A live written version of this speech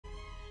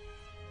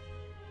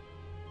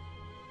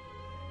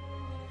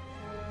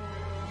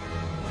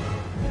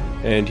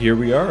And here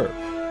we are.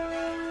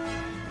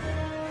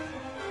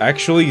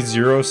 Actually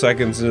 0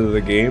 seconds into the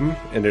game,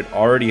 and it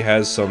already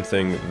has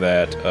something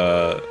that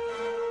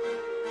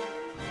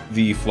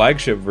the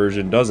flagship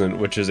version doesn't,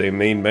 which is a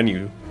main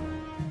menu.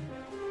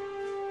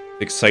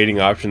 Exciting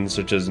options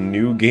such as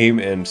new game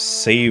and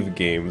save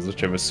games,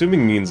 which I'm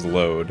assuming means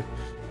load.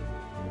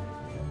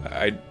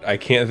 I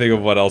can't think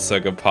of what else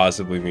that could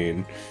possibly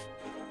mean.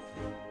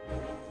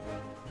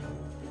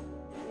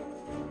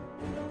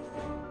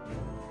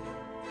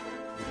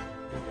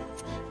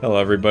 Hello,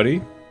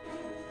 everybody.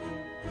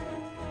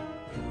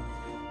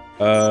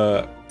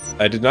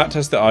 I did not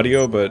test the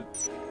audio, but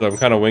I'm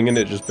kind of winging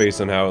it just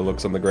based on how it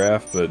looks on the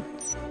graph, but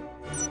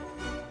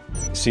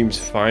it seems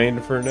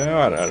fine for now.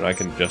 I don't know, I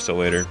can adjust it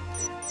later.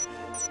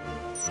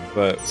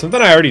 But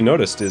something I already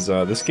noticed is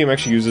this game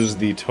actually uses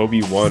the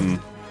Toby 1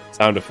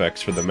 sound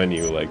effects for the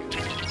menu. Like,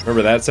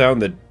 remember that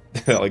sound? That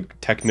like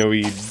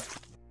techno-y.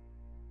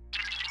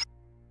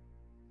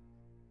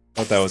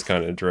 Thought that was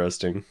kind of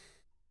interesting.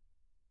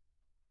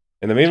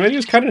 And the main menu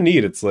is kind of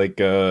neat. It's like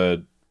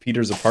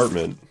Peter's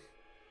apartment.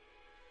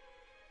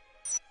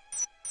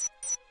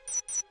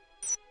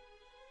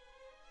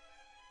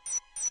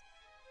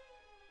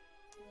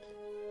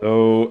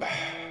 So,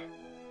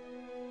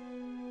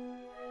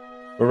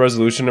 what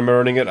resolution am I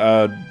running it?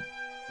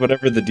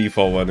 Whatever the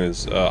default one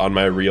is, on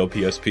my real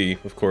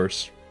PSP, of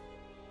course.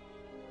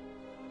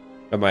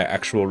 On my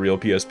actual real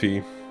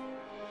PSP.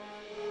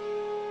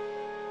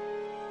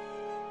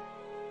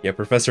 Yeah,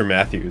 Professor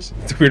Matthews.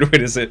 It's a weird way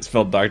to say it,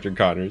 spelled Dr.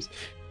 Connors.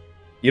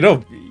 You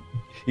know,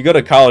 you go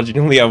to college and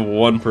you only have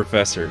one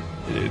professor.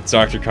 It's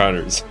Dr.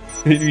 Connors.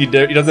 He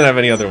doesn't have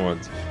any other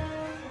ones.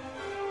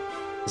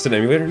 It's an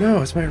emulator?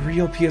 No, it's my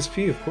real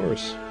PSP, of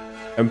course.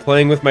 I'm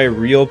playing with my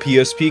real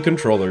PSP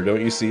controller. Don't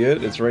you see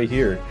it? It's right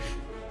here.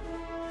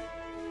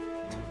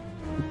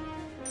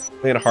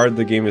 Playing hard,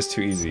 the game is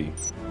too easy.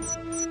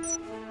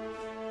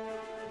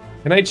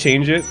 Can I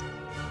change it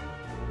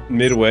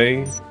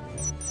midway?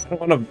 I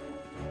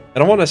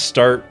don't want to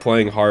start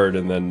playing hard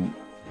and then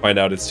find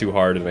out it's too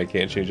hard and I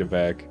can't change it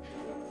back.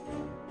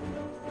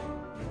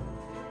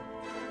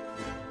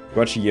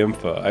 Watch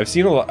Yimfa. I've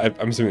seen a lot.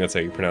 I'm assuming that's how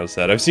you pronounce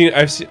that. I've seen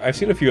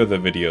a few of the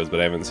videos, but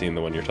I haven't seen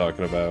the one you're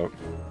talking about.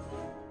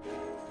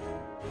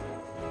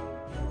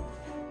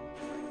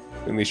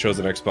 It only shows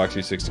an Xbox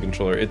 360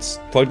 controller. It's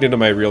plugged into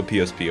my real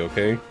PSP,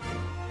 okay?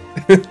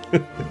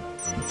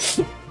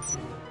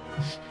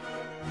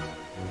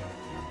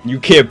 You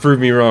can't prove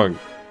me wrong.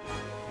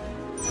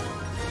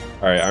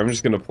 Alright, I'm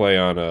just gonna play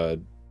on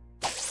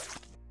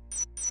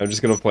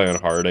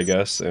hard, I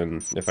guess,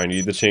 and if I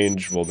need the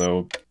change, we'll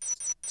know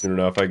soon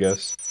enough, I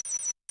guess.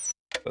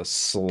 A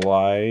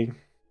Sly.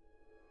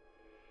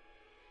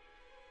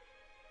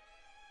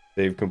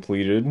 Save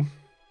completed.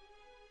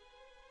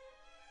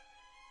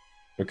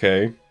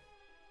 Okay.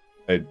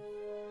 I've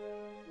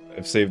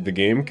saved the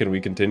game. Can we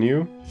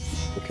continue?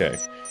 Okay.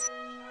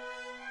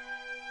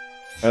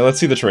 Alright, let's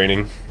see the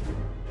training.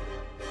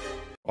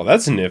 Oh,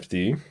 that's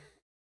nifty.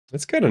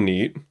 That's kind of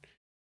neat.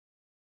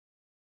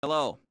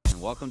 Hello,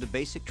 and welcome to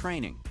Basic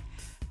Training.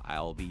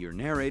 I'll be your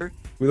narrator.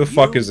 Who the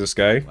fuck is this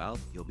guy? Well,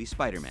 you'll be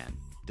Spider-Man.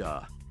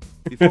 Duh.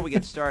 Before we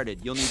get started,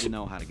 you'll need to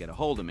know how to get a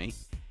hold of me.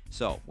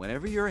 So,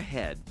 whenever your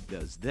head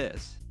does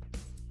this...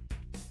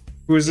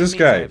 Who is this I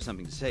guy? have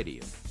something to say to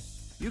you.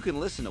 You can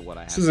listen to what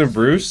I have This isn't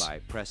Bruce? by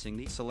pressing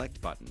the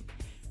select button.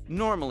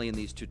 Normally in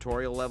these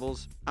tutorial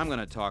levels, I'm going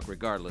to talk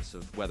regardless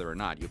of whether or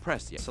not you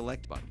press the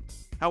select button.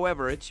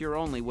 However, it's your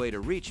only way to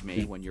reach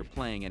me when you're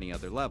playing any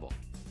other level.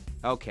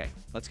 Okay,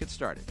 let's get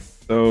started.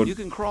 So you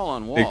can crawl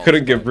on walls. they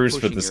couldn't get Bruce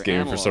for pushing this your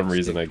game for some analog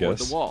reason, I stick toward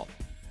guess. the wall.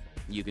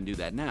 You can do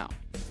that now.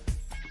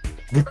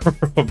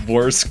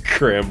 More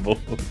scramble.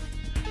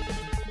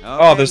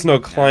 Okay, there's no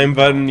climb now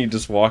button. You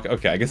just walk.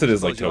 Okay, I guess it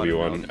is like Suppose you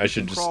ought Toby to know 1. that I you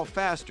should can just. crawl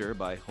faster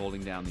by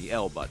holding down the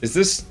L button. Is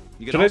this?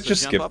 You can Should I also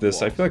just jump skip up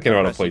this? I walls feel like I know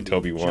how to play pressing the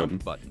Toby jump 1.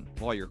 button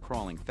while you're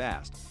crawling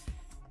fast.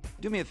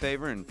 Do me a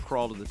favor and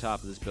crawl to the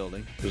top of this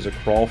building. There's a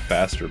crawl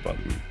faster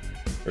button,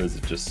 or is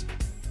it just?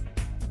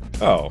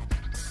 Oh.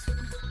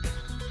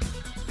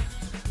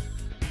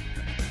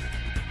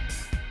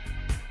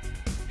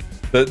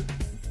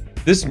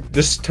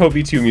 This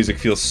Toby 2 music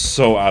feels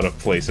so out of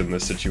place in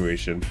this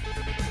situation.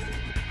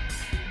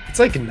 It's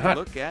like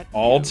not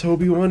all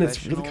Toby 1.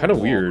 It's really kind of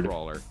weird.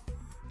 Crawler.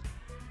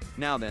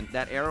 Now then,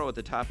 that arrow at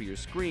the top of your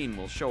screen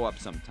will show up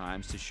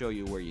sometimes to show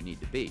you where you need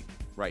to be.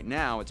 Right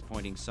now, it's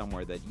pointing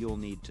somewhere that you'll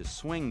need to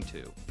swing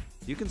to.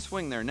 You can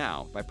swing there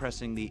now by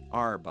pressing the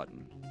R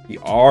button. The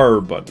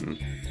R button,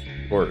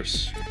 of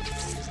course.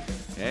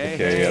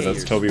 Hey, yeah,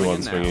 that's Toby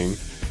 1 swinging.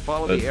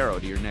 Follow the arrow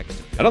to your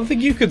next. I don't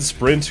think you could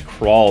sprint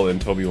crawl in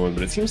Toby 1,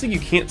 but it seems like you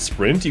can't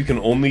sprint, you can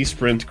only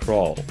sprint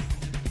crawl.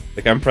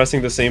 Like, I'm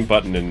pressing the same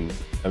button and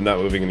I'm not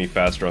moving any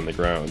faster on the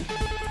ground.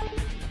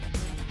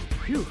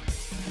 Phew.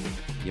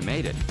 You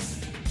made it.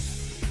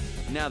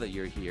 Now that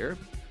you're here,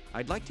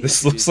 I'd like to...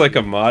 This looks like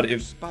a mod.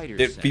 It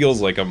sense.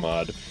 feels like a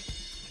mod.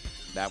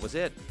 That was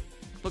it.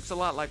 Looks a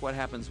lot like what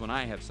happens when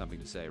I have something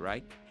to say,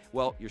 right?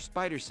 Well, your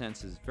spider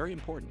sense is very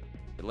important.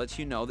 It lets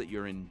you know that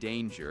you're in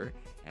danger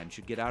and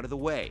should get out of the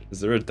way. Is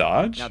there a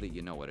dodge? Now that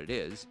you know what it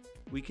is,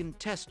 we can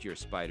test your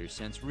spider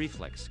sense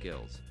reflex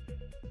skills.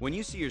 When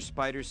you see your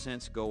spider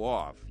sense go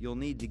off, you'll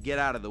need to get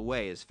out of the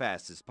way as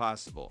fast as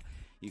possible.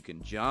 You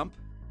can jump,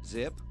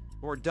 zip,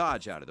 or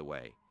dodge out of the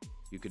way.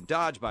 You can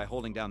dodge by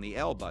holding down the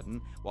L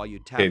button while you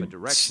tap a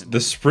direction.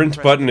 The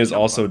sprint button is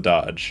also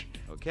dodge.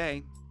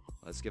 Okay,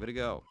 let's give it a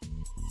go.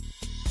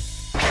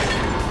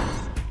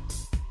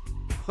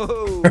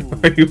 Oh,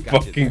 are you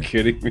fucking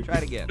kidding me? Try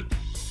it again.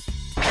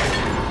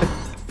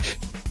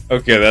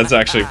 Okay, that's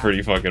actually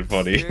pretty fucking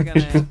funny. You're gonna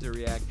have to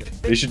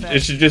react it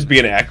should just be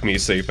an Acme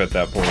safe at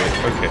that point.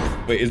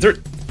 Okay. Wait, is there...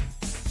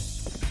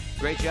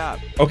 Great job.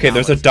 Okay, Now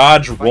there's a let's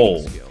dodge fighting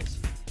roll. skills.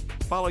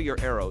 Follow your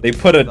arrow. They to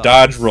put a the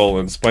dodge roll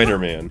in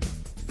Spider-Man.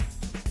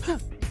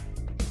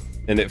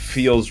 And it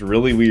feels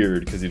really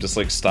weird because you just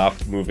like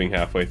stopped moving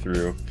halfway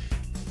through.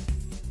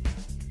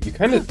 You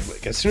kind of,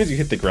 like, as soon as you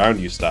hit the ground,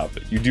 you stop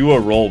it. You do a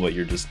roll, but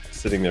you're just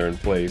sitting there in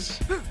place.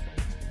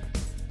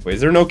 Wait,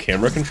 is there no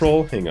camera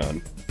control? Hang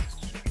on.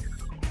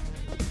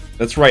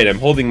 That's right, I'm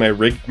holding my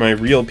real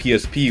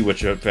PSP,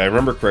 which, if I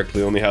remember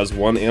correctly, only has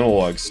one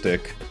analog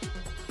stick.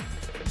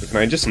 So can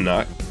I just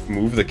not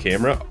move the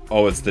camera?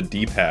 Oh, it's the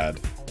D-pad.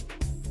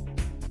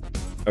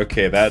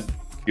 Okay, that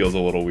feels a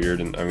little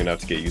weird, and I'm gonna have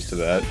to get used to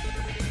that.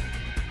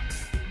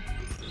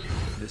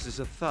 This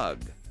is a thug.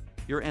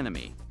 Your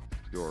enemy.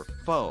 Your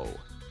foe.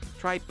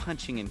 Try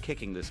punching and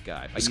kicking this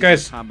guy. This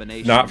guy's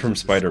not from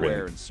Spider-Man.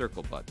 Square and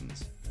circle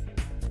buttons.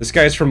 This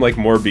guy's from, like,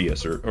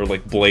 Morbius, or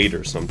like, Blade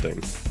or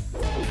something.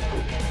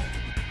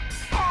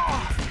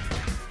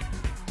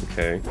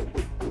 Okay.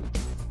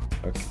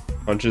 Okay.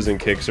 Punches and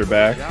kicks are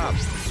back.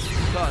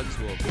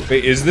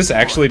 Wait, is this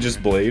actually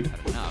just Blade?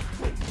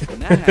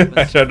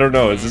 I don't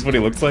know. Is this what he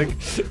looks like?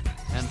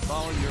 And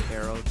follow your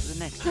arrow to the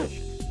next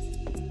mission.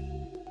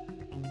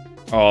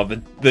 Oh,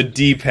 the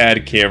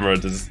D-pad camera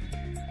does...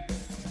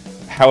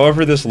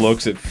 However this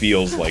looks, it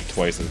feels like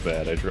twice as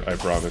bad, I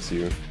promise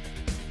you.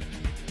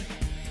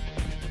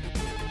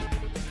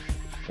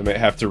 I might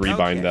have to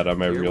rebind that on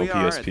my real PSP.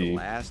 At PSP. the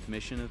last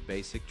mission of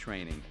basic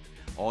training.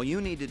 All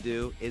you need to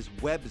do is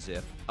web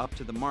zip up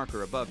to the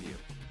marker above you.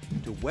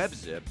 To web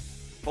zip,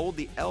 hold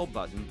the L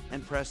button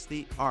and press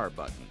the R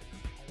button.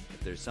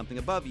 If there's something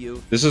above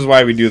you... This is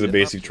why we do the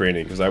basic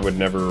training, because I would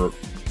never...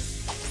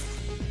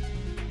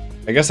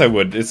 I guess I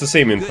would. It's the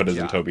same input as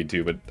in Toby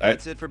 2, but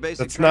that's it for basic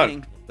that's not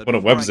training. what a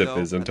web zip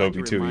is in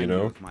Toby 2, you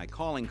know? My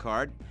calling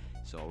card.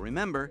 So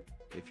remember,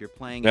 if you're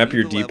playing Snap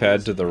your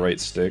D-pad to the right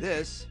stick.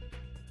 This,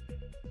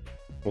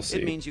 we'll see.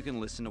 It means you can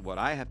listen to what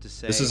I have to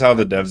say. This is how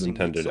the devs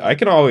intended. I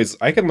can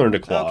learn to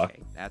claw.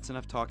 Okay, that's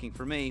enough talking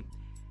for me.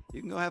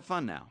 You can go have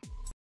fun now.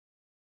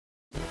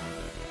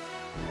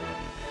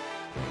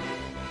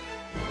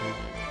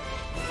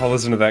 I'll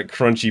listen to that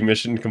crunchy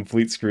mission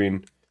complete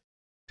screen.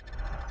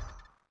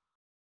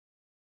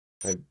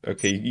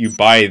 Okay, you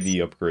buy the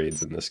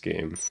upgrades in this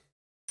game.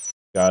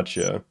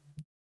 Gotcha.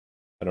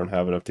 I don't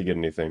have enough to get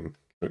anything.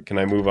 Can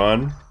I move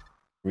on? Are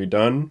we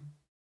done?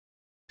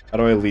 How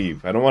do I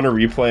leave? I don't want to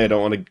replay. I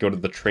don't want to go to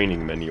the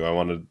training menu. I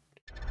want to...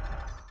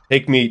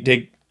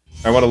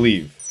 I want to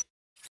leave.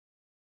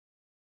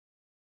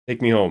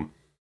 Take me home.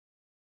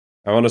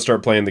 I want to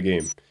start playing the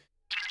game.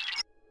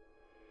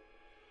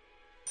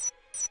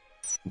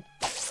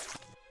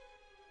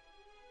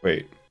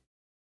 Wait.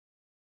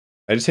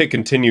 I just hit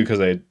continue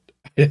because I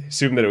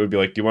assumed that it would be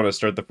like, do you want to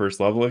start the first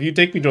level? If you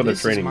take me to the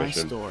training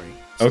mission. Story.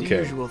 It's Okay.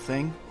 the usual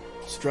thing.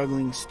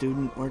 Struggling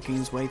student working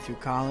his way through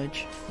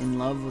college, in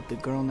love with the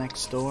girl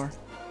next door.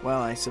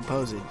 Well, I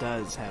suppose it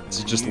does have. This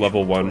is just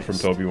level 1 from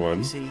Toby 1.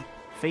 You see,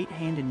 fate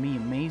handed me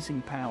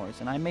amazing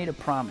powers, and I made a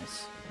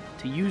promise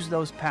to use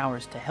those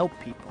powers to help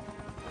people.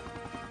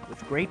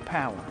 With great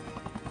power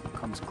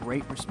comes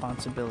great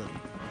responsibility.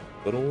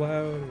 A little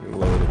loud.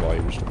 Lower the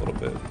volume just a little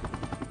bit.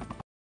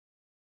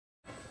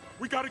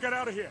 We gotta get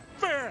out of here,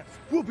 fast!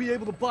 We'll be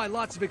able to buy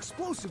lots of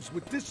explosives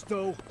with this,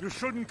 though. You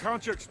shouldn't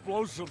count your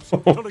explosives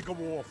until they go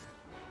off.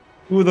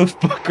 Who the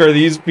fuck are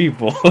these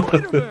people?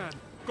 Spider-Man,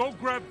 go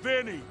grab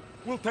Vanny.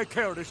 We'll take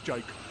care of this,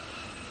 Jake.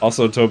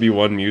 Also, Toby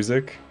 1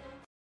 music.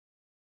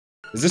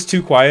 Is this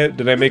too quiet?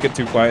 Did I make it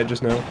too quiet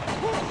just now?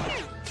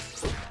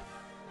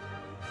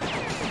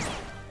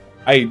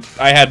 I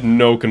had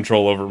no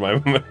control over my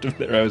momentum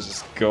there. I was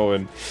just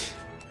going.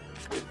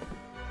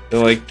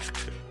 They're like...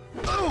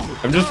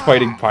 I'm just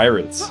fighting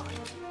pirates.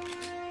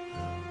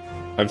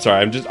 I'm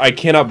sorry, I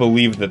cannot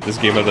believe that this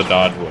game has a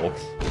dodge roll.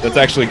 That's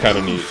actually kind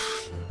of neat.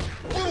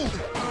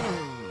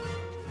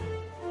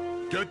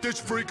 Get this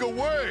freak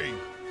away!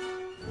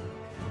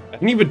 I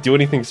didn't even do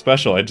anything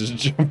special, I just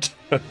jumped.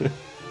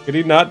 Could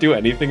he not do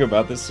anything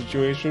about this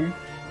situation?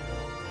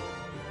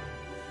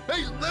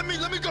 Hey, let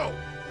me go!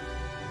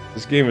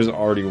 This game is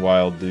already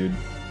wild, dude.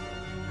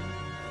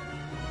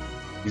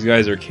 These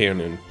guys are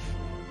canon.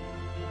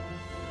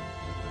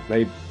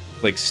 Can I,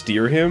 like,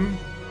 steer him?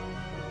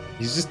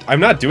 He's just... I'm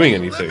not doing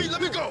anything.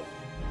 Let me go!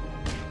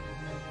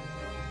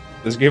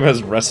 This game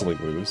has wrestling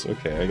moves.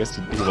 Okay, I guess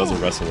he was a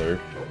wrestler.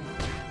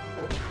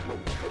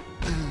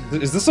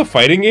 Is this a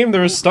fighting game?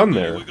 There is stun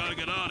there. We gotta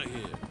get out of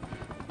here.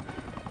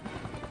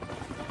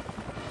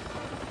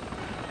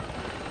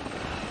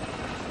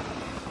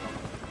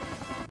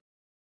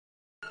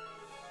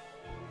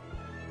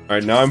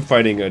 Alright, now I'm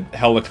fighting a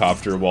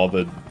helicopter while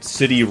the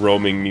city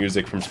roaming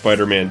music from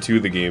Spider-Man 2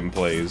 the game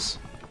plays.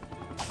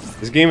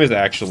 This game is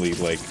actually,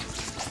 like...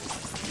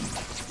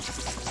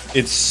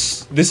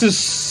 This is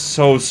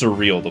so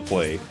surreal to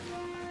play.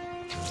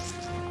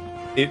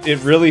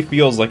 It really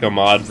feels like a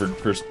mod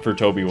for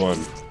Toby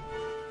 1. Can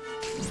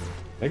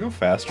I go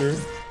faster?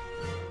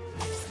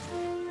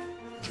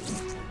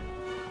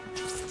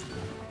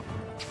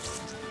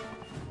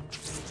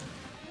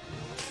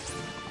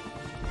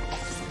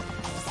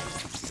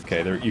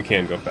 Okay, there, you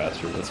can go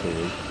faster, that's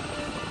weird.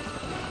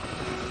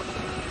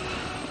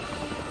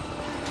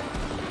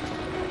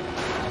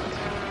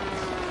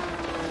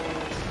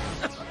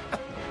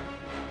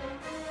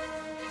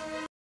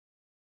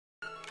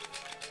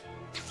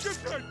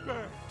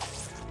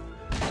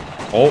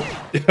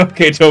 Oh,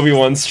 okay, Toby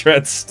 1's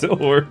strats still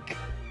work.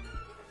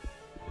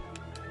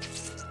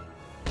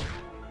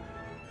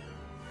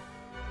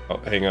 Oh,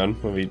 hang on,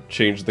 let me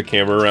change the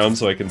camera around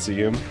so I can see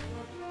him.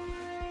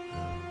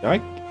 Now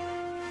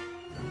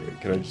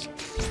can I just...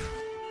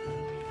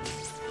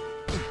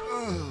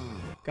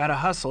 Gotta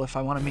hustle if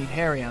I want to meet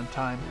Harry on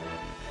time.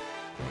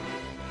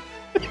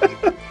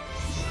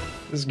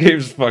 This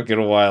game's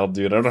fucking wild,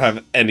 dude. I don't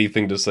have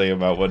anything to say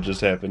about what just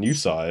happened. You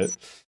saw it.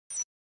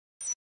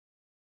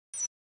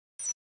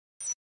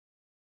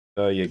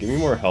 Yeah, give me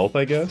more health,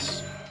 I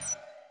guess.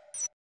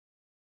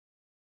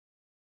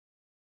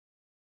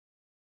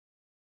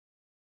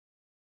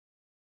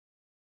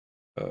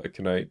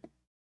 Can I...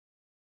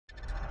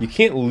 You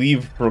can't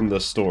leave from the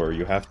store.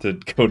 You have to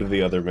go to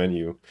the other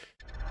menu.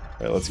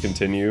 Alright, let's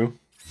continue.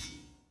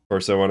 Of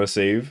course, I want to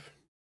save.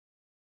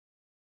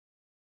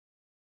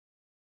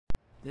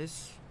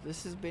 This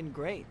has been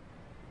great,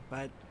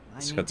 but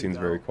This cutscene's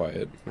very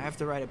quiet. I have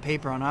to write a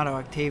paper on Otto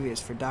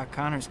Octavius for Doc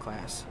Connor's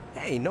class.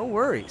 Hey, no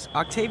worries.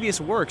 Octavius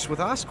works with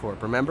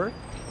Oscorp, remember?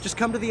 Just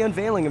come to the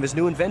unveiling of his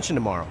new invention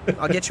tomorrow.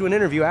 I'll get you an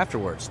interview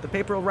afterwards. The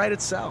paper will write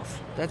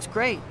itself. That's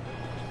great.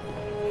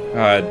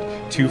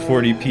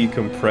 240p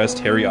compressed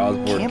Harry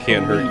Osborn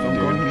can't hurt you, I'm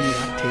going to dude. meet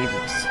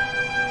Octavius.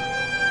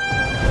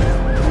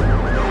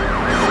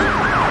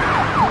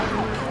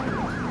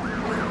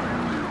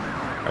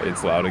 Alright,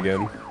 it's loud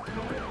again.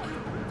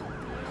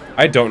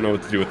 I don't know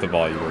what to do with the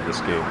volume of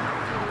this game.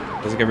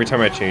 It's like every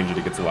time I change it,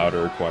 it gets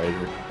louder or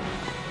quieter.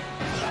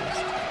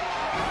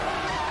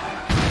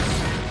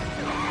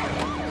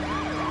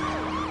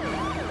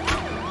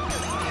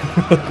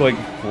 Look like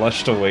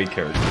flushed away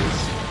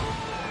characters.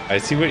 I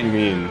see what you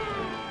mean.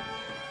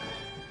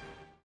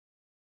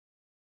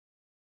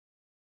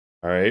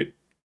 Alright.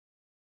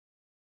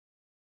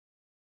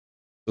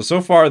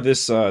 So far,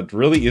 this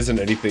really isn't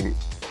anything...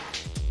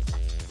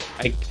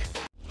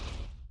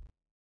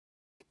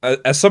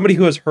 As somebody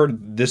who has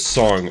heard this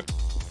song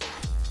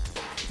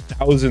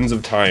thousands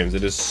of times,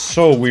 it is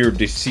so weird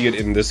to see it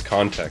in this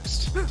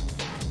context.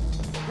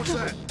 What's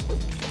that?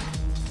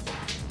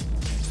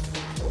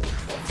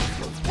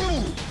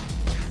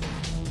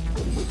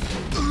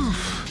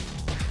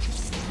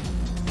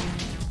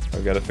 I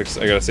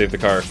gotta save the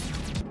car.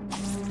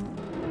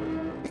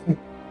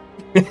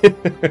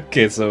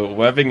 Okay, so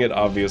webbing it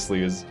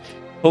obviously is...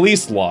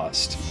 Police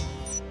lost.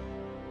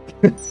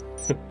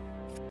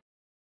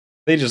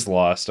 They just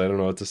lost. I don't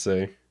know what to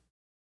say.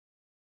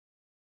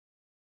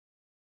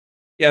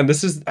 Yeah, and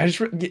this is...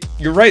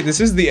 You're right, this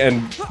is the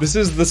end. This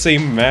is the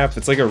same map.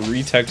 It's like a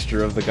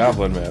retexture of the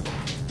Goblin map.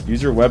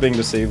 Use your webbing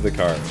to save the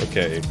car.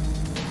 Okay.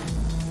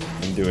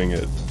 I'm doing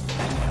it.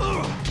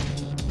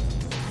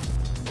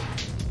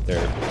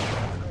 There.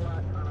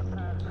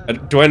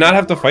 Do I not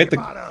have to fight the...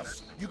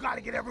 You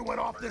gotta get everyone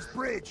off this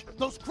bridge.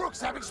 Those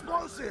crooks have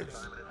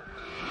explosives.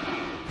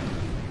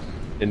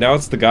 And now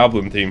it's the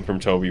Goblin theme from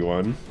Toby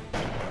 1.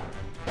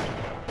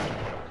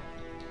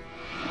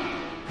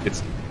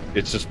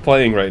 It's just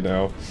playing right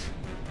now.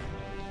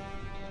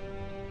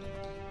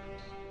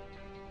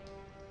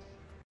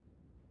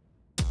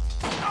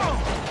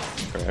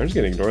 Alright, I'm just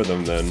gonna ignore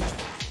them then.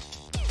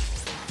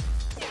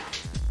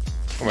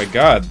 Oh my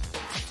god.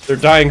 They're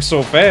dying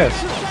so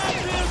fast.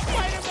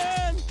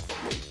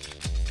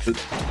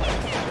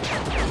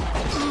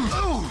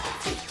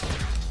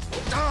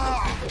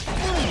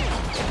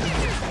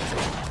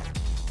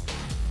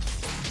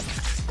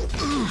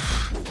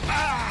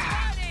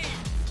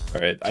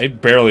 Alright, I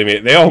barely made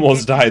it. They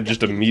almost died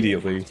just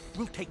immediately.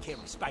 We'll take care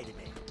of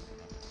Spider-Man.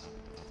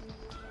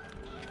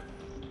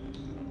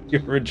 The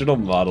original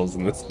models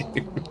in this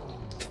game.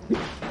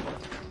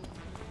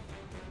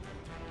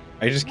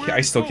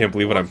 I still can't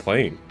believe what I'm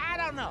playing. I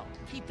don't know.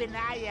 Keep an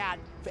eye out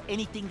for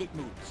anything that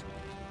moves.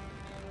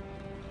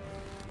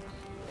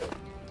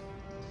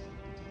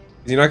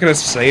 Is he not gonna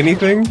say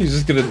anything? He's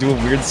just gonna do a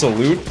weird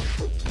salute?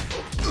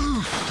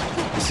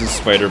 This is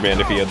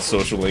Spider-Man if he had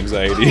social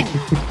anxiety.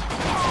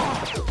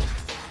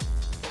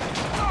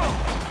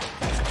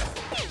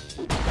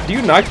 Do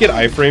you not get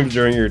iframes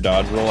during your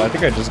dodge roll? I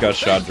think I just got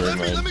shot during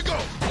mine. Let me go.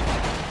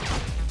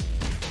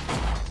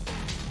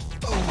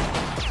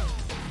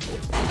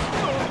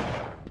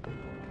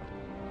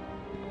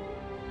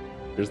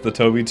 There's the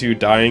Toby 2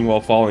 dying while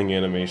falling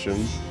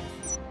animation.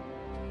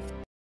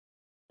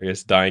 I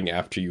guess dying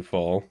after you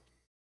fall.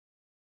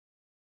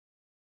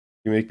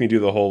 You make me do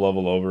the whole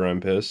level over, I'm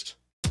pissed.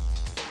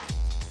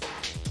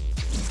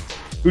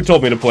 Who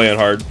told me to play on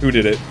hard? Who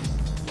did it?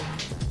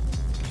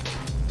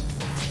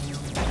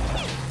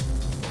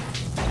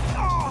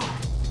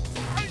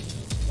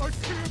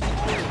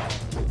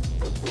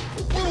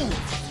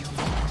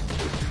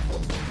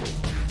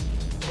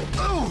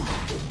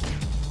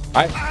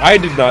 I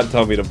did not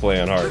tell me to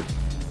play on hard.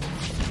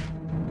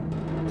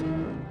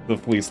 The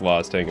police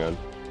lost, hang on.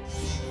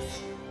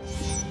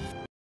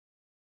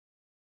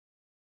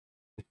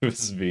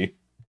 This is me.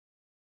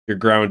 You're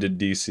grounded,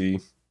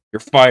 DC. You're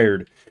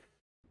fired.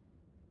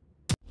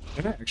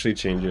 Can I actually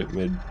change it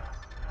mid?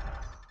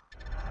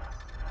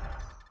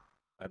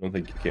 I don't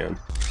think you can.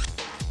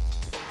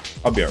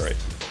 I'll be alright.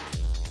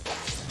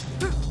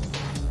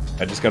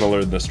 I just gotta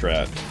learn the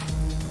strat.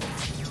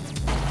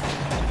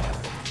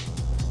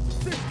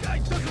 This guy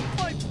doesn't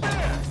fight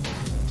fair.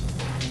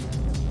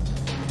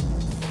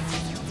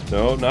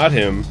 No, not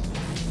him.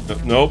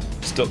 Nope.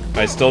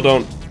 I still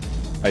don't.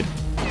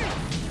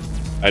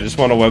 I just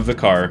want to web the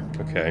car.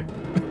 Okay.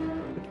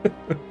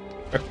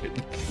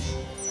 Right.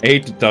 I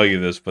hate to tell you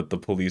this, but the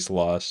police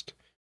lost.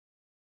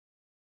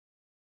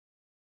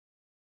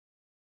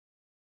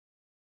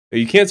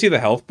 You can't see the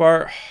health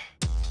bar?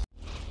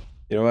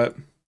 You know what?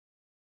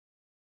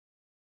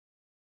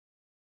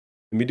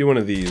 Let me do one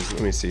of these.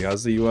 Let me see.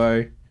 How's the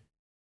UI? I'm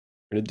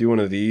gonna do one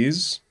of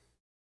these.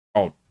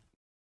 Oh.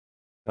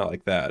 Not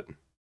like that.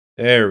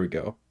 There we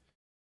go.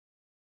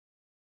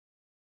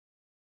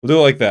 We'll do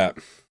it like that.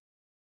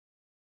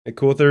 Hey,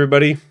 cool with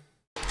everybody?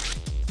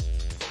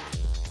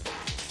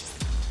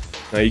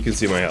 Now you can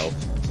see my health.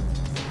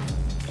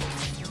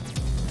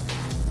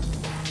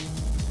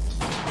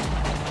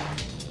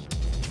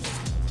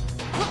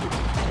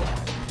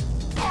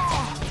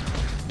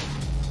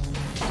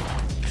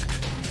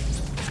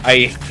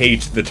 I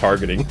hate the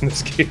targeting in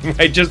this game.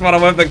 I just want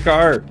to web the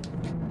car.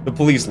 The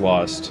police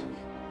lost.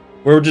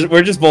 We're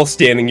just both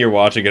standing here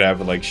watching it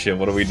happen like shit.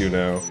 What do we do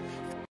now? Can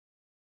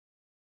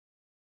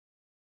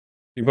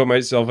you put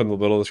myself in the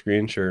middle of the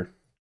screen? Sure.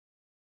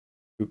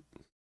 Oop.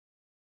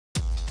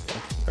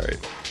 Alright.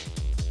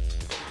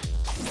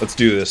 Let's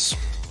do this.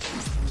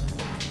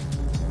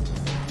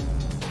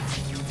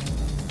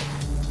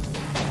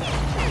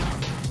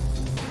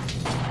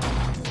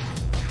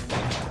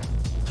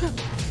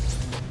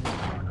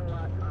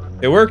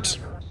 It worked.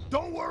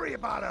 Don't worry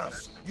about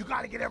us. You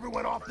gotta get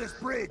everyone off this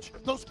bridge.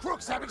 Those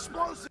crooks have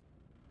explosives.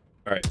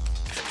 Alright.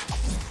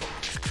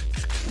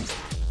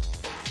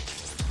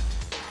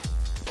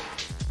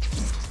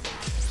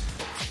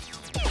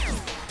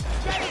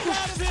 Get us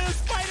out of here,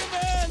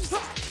 Spider-Man!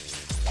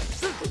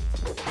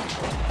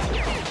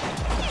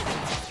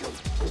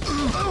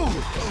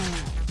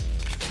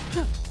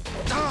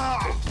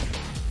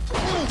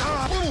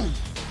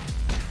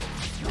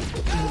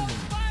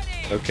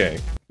 Okay.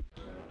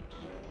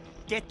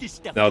 Get this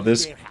stuff Now out of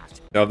this their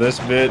house.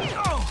 bit.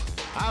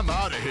 I'm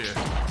out of here.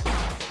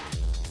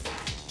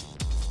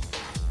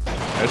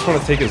 I just want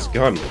to take his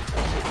gun.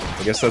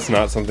 I guess that's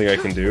not something I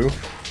can do.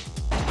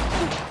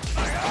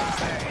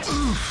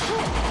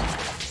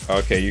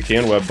 Okay, you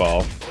can web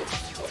ball.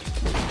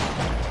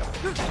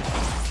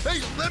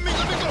 Hey, let me go.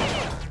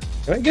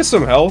 Can I get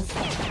some health?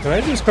 Can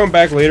I just come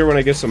back later when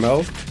I get some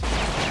health?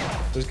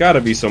 There's got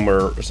to be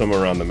somewhere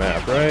around the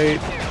map, right?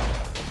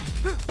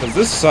 Because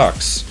this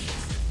sucks.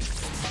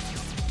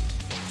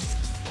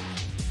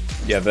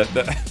 Yeah,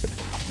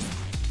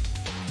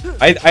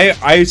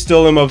 I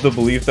still am of the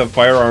belief that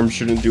firearms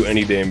shouldn't do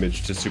any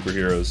damage to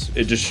superheroes.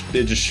 It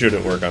just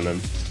shouldn't work on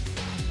them.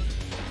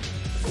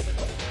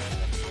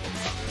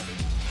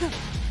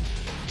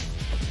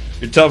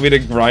 You're telling me to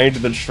grind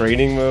the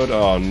training mode?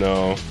 Oh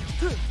no.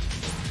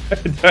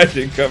 I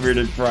didn't come here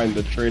to grind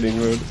the training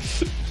mode.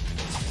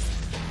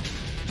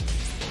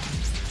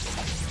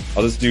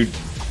 I'll just do...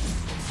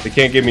 They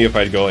can't get me if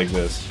I go like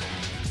this.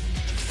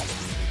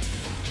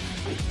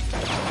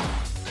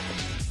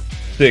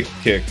 Thick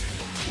kick.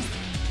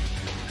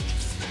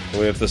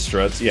 We have the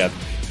struts. Yeah.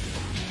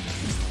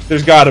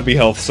 There's gotta be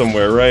health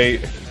somewhere,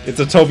 right? It's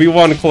a Toby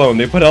 1 clone.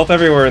 They put health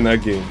everywhere in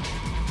that game.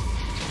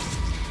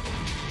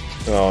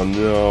 Oh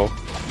no.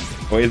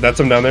 Wait, is that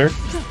some down there?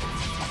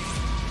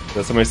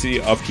 That's some I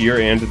see up here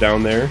and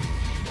down there.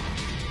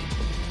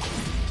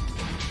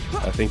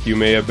 I think you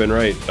may have been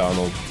right,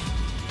 Donald.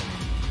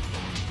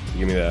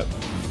 Give me that.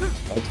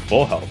 That's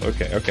full health.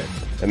 Okay, okay.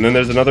 And then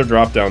there's another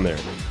drop down there.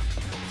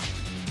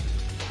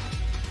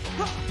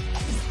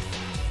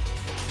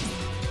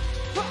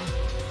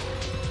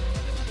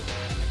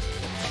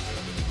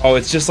 Oh,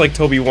 it's just like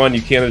Toby 1.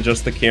 You can't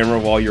adjust the camera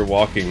while you're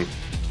walking.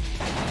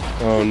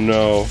 Oh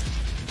no.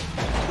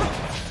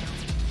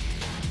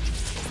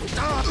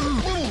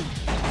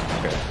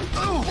 Okay.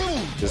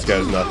 This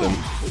guy's nothing.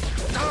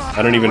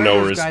 I don't even know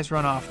where Those his... guys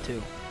run off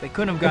to. They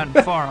couldn't have gotten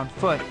far on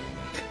foot.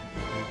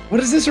 What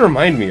does this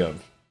remind me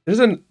of? There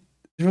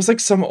was like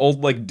some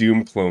old like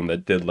Doom clone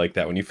that did like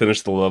that. When you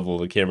finish the level,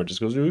 the camera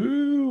just goes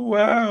ooh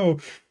Wow.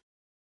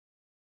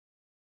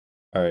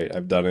 Alright,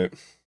 I've done it.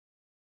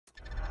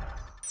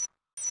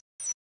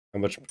 How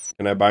much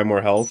can I buy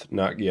more health?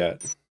 Not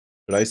yet.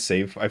 Should I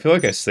save? I feel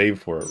like I saved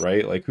for it,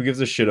 right? Like, who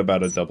gives a shit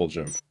about a double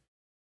jump?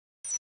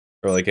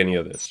 Or like any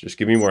of this. Just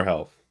give me more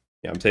health.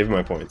 Yeah, I'm saving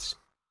my points.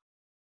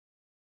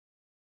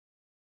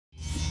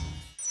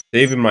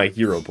 Saving my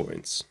hero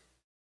points.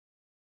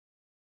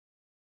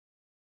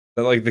 Is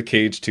that like the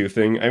Cage 2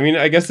 thing? I mean,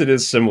 I guess it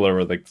is similar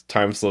where like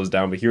time slows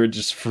down, but here it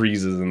just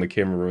freezes and the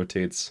camera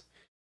rotates.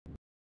 You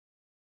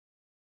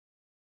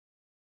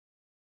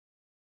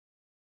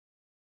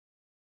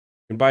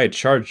can buy a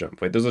charge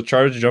jump. Wait, there's a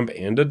charge jump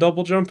and a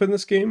double jump in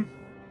this game?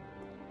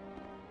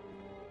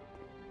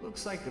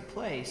 Looks like the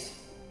place,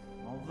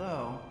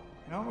 although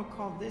I don't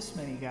recall this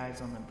many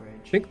guys on the bridge.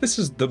 I think this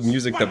is the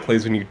music that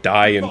plays when you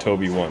die in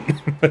Toby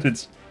 1, but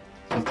it's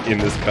in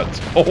this cut.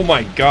 Oh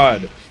my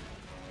god!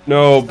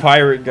 No,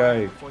 pirate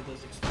guy. Before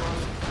those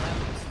explosions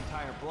leveled this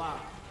entire block.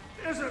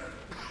 Is it?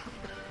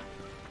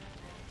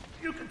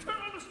 You can turn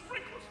on the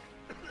sprinklers.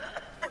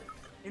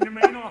 In the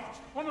main office,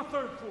 on the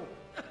 3rd floor.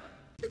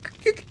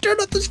 You can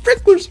turn on the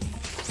sprinklers!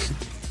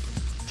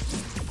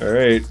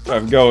 Alright,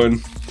 I'm going.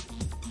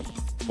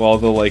 While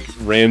the, like,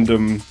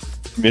 random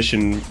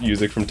mission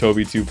music from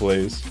Toby 2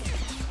 plays.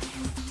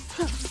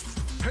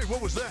 Hey, what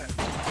was that?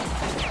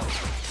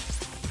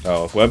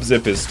 Oh, web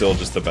zip is still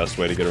just the best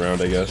way to get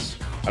around, I guess.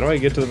 How do I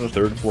get to the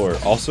 3rd floor?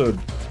 Also,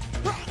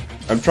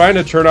 I'm trying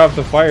to turn off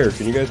the fire.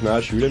 Can you guys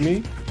not shoot at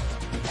me?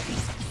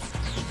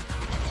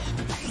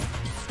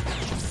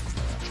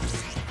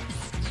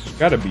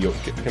 Gotta be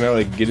okay. Can I,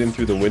 like, get in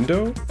through the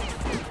window?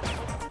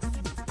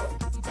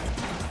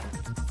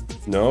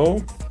 No?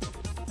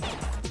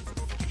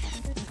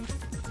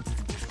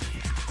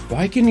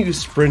 Why can you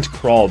sprint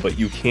crawl, but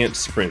you can't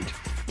sprint?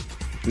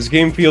 This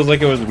game feels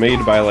like it was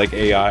made by, like,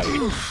 AI.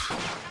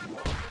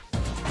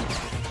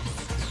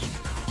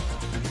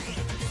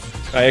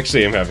 I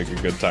actually am having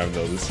a good time,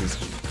 though. This is...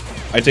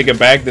 I take it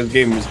back, this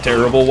game is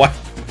terrible. Why?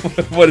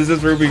 What is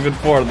this room even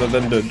for, other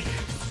than to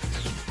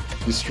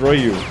destroy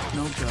you?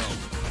 No go.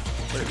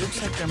 But it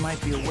looks like there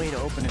might be a way to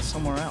open it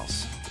somewhere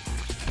else.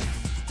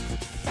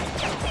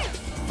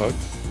 Fuck.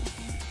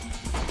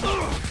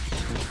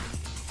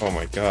 Oh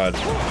my god.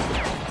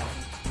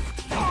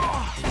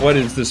 What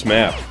is this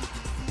map?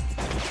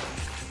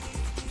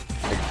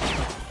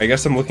 I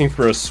guess I'm looking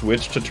for a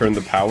switch to turn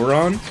the power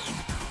on.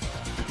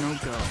 No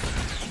go.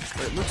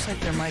 But it looks like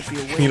there might be a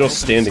way to Needle open it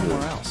standing somewhere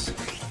room.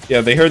 else.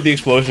 Yeah, they heard the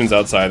explosions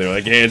outside. They're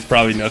like, hey, it's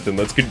probably nothing.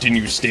 Let's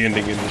continue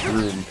standing in this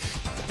room.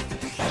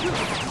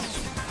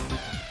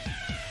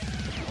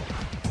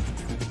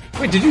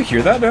 Wait, did you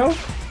hear that now?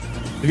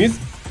 The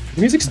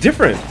music's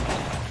different.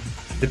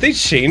 Did they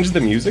change the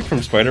music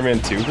from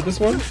Spider-Man 2 to this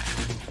one?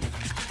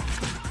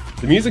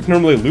 The music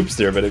normally loops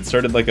there, but it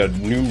started like a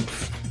new,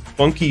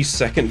 funky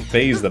second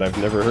phase that I've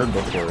never heard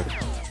before.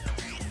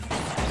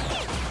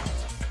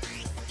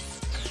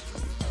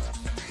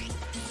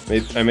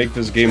 I make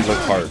this game look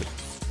hard.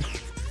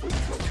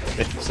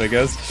 Thanks, I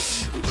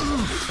guess.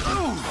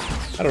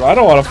 I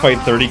don't want to fight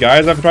 30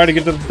 guys. I'm trying to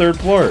get to the 3rd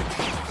floor.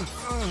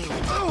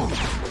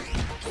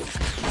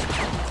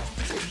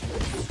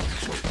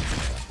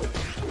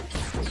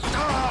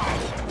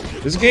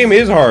 This game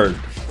is hard.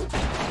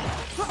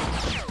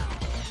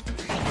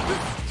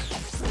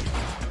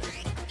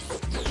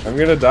 I'm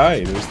gonna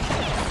die.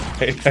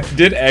 I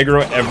did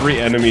aggro every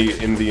enemy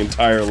in the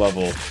entire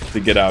level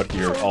to get out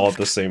here all at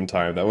the same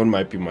time. That one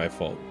might be my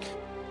fault.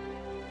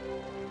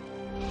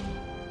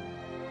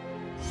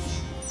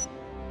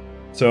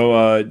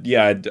 So,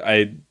 yeah,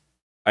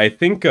 I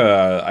think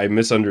I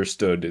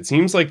misunderstood. It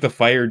seems like the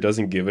fire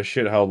doesn't give a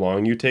shit how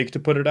long you take to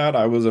put it out.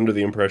 I was under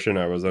the impression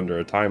I was under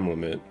a time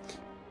limit.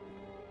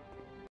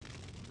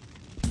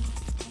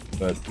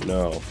 But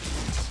no.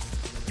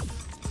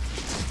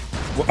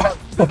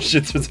 Oh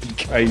shit, there's a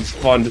guy who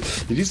spawned.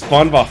 Did he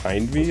spawn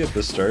behind me at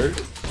the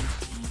start?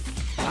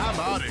 I'm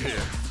out of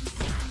here.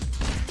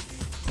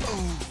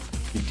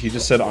 He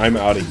just said, I'm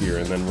out of here,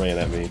 and then ran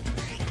at me.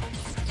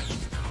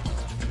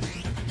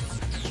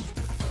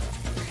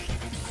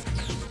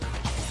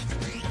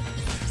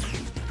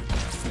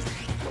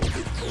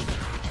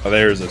 Oh,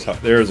 there's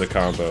a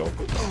combo.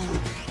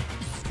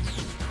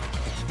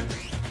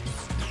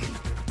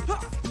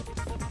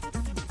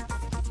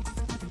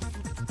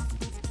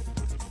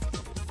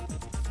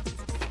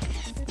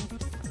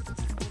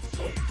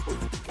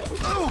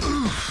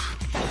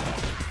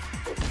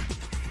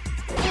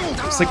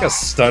 It's like a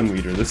stun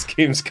meter. This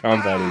game's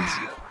combat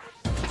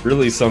is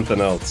really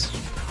something else.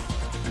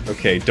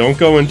 Okay, don't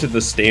go into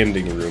the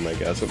standing room, I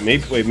guess.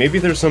 Maybe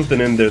there's something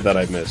in there that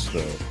I missed,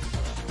 though.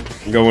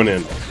 I'm going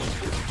in.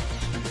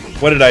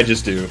 What did I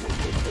just do?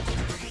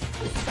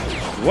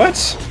 What?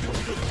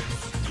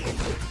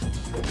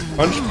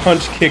 Punch,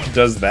 punch, kick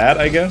does that,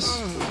 I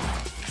guess?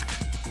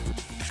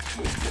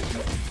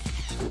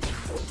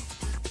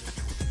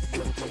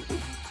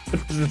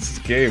 What is this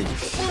game?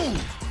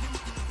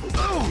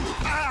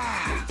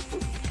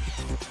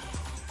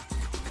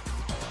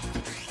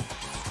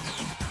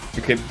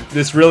 Okay,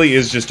 this really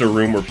is just a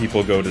room where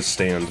people go to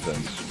stand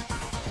then.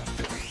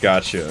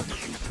 Gotcha.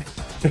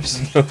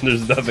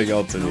 There's nothing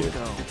else in here.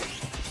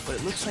 But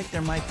it looks like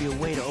there might be a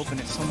way to open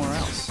it somewhere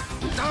else.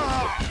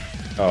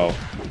 Oh.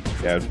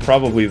 Yeah,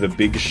 probably the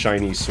big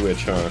shiny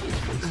switch, huh?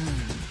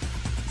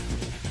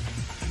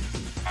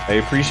 I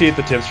appreciate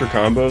the tips for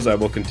combos. I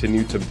will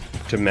continue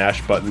to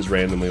mash buttons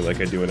randomly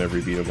like I do in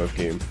every beat-em-up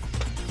game.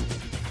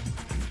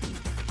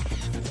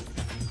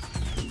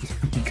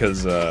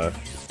 Because, I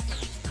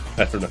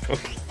don't know.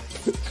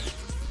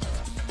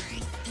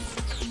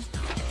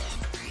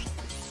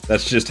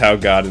 That's just how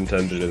God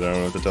intended it, I don't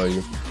know what to tell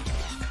you.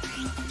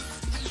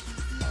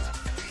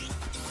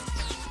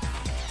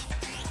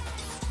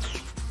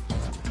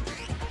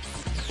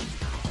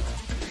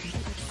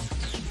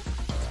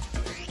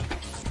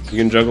 You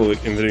can juggle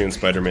Infinity and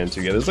Spider-Man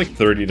together. There's like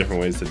 30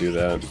 different ways to do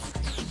that.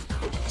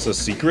 It's a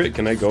secret?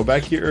 Can I go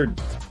back here?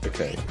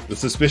 Okay. The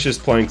suspicious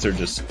planks are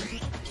just...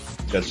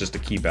 That's just a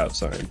keep out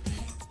sign.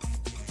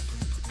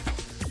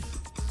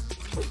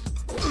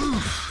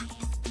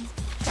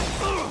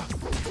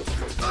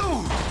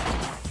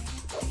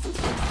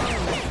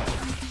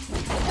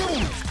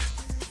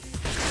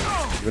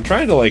 I've been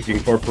trying to like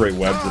incorporate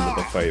webs into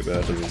the fight, but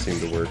that doesn't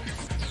seem to work.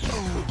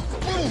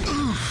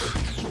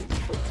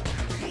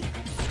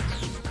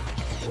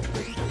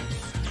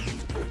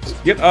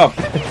 Get up!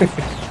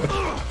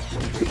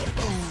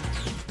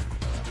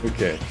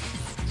 Okay.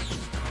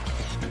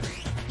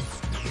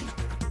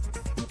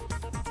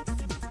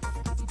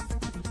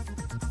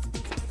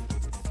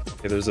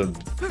 Okay, there's a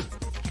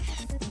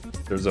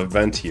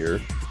vent here.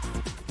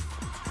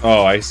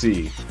 Oh, I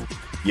see.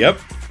 Yep.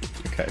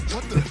 Okay.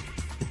 What the?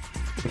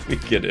 Let me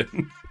get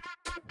in.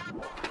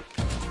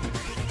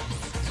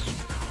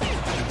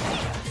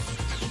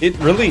 It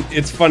really,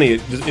 it's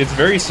funny, it's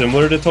very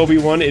similar to Toby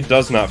 1, it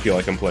does not feel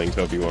like I'm playing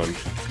Toby 1.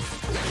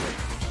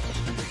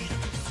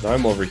 Now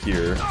I'm over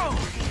here.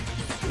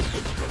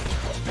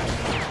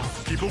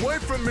 Keep away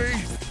from me!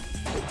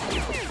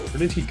 Where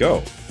did he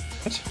go?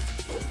 What?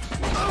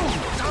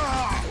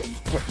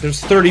 What?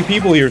 There's 30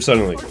 people here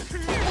suddenly.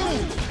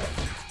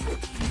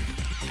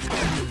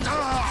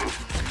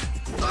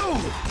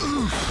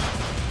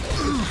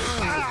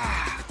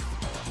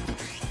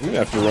 I'm gonna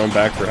have to run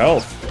back for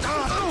health.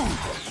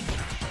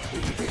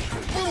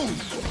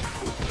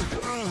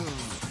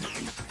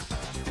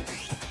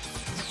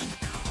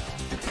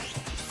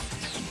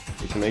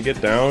 Can I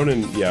get down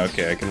and... Yeah,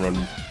 okay, I can run...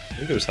 I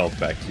think there's health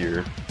back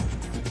here.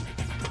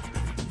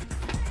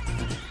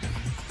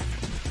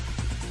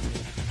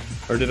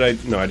 Or did I...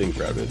 No, I didn't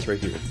grab it. It's right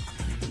here.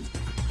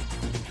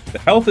 The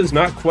health is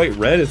not quite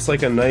red. It's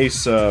like a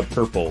nice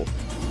purple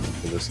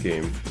in this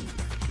game.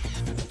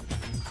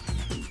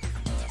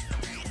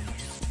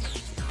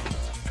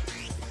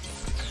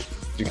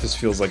 I think this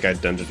feels like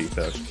identity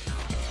theft.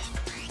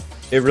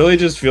 It really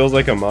just feels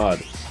like a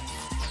mod.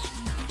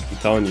 I'm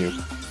telling you.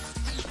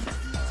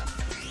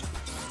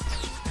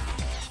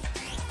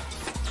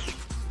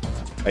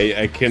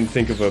 I can't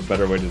think of a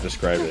better way to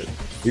describe it.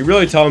 You're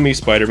really telling me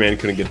Spider-Man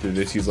couldn't get through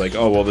this? He's like,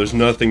 oh, well, there's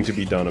nothing to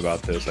be done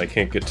about this. I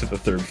can't get to the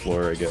 3rd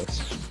floor, I guess.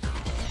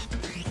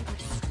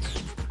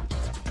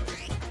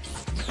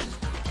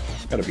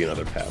 Gotta be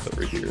another path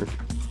over here.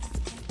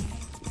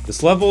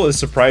 This level is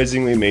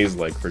surprisingly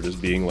maze-like for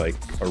just being, like,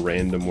 a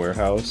random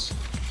warehouse.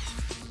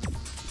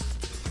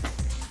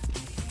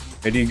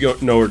 Where do you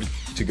know where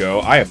to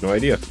go? I have no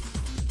idea.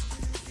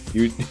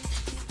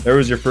 There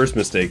was your first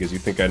mistake, is you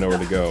think I know where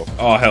to go.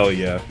 Oh, hell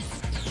yeah.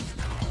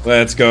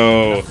 Let's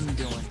go.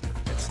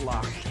 It's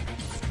locked.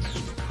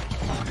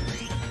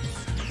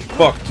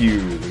 Fuck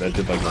you. That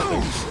did like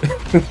nothing.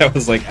 That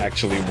was like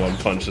actually one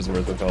punch's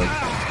worth of health.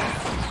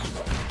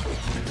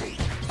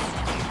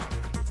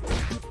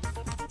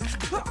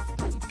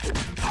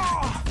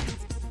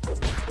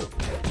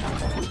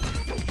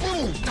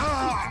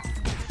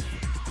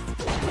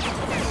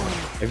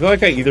 I feel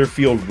like I either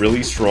feel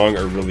really strong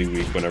or really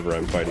weak whenever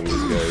I'm fighting these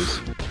guys.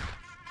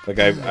 Like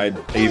I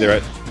either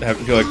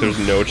feel like there's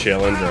no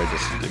challenge or I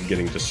just am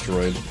getting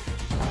destroyed.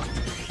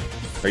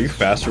 Are you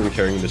faster when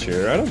carrying the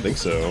chair? I don't think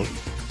so.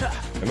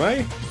 Am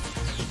I?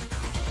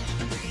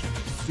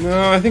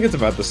 No, I think it's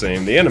about the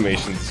same. The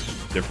animation's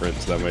different,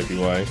 so that might be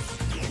why.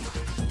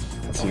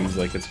 It seems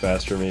like it's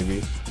faster,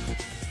 maybe.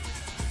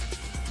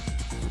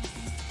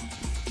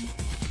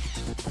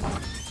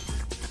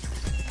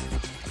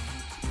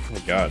 Oh my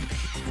god.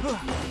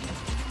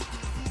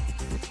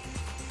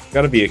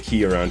 Gotta be a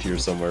key around here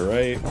somewhere,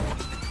 right?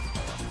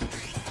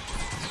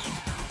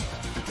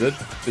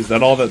 Is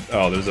that all that...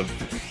 Oh, there's a...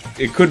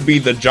 It could be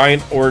the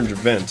giant orange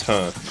vent,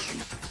 huh?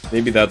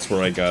 Maybe that's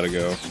where I gotta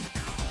go.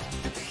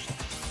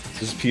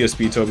 This is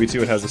PSP Toby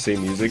 2, it has the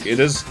same music.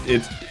 It's... The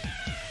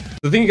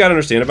thing you gotta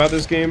understand about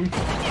this game...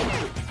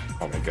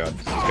 Oh my god,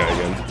 this guy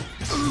again.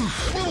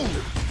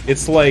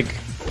 It's like...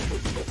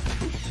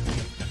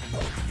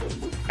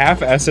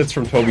 half assets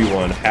from Toby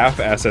 1,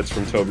 half assets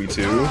from Toby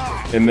 2,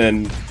 and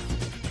then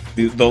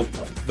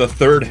the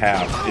third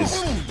half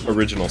is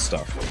original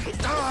stuff.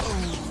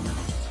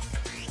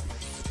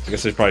 I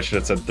guess I probably should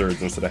have said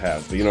thirds instead of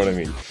halves, but you know what I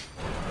mean.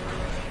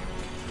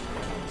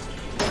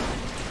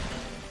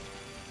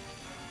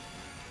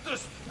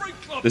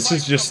 This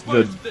is just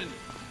the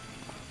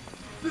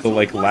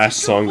like last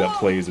song that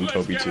plays in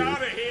Toby 2.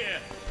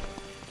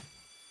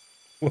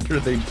 What are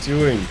they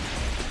doing?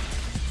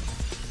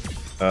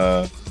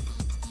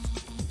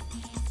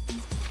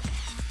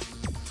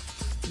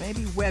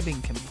 Maybe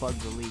webbing can plug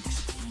the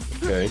leaks.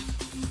 Okay.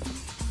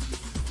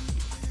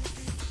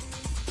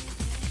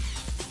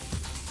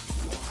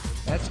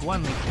 That's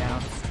one leak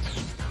down.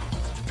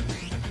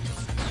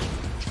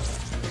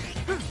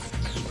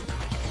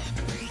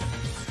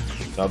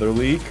 Another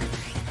leak.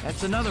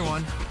 That's another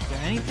one. Is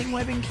there anything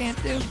webbing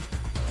can't do?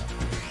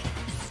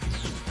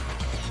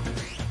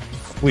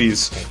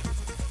 Please.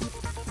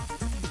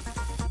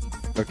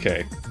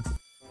 Okay.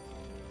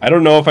 I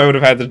don't know if I would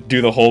have had to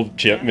do the whole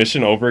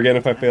mission over again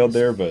if I failed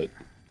there, but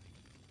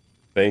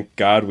thank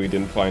God we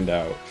didn't find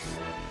out.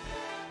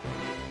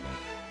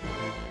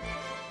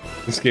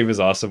 This game is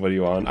awesome. What do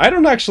you want? I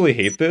don't actually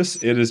hate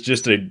this. It is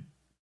just a...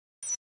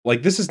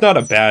 Like, this is not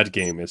a bad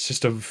game. It's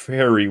just a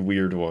very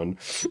weird one.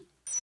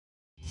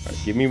 Alright,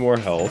 give me more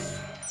health.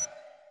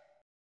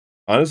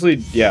 Honestly,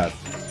 yeah.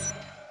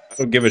 I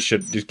don't give a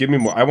shit. Just give me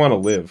more. I want to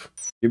live.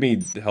 Give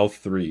me health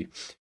 3.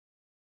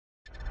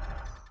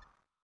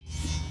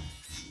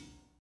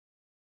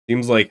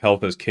 Seems like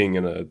health is king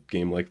in a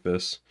game like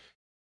this.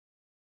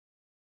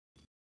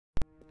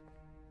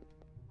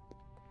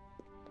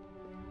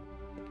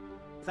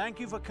 Thank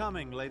you for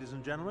coming, ladies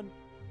and gentlemen.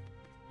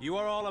 You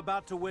are all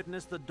about to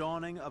witness the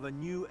dawning of a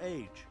new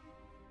age.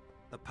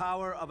 The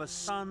power of a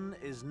sun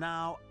is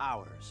now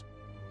ours.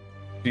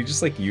 Did you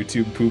just like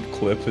YouTube poop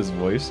clip his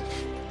voice?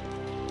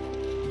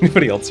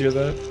 Anybody else hear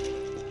that?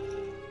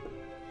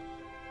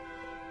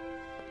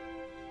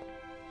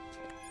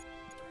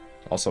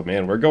 Also,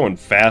 man, we're going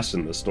fast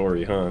in the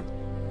story, huh?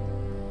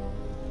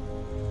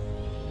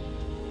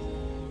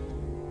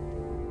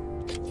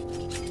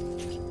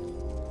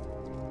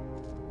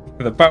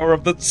 The power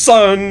of the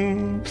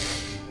sun!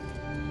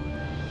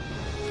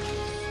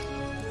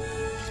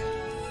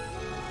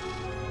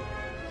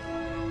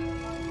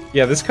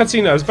 Yeah, this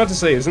cutscene, I was about to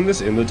say, isn't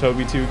this in the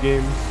Toby 2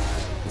 game?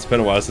 It's been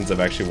a while since I've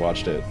actually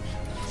watched it.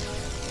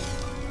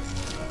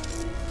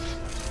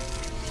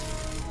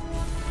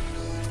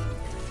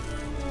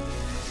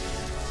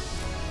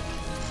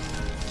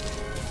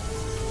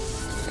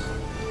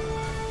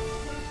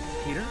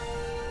 Peter?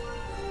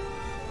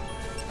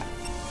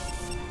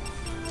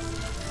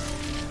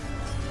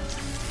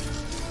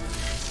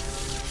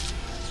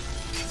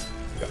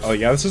 Oh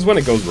yeah, this is when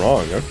it goes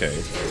wrong,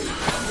 okay.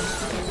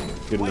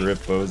 Getting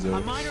ripped bozo. A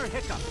minor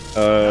hiccup.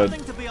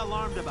 Nothing to be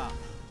alarmed about.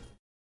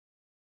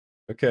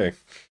 Okay.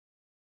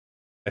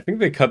 I think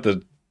they cut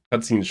the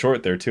cutscene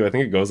short there too. I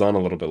think it goes on a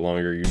little bit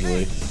longer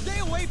usually. Hey, stay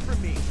away from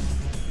me.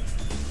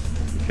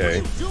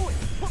 Okay.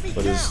 What are you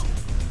doing?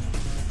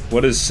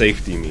 What does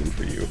safety mean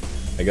for you?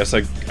 I guess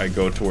I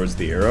go towards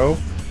the arrow.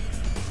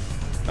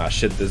 Ah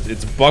shit,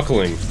 it's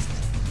buckling.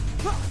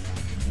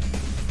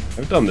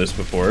 I've done this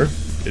before.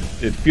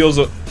 It feels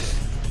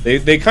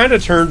they kind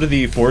of turned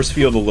the force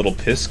field a little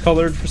piss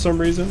colored for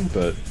some reason,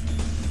 but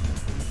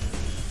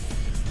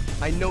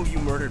I know you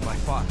murdered my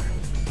father.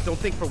 Don't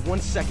think for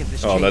 1 second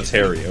this oh, that's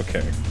changes Harry.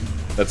 Okay,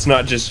 that's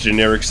not just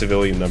generic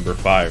civilian number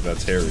 5.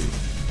 That's Harry.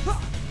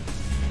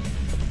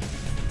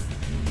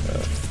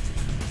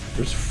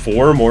 There's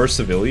 4 more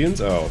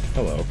civilians. Oh,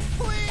 hello.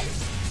 Please,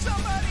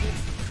 somebody!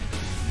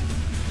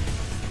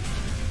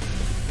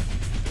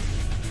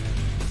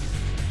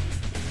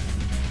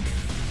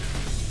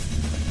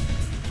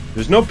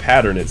 There's no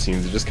pattern, it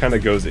seems. It just kind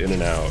of goes in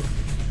and out.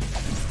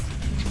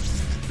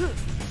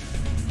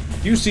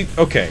 You see...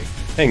 Okay,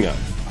 hang on.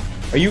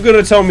 Are you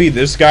gonna tell me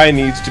this guy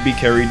needs to be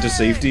carried to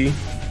safety?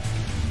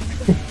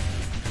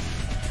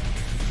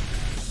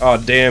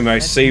 Oh damn, I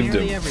saved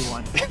him.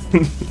 Everyone.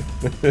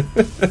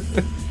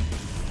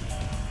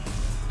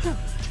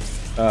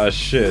 Ah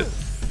shit.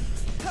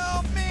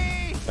 Help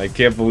me! I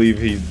can't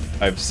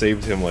believe I've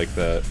saved him like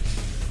that.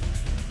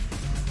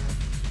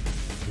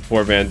 The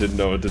poor man didn't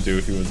know what to do,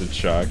 he was in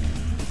shock.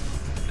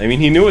 I mean,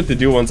 he knew what to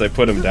do once I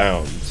put him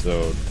down,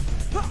 so...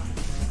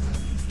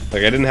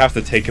 Like, I didn't have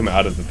to take him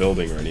out of the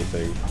building or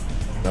anything.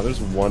 Now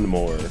there's one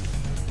more.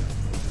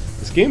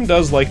 This game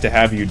does like to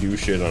have you do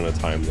shit on a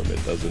time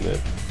limit, doesn't it?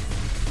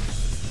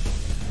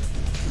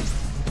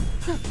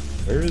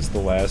 Where is the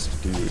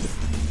last dude?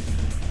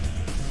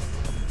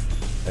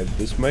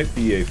 This might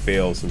be a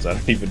fail since I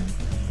don't even...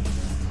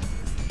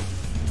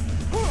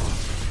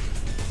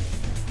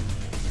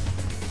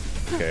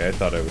 Okay, I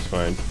thought I was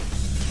fine.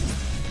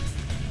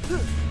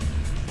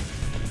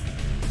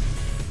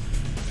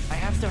 I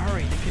have to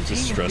hurry. The containment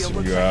Just field stressing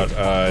looks you like out. it's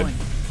buckling.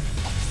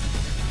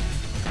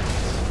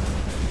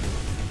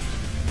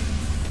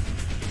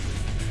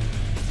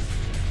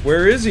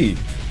 Where is he?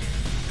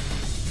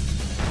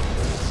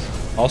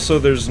 Also,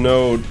 there's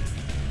no...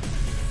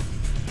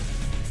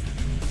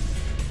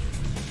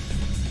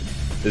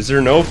 Is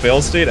there no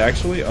fail state,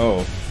 actually?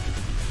 Oh.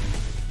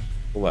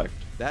 Select.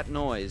 That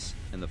noise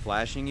and the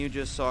flashing you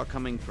just saw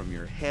coming from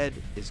your head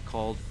is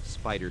called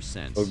spider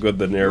sense. Oh good,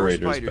 the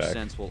narrator's Your spider back.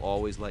 sense will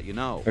always let you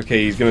know.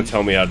 Okay, he's gonna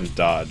tell me how to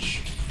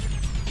dodge.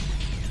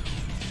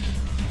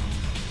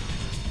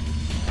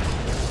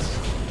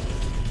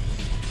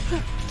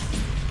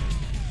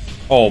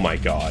 Oh my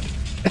god.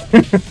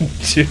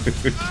 Dude.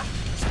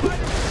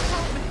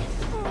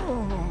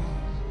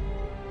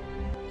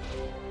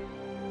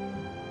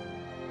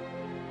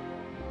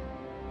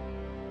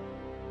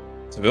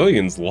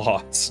 Civilians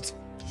lost.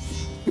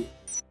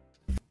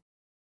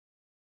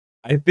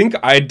 I think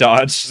I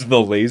dodged the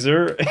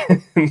laser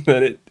and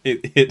then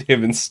it hit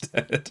him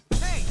instead.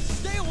 Hey,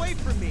 stay away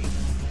from me!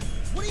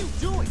 What are you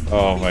doing?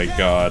 Oh my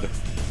god.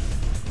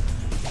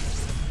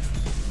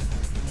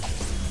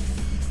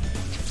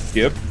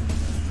 Skip.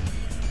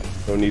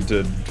 Don't need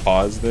to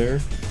pause there.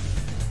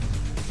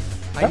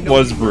 That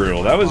was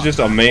brutal. That was just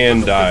a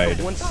man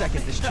died. 1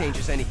 second this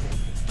changes anything.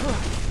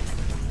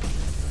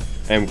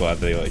 I am glad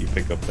they let you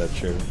pick up that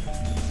chair.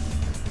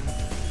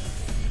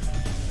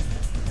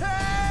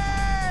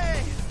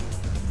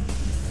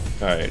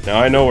 Alright, now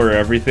I know where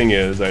everything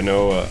is. I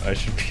know I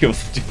should be able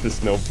to do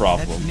this no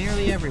problem. That's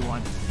nearly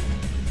everyone.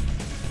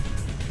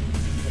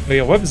 Oh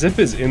yeah, Web Zip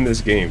is in this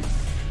game.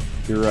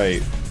 You're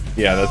right.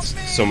 Yeah, that's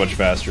so much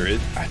faster.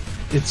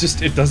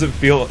 It doesn't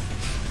feel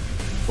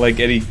like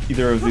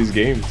either of these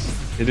games.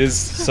 It is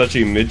such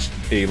a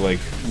like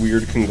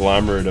weird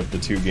conglomerate of the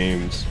two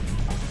games,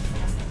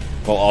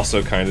 while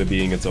also kind of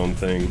being its own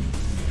thing.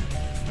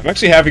 I'm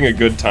actually having a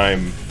good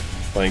time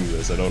playing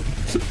this.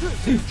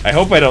 I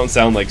hope I don't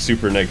sound like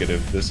super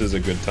negative. This is a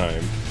good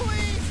time.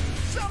 Please,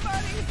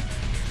 somebody!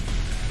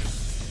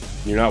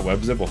 You're not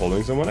Web Zip while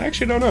holding someone? I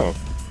actually don't know.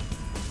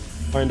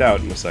 Find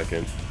out in a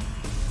second.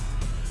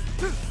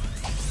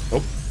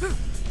 Oh.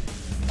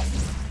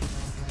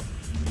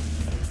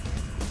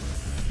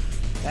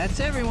 That's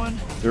everyone.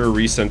 Is there a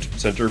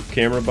recenter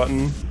camera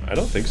button? I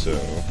don't think so.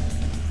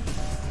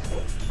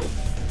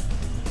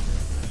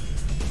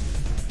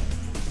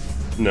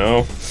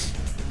 No.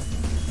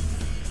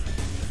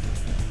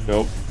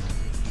 Nope.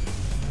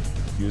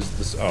 Use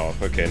this. Oh,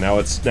 okay. Now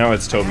it's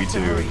Toby too.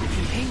 The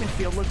containment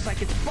field looks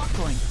like it's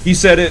buckling. He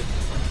said it.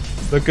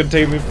 The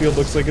containment field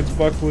looks like it's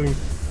buckling.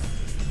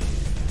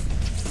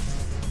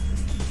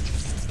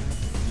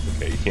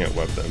 Okay, you can't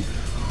web them.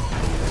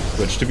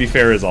 Which, to be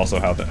fair, is also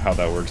how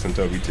that works in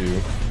Toby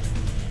 2.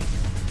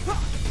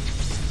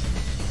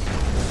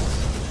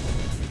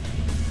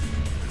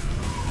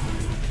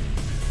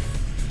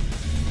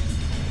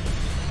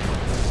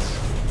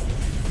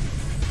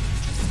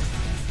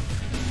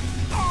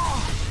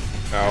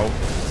 Ow.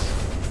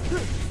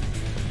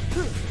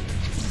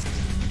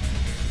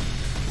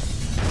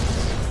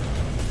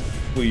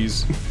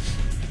 Please.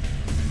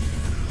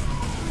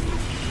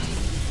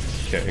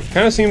 Okay,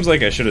 kind of seems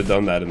like I should have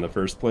done that in the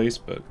first place,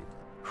 but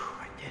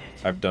I did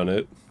it. I've done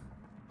it.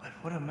 But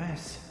what a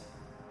mess.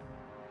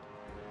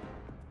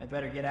 I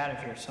better get out of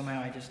here.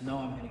 Somehow I just know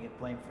I'm gonna get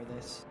blamed for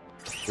this.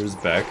 There's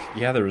Beck.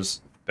 Yeah,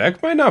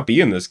 Beck might not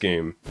be in this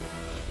game.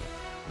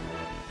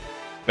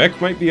 Beck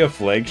might be a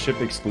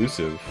flagship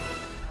exclusive.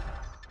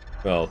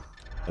 Well,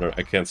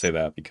 I can't say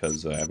that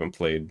because I haven't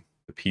played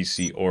the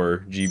PC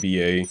or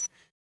GBA.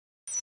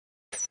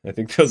 I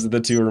think those are the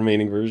two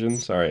remaining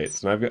versions. Alright,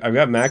 so I've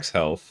got max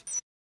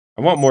health.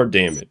 I want more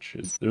damage.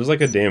 There's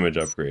like a damage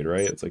upgrade,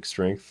 right? It's like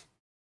strength.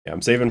 Yeah,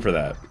 I'm saving for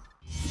that.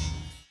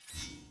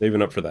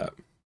 Saving up for that.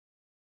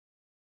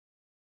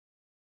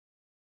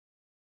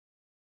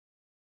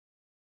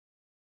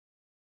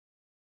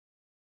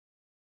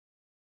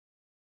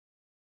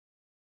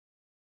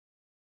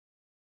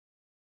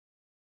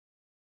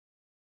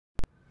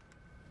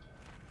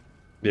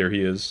 There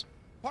he is.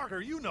 Parker,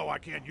 you know I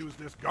can't use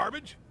this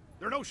garbage.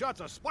 There are no shots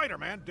of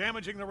Spider-Man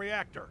damaging the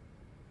reactor.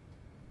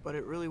 But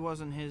it really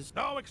wasn't his...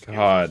 No excuses.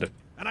 God.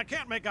 And I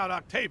can't make out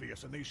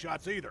Octavius in these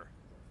shots either.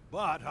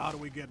 But how do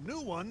we get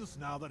new ones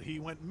now that he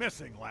went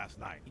missing last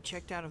night? He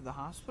checked out of the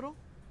hospital?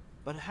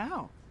 But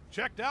how?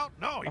 Checked out?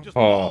 No, he just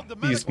Oh, the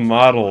these medical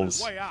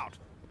models. on his way out.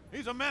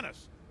 He's a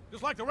menace,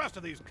 just like the rest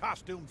of these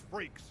costumed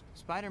freaks.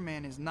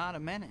 Spider-Man is not a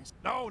menace.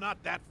 No,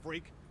 not that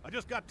freak. I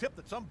just got tipped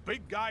that some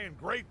big guy in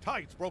gray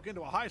tights broke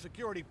into a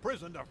high-security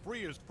prison to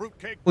free his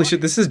fruitcake Holy shit,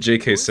 buddies. this is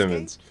J.K.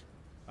 Simmons.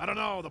 I don't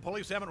know. The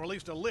police haven't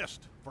released a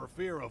list for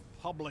fear of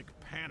public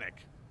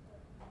panic.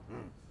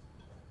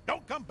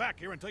 Don't come back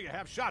here until you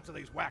have shots of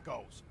these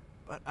wackos.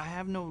 But I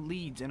have no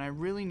leads, and I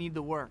really need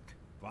the work.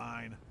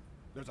 Fine.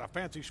 There's a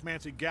fancy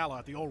schmancy gala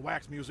at the old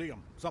wax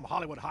museum. Some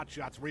Hollywood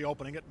hotshots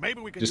reopening it.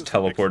 Maybe we can Just use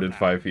some pics from teleported that.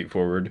 5 feet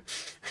forward.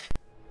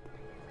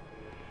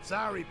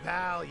 Sorry,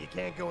 pal, you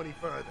can't go any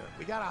further.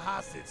 We got a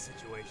hostage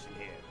situation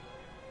here.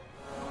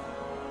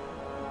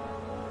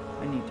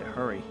 I need to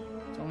hurry.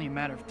 It's only a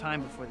matter of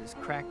time before this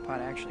crackpot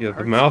actually Yeah, the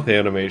hurts mouth me.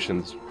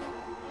 animations.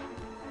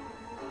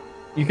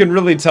 You can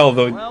really tell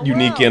the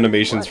unique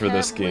animations for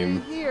this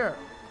game. Here?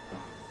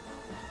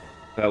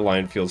 That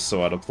line feels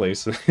so out of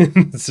place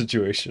in the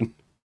situation.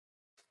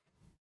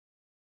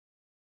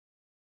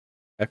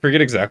 I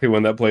forget exactly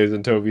when that plays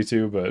in Toby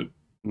 2, but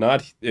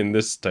not in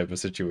this type of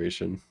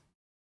situation.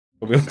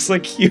 He looks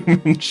like human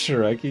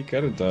Shrek, he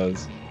kinda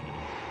does.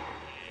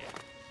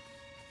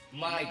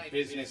 My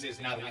business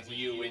is not with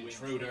you,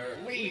 intruder.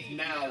 Leave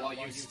now while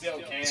you still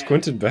can. Is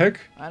Quentin Beck?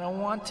 I don't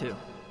want to.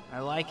 I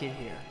like it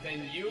here.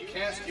 Then you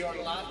cast your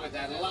lot with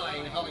that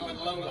lying Hollywood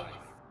lowlife.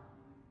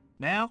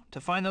 Now, to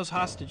find those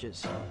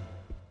hostages.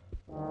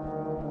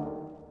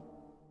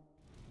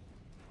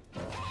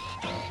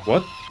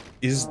 What?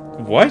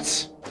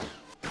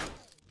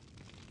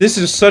 This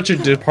is such a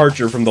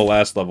departure from the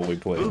last level we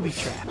played. Booby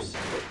traps.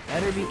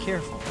 Better be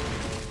careful.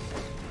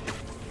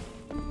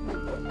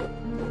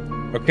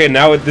 Okay,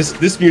 now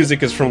this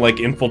music is from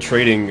like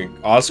infiltrating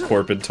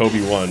Oscorp in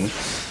Toby 1.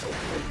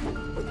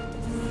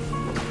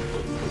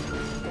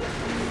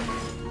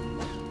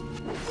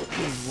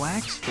 These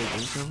wax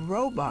figures are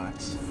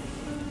robots.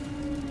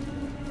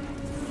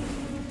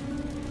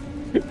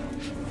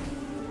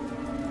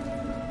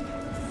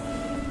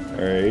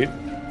 Alright.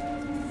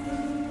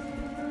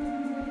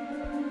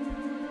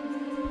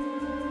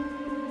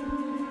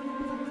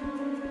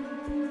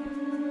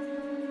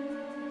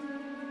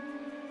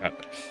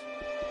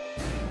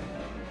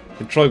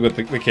 Controlling with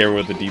the camera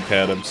with the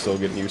D-pad, I'm still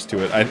getting used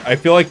to it. I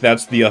feel like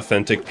that's the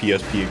authentic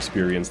PSP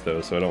experience,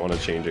 though, so I don't want to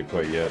change it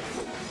quite yet.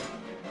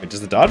 Wait,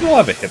 does the dodgeball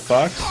have a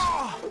hitbox?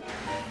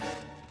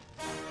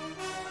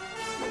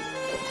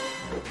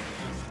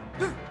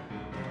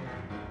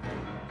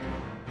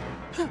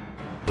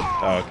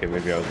 Oh, okay,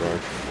 maybe I was wrong.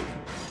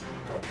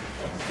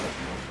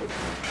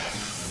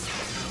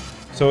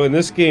 So in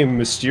this game,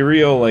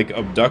 Mysterio, like,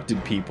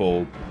 abducted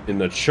people in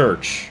the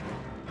church.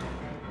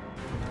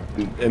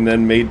 And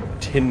then made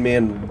Tin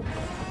Man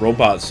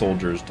robot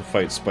soldiers to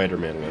fight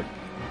Spider-Man with.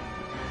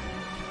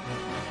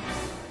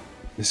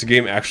 This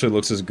game actually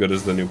looks as good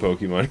as the new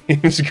Pokemon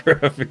games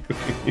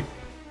graphically.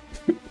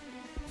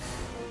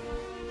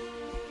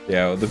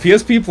 Yeah, the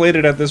PSP played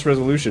it at this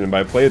resolution, and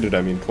by played it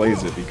I mean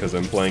plays it, because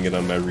I'm playing it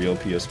on my real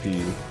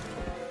PSP.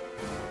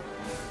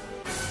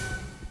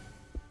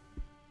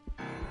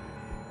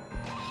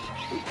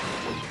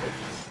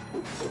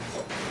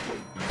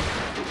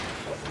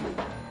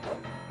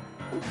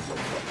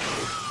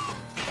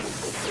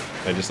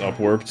 I just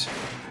upwarped.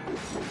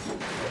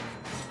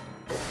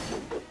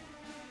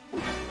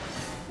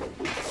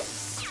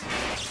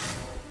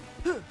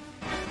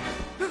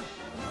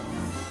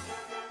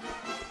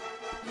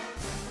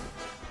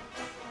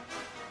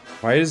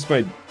 Why is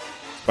my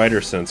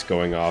spider sense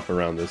going off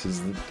around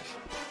this?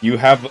 You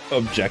have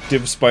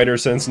objective spider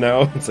sense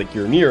now? It's like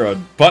you're near a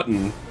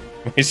button.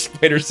 My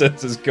spider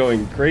sense is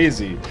going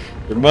crazy.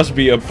 There must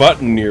be a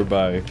button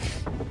nearby.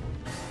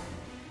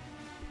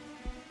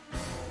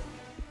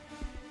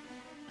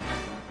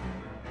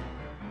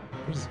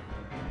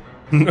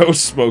 No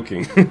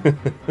smoking.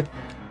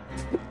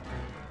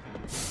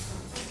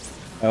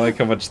 I like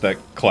how much that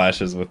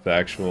clashes with the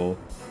actual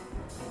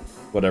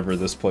whatever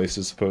this place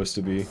is supposed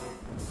to be.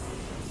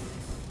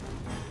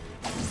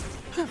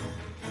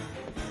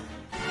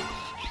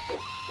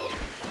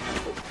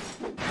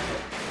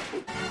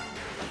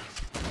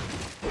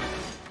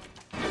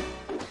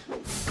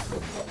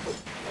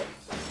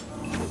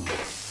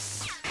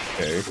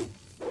 Okay.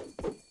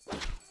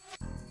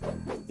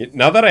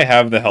 Now that I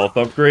have the health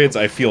upgrades,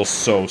 I feel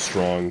so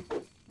strong.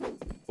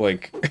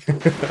 Like,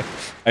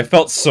 I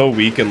felt so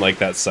weak in, like,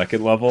 that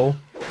second level.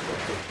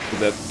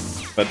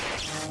 But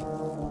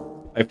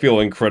I feel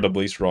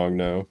incredibly strong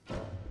now.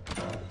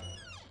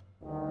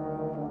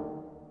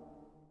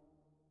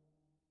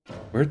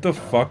 Where the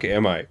fuck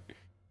am I?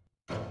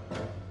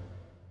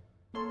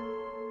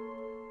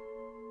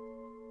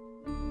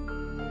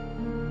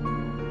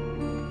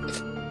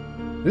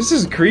 This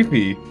is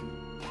creepy.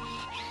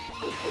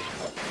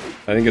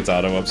 I think it's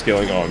auto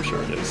upscaling. Oh, I'm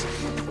sure it is.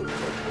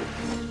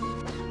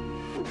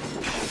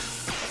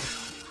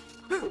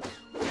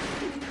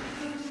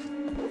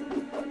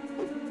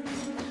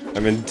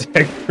 I'm in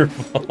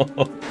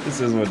Daggerfall.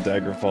 This is what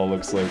Daggerfall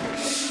looks like.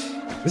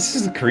 This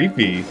is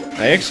creepy.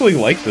 I actually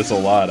like this a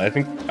lot. I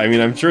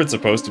mean, I'm sure it's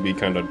supposed to be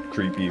kind of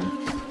creepy.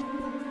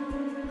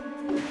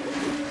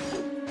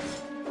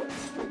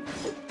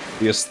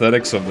 The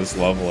aesthetics of this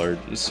level are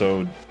just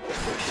so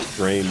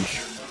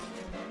strange.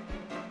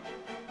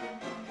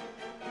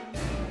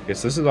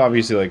 Guess this is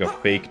obviously like a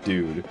fake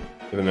dude.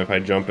 Even if I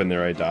jump in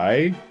there, I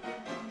die?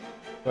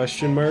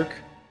 Question mark?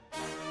 I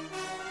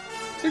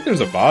think there's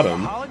a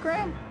bottom.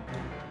 Hologram?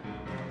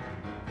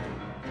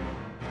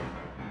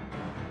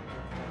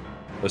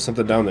 There's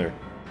something down there.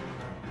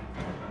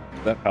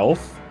 Is that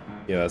health?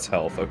 Yeah, that's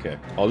health. Okay.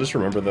 I'll just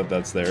remember that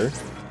that's there.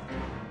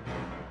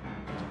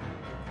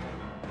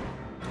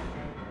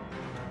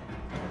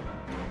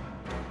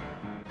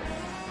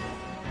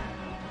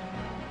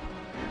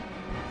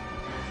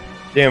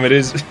 Damn, it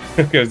is.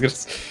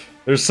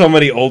 There's so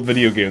many old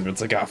video games where it's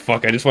like, ah,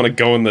 fuck, I just want to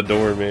go in the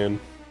door, man.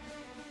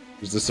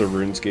 Is this a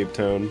RuneScape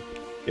town?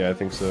 Yeah, I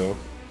think so.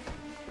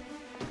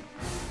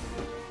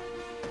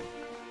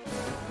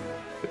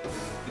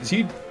 Is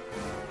he...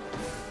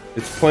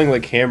 It's playing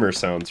like hammer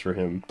sounds for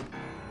him.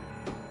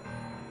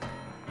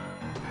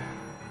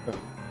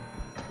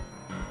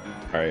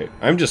 Alright,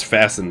 I'm just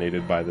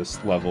fascinated by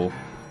this level.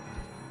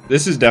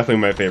 This is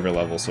definitely my favorite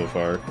level so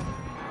far.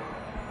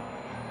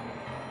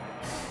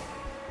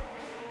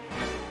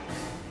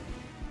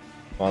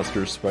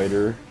 Monster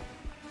Spider.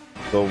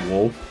 The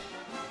wolf.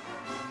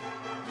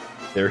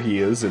 There he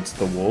is, it's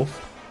the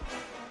wolf.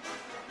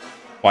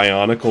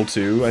 Bionicle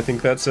 2, I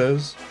think that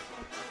says.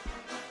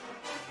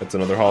 That's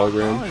another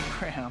hologram.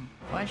 Hologram?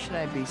 Why should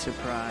I be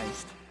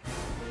surprised?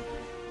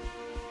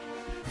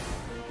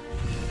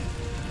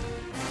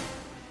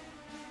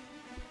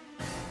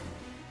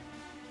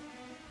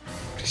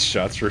 These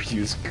shots for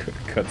used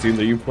cutscenes.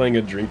 Are you playing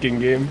a drinking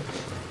game?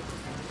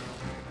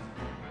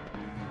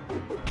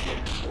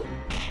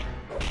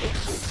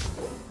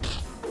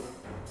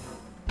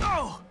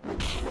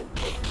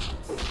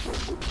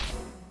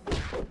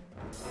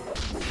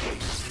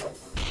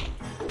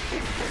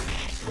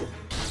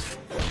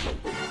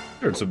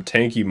 There's some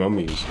tanky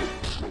mummies.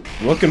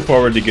 I'm looking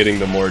forward to getting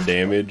the more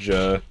damage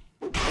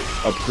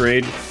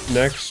upgrade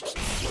next.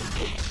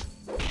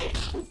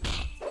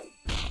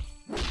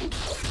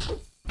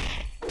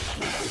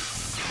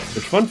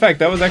 Which, fun fact,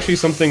 that was actually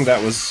something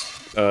that was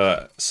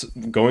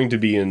going to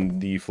be in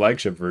the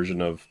flagship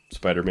version of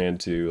Spider-Man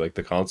 2, like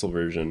the console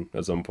version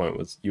at some point,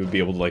 was you would be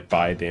able to like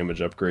buy damage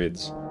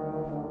upgrades.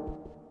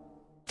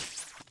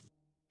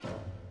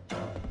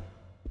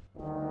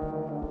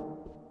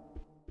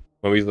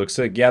 Mummies look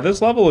sick. Yeah, this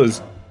level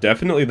is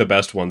definitely the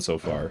best one so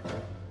far.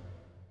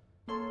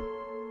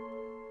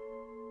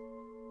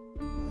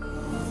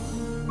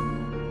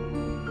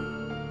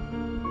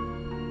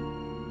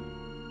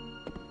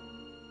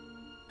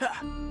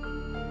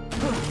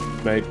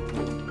 Mate,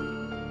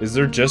 is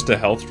there just a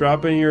health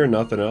drop in here and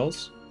nothing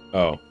else?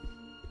 Oh.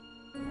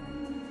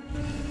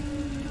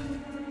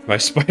 My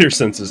spider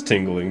sense is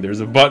tingling. There's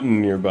a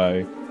button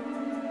nearby.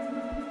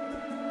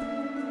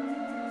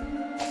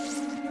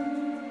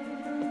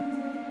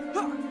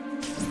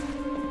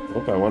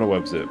 Oh, I want a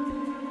web zip.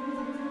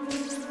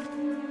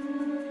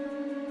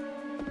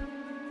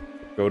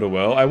 Go to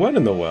well? I went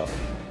in the well.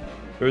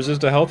 There was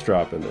just a health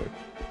drop in there.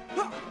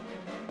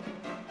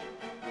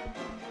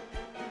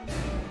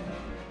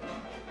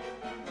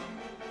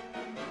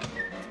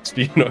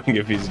 Speed knowing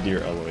if he's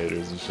near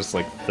elevators, it's just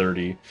like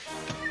 30.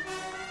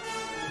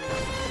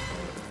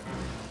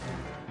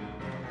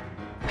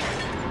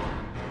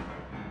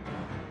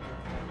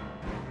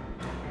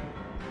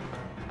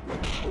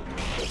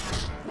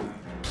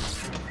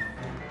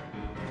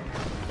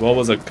 Well,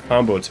 was a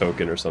combo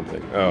token or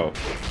something. Oh.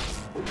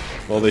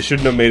 Well, they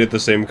shouldn't have made it the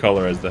same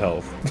color as the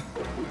health.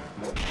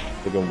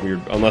 Like a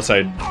weird... Unless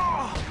I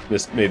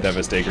made that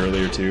mistake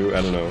earlier, too.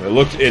 I don't know.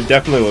 It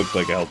definitely looked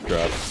like a health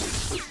drop.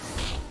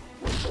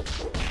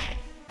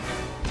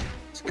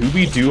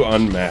 Scooby-Doo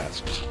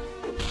Unmasked.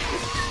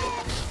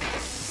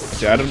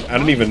 See, I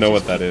don't even know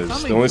what that is.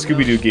 The only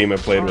Scooby-Doo game I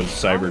played was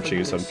Cyber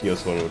Chase on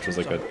PS1, which was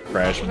like a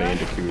Crash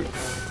Bandicoot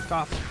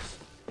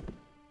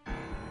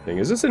thing.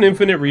 Is this an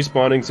infinite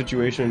respawning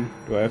situation?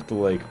 Do I have to,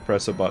 like,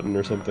 press a button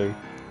or something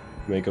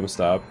to make them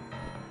stop?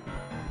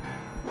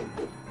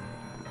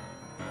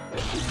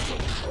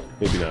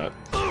 Maybe not.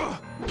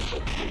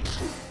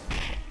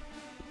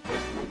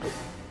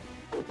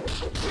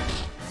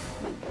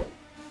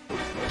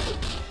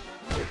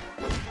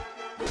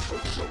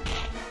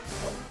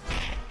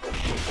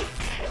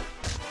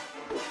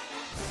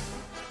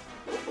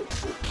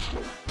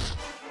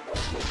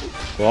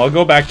 Well, I'll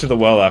go back to the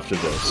well after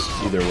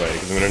this, either way,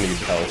 because I'm gonna need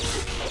help.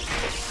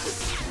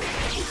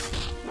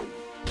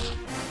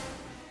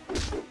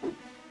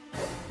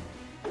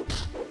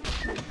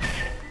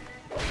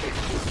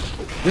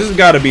 This has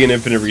got to be an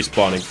infinite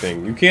respawning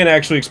thing. You can't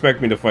actually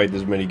expect me to fight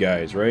this many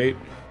guys, right?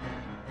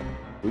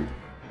 Ooh,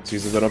 see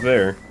something up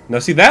there. Now,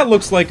 see, that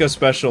looks like a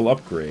special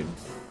upgrade.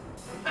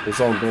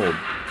 It's all gold.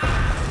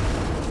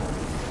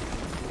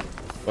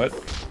 What?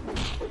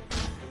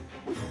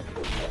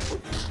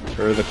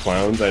 Where are the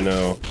clowns? I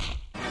know.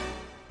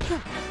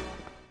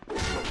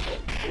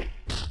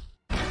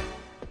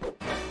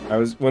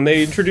 When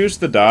they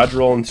introduced the dodge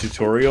roll in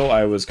tutorial,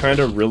 I was kind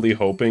of really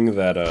hoping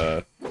that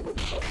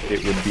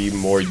it would be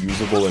more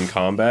usable in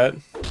combat,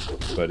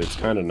 but it's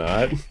kind of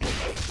not.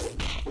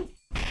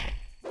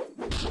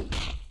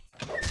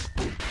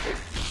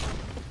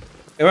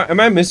 Am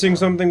I missing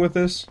something with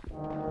this?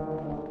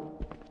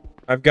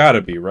 I've got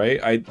to be,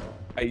 right?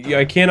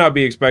 I cannot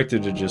be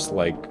expected to just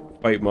like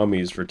fight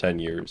mummies for 10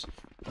 years.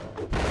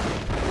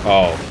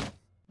 Oh.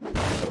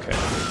 Okay.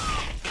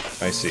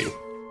 I see.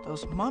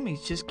 Those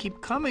mummies just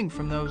keep coming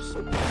from those...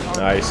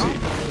 I see.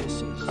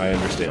 I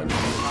understand.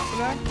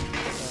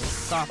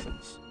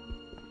 Coffins.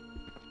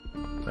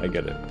 I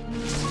get it.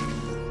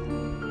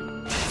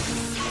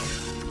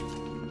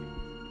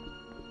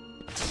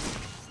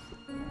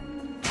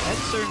 That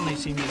certainly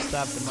seemed to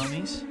stop the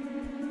mummies.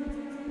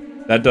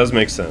 That does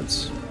make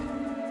sense.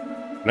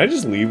 Can I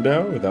just leave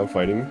now without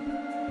fighting?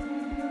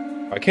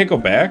 I can't go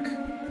back?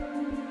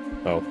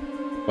 Oh.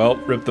 Well,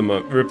 rip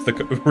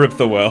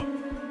the well.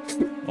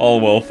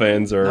 All well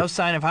fans are no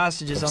sign of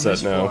hostages on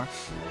this now. floor.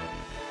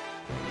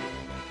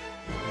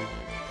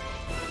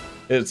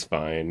 It's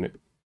fine.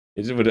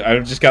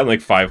 I've just gotten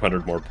like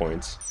 500 more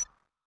points.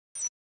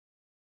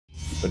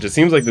 Which it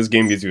seems like this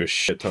game gives you a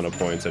shit ton of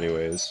points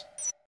anyways.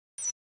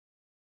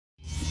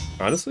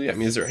 Honestly, I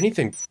mean, is there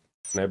anything...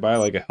 Can I buy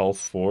like a health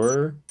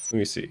 4? Let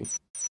me see.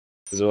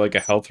 Is there like a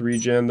health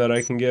regen that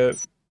I can get?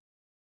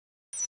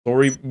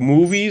 Story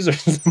movies are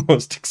the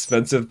most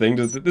expensive thing.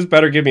 This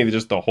better give me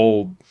just the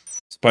whole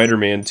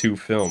Spider-Man 2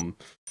 film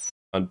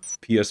on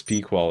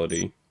PSP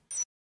quality.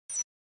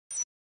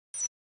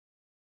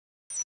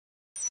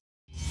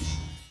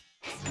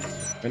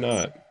 Why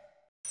not?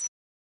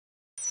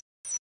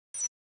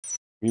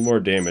 Need more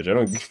damage.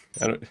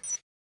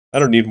 I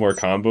don't need more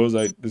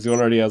combos. This one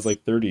already has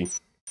like 30.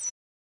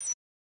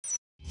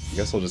 I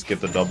guess I'll just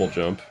get the double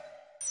jump.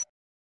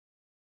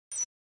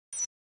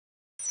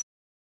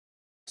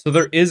 So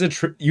there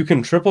is you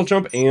can triple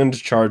jump and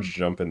charge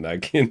jump in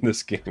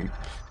this game.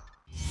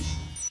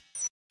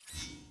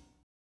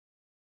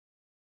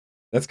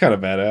 That's kind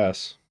of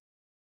badass.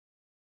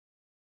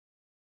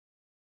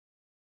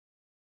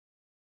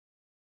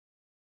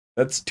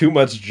 That's too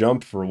much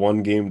jump for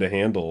one game to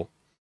handle.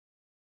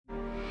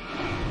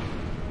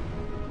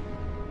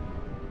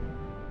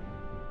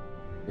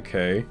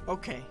 Okay.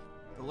 Okay,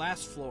 the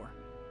last floor.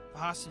 The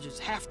hostages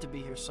have to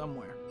be here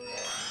somewhere.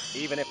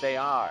 Even if they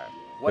are,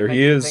 what there makes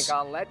he you is. think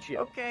I'll let you?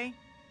 Okay,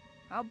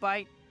 I'll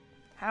bite.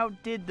 How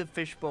did the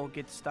fishbowl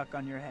get stuck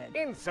on your head?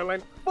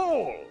 Insolent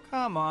fool!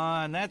 Come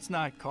on, that's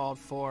not called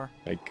for.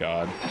 My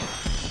God.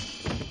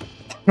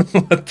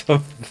 What the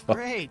fuck?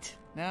 Great,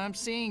 now I'm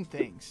seeing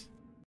things.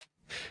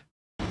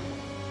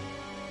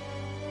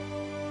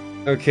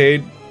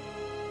 Okay.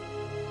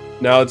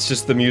 Now it's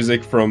just the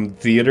music from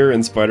theater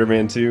in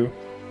Spider-Man 2.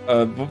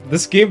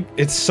 This game,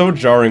 it's so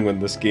jarring when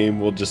this game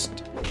will it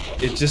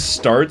just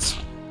starts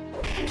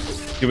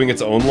doing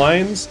its own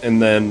lines,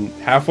 and then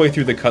halfway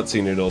through the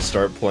cutscene it'll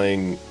start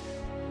playing,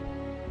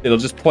 it'll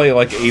just play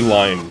like a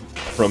line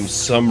from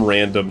some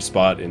random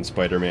spot in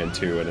Spider-Man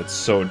 2, and it's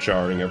so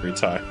jarring every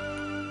time.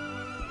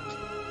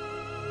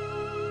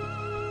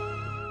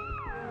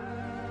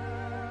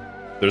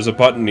 There's a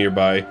button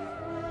nearby.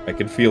 I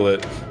can feel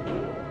it.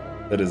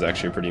 That is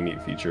actually a pretty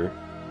neat feature.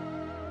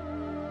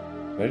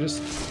 Can I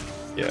just...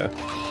 yeah.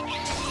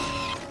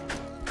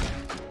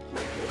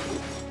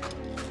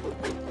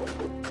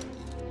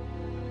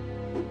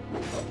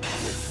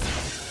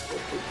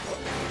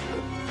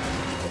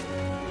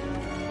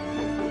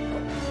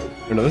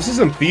 No, this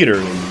isn't theater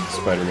in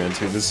Spider-Man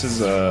 2. This is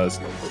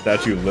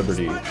Statue of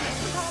Liberty.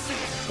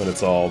 When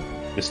it's all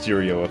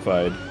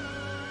Mysterio-ified.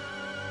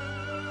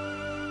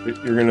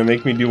 You're gonna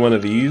make me do one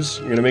of these?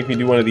 You're gonna make me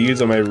do one of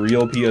these on my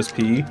real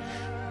PSP?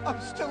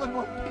 I'm still in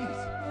one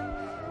piece.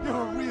 You're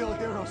a real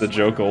hero. The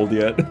joke old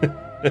yet?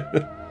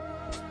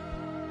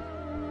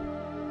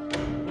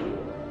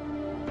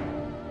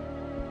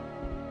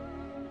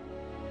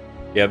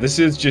 Yeah, this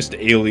is just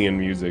alien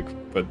music,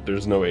 but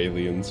there's no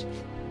aliens.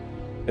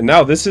 And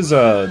now this is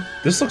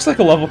this looks like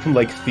a level from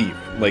like Thief,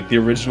 like the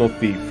original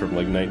Thief from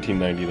like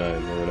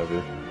 1999 or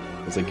whatever.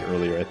 It's like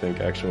earlier, I think,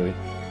 actually.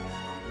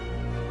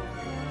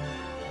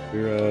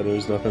 Here,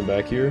 there's nothing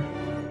back here.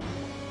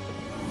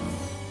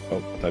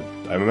 Oh,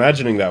 I'm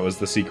imagining that was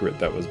the secret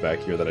that was back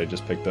here that I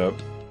just picked up.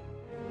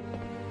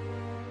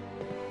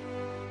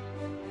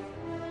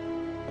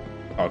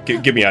 Oh,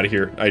 get me out of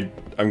here.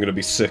 I'm gonna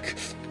be sick.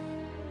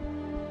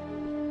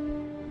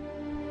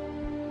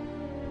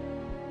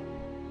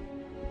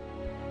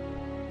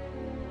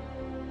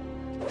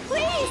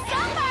 Please,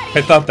 somebody!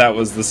 I thought that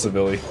was the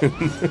civilian.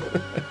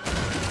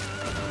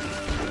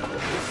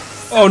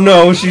 Oh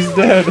no, she's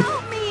dead.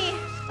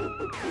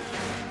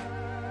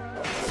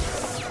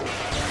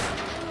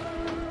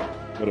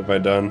 What have I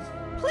done?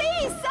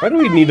 Please, why do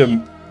we need a...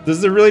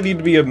 Does there really need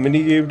to be a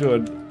minigame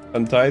to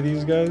untie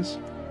these guys?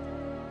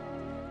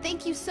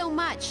 Thank you so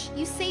much.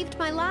 You saved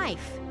my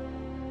life.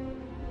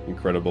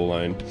 Incredible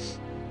line.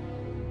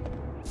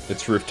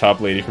 It's Rooftop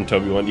Lady from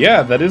Toby 1.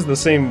 Yeah, that is the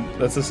same...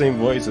 That's the same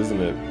voice,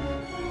 isn't it?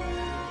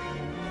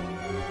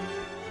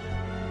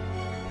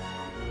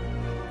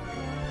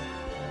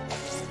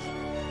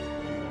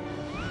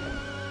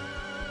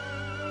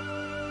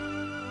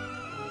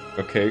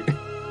 Okay.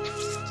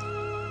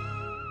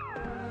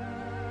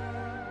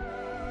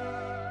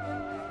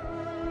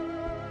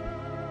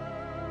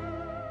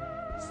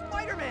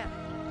 Spider-Man!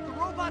 The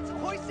robots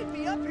hoisted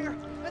me up here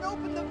and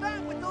opened the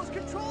vent with those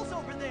controls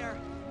over there.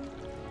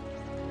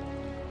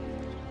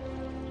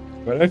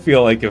 But I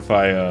feel like if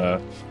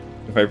I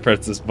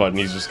press this button,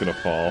 he's just gonna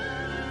fall.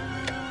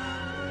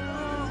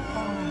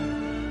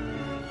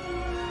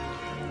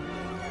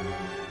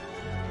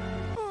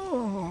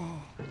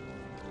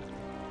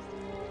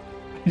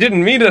 I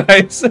didn't mean it, I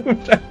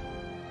assumed.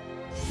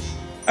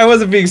 I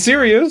wasn't being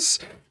serious.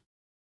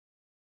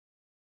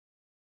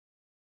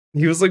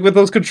 He was like with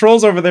those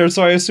controls over there,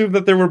 so I assumed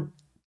that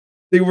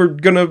they were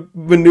gonna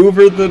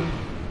maneuver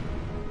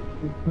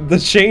the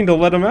chain to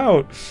let him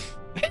out.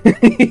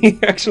 He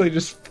actually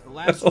just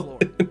fell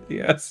in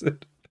the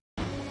acid.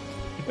 I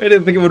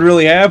didn't think it would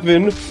really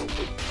happen.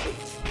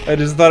 I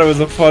just thought it was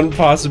a fun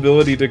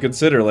possibility to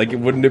consider. Like,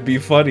 wouldn't it be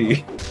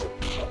funny?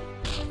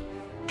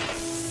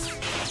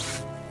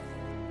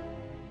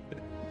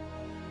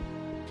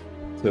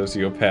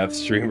 Sociopath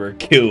streamer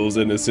kills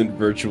innocent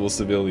virtual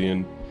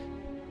civilian.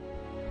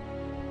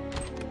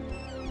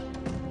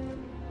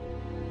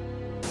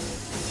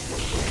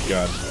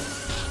 God.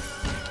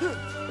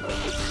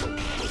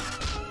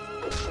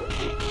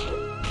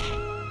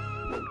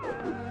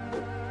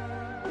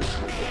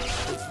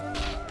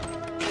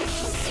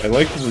 I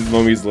like the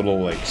mummy's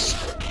little, like,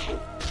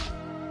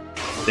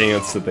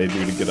 dance that they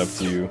do to get up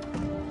to you.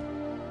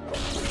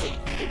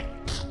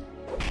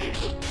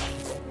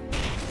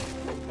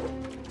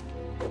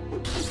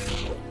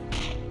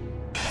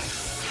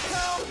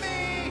 Help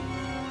me!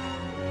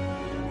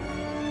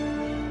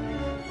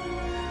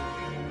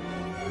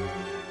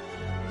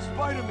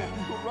 Spider-Man,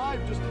 you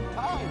arrived just in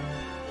time.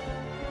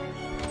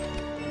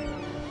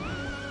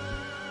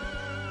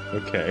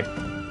 Okay.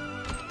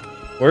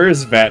 Where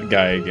is that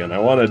guy again? I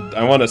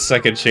want a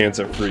second chance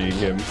at freeing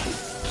him.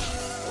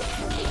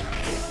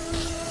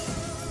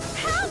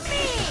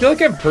 I feel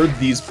like I've heard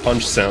these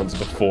punch sounds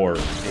before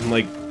in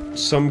like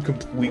some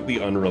completely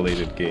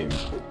unrelated game.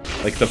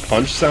 Like the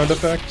punch sound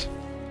effect.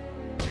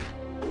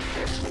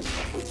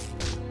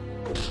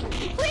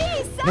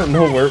 I don't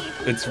know where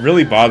it's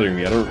really bothering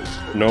me. I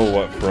don't know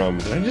what from.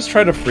 Did I just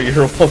try to free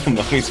her while the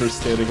mummies were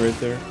standing right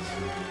there?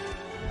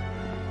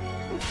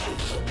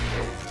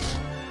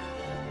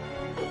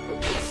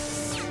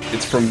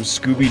 It's from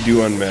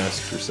Scooby-Doo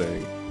Unmasked, you're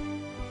saying.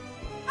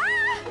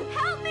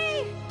 Help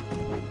me!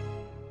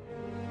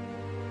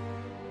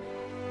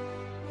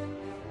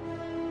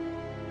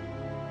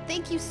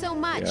 Thank you so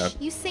much. Yeah.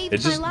 You saved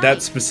It's my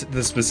just life.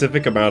 the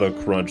specific amount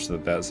of crunch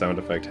that sound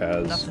effect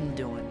has. Nothing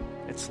doing.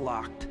 It's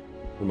locked.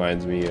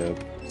 Reminds me of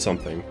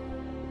something.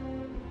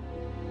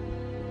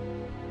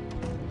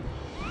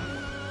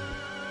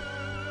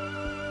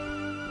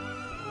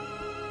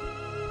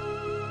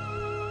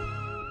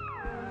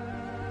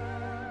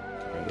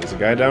 There's a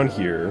guy down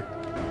here.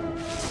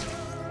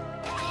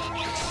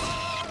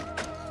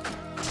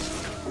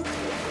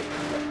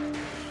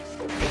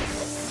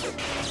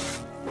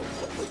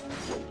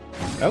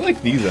 I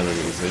like these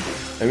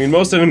enemies. I mean,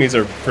 most enemies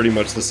are pretty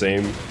much the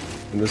same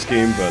in this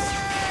game, but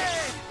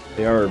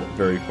they are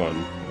very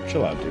fun.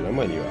 Chill out, dude. I'm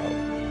letting you out.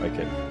 I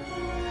can.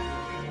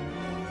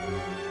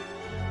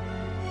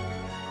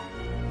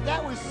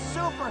 That was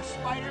super,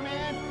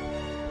 Spider-Man.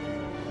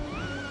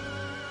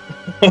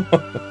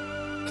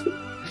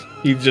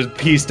 He just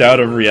pieced out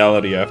of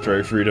reality after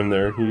I freed him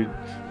there. He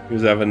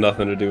was having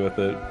nothing to do with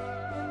it.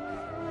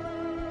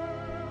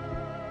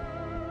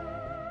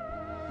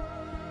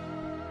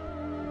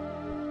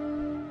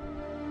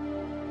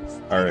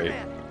 Alright.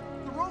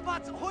 The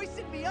robots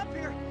hoisted me up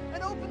here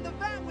and opened the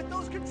vent with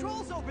those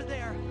controls over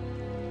there.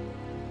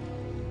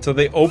 So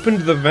they opened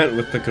the vent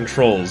with the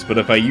controls, but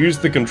if I use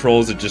the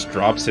controls, it just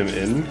drops him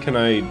in? Can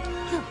I...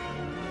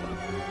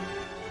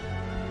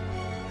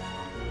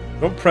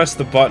 Don't press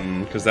the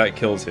button, because that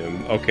kills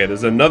him. Okay,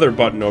 there's another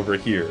button over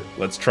here.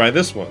 Let's try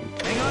this one.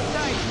 Hang on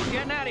tight. We're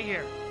getting out of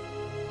here.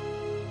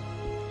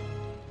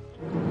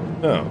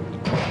 Oh.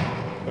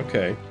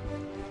 Okay.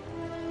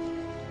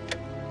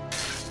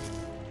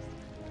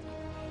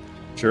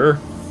 Sure.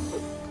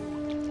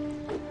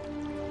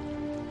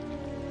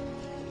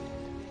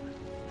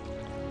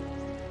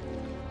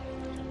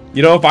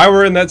 You know, if I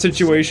were in that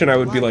situation, I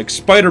would be like,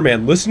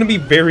 Spider-Man, listen to me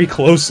very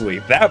closely.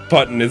 That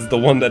button is the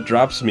one that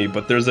drops me,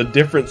 but there's a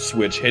different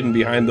switch hidden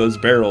behind those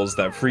barrels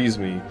that frees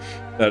me.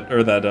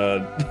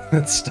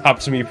 That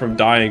stops me from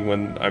dying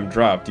when I'm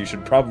dropped. You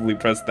should probably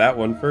press that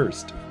one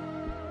first.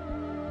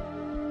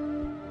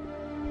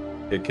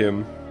 Kick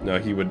him. No,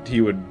 he would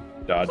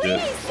dodge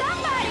it.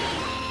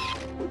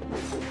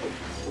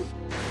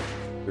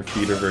 Your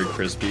feet are very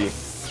crispy.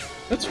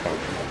 That's fine.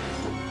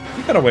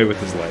 He got away with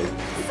his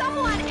life.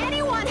 Someone,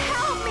 anyone,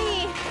 help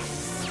me!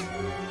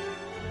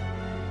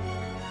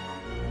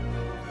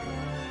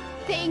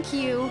 Thank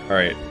you.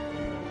 Alright.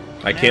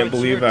 I can't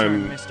believe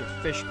I'm Mr.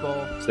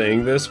 Fishbowl.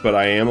 saying this, but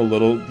I am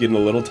getting a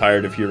little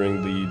tired of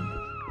hearing the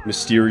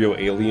Mysterio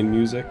alien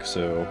music,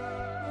 so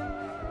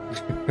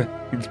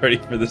I'm ready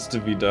for this to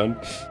be done.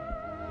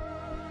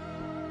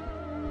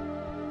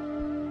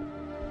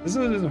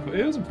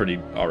 It was a pretty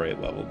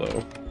alright level,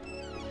 though.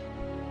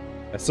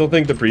 I still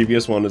think the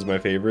previous one is my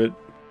favorite.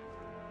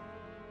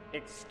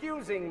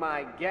 Excusing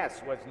my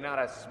guess was not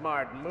a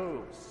smart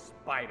move,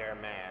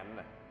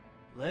 Spider-Man.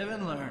 Live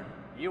and learn.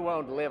 You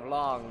won't live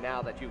long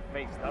now that you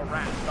face the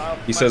wrath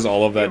of He says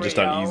all of that just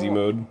on Mysterio. easy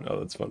mode. Oh,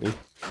 that's funny.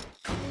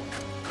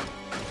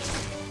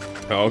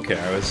 Oh, okay,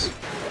 I was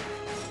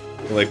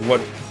like,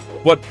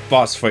 what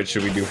boss fight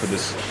should we do for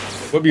this?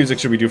 What music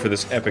should we do for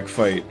this epic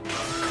fight?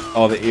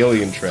 Oh, the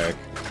alien track.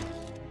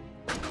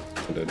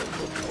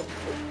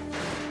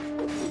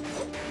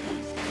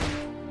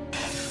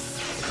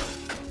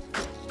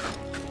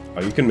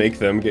 Oh, you can make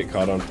them get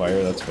caught on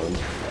fire. That's fun.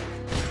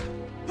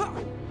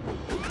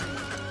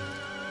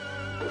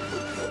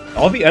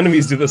 All the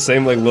enemies do the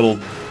same, like, little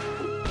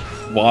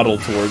waddle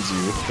towards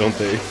you, don't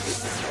they?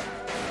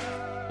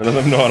 None of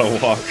them know how to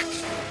walk.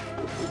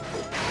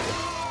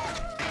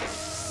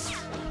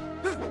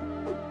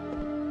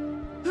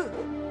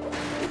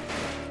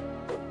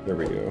 There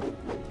we go.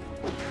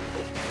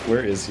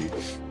 Where is he?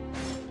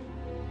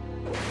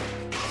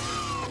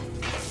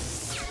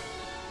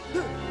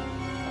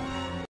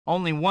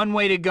 Only one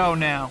way to go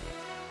now.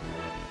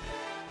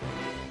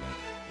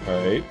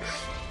 Alright.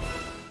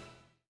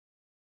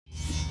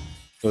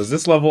 So is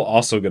this level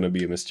also going to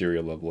be a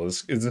Mysterio level?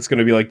 Is this going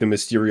to be like the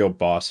Mysterio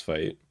boss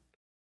fight?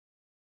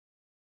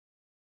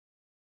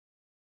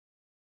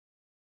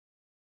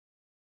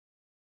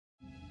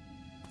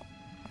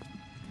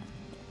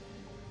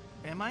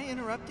 Am I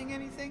interrupting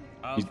anything?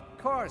 Of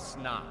course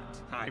not.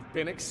 I've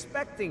been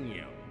expecting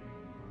you.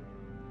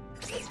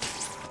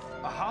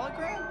 A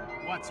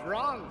hologram? What's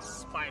wrong,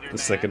 Spider-Man? The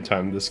second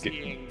time this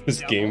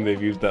game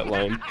they've used that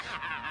line.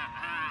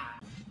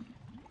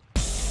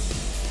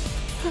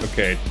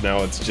 Okay,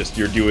 now it's just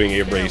you're doing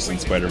a race in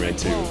Spider-Man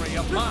 2. Glory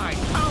of my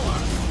power.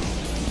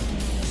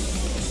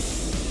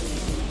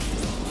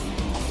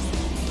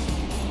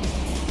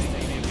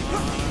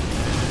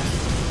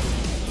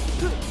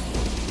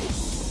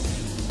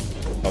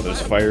 Oh,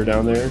 there's fire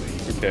down there?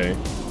 Okay.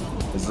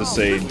 Is this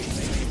a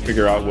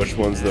figure out which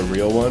one's the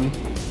real one?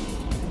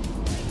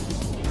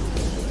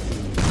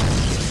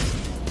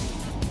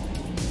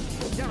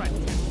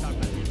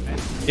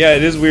 Yeah,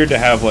 it is weird to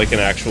have like an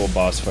actual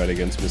boss fight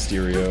against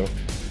Mysterio.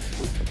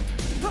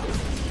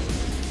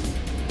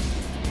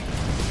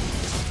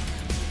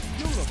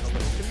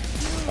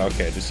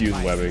 Okay, just use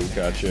webbing,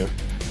 gotcha.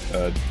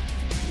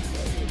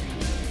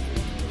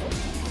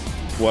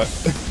 What?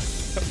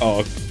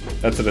 Oh,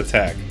 that's an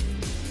attack.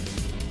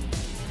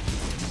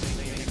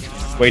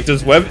 Wait,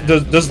 does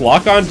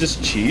lock-on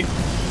just cheat?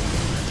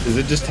 Does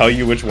it just tell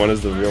you which one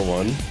is the real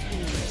one?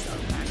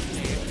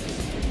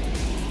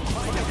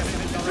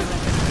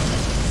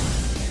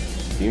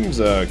 Seems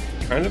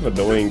kind of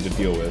annoying to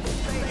deal with.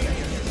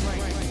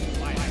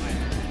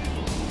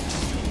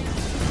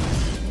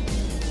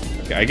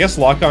 Okay, I guess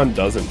lock-on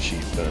doesn't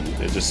cheat then.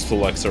 It just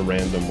selects a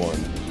random one.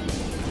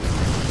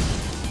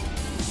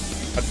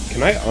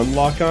 Can I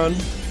unlock on?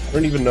 I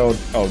don't even know.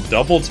 Oh,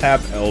 double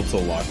tap L to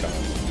lock on.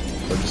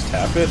 Or just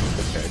tap it?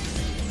 Okay.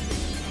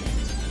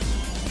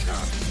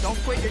 Don't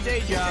quit your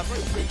day job.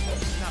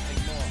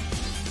 Nothing more.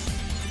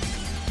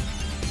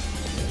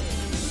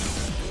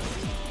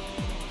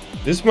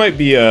 This might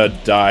be a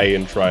die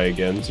and try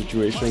again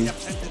situation.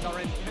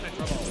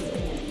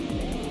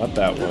 Not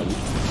that one.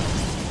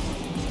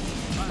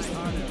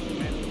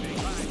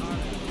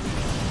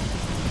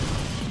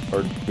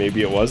 Or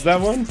maybe it was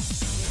that one?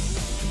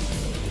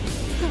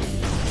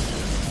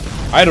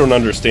 I don't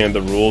understand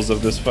the rules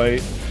of this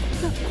fight.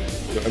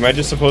 Am I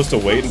just supposed to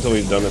wait until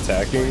he's done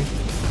attacking?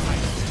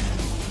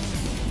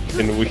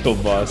 And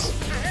wield boss.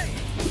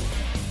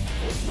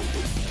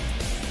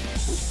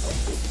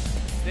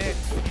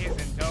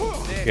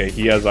 Okay,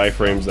 he has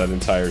iframes that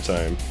entire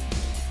time.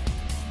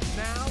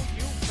 Now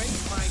you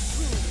face my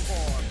true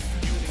form,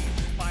 beauty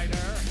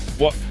spider.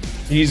 What?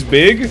 He's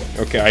big?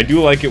 Okay, I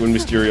do like it when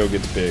Mysterio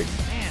gets big.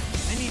 Man,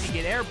 I need to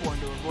get airborne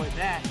to avoid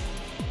that.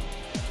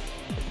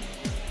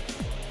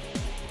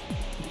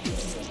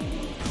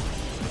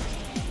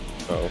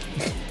 Oh.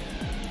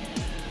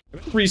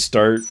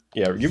 Restart.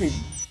 Yeah, give me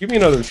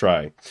another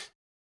try.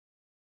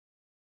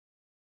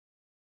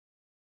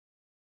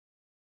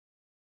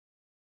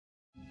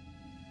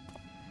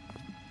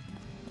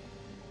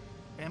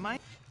 Am I?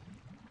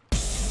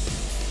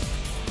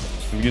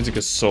 The music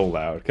is so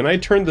loud. Can I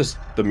turn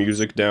the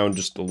music down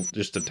just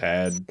a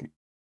tad?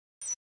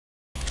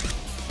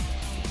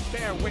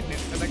 Bear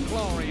witness to the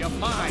glory of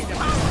my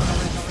power.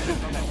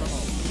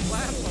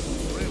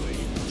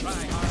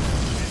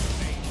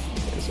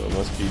 Okay, so it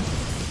must be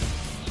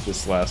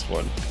this last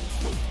one.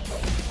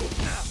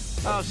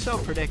 Oh, so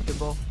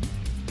predictable.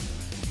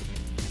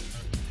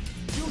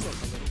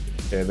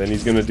 Okay, then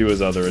he's gonna do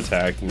his other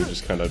attack and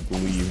just kind of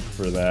leave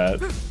for that.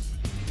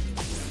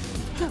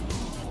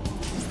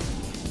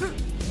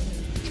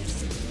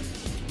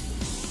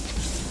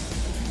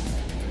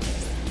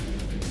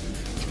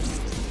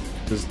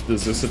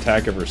 Does this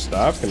attack ever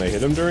stop? Can I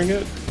hit him during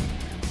it?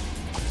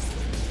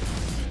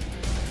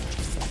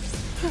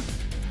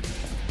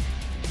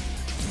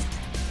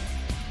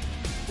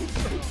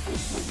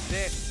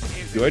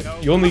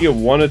 You only get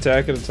one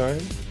attack at a time?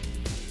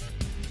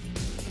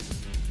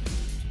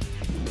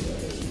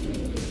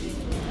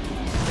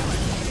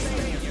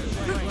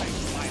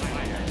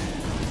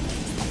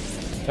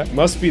 That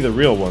must be the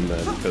real one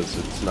then, because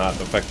it's not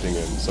affecting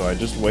him. So I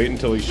just wait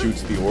until he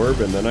shoots the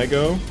orb and then I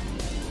go?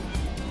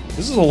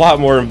 This is a lot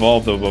more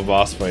involved of a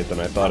boss fight than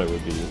I thought it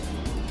would be.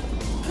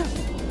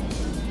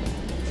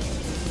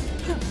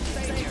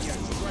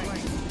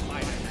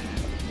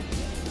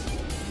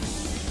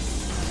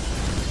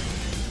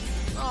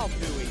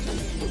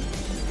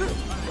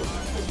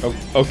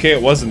 Okay,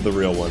 it wasn't the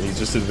real one. He's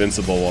just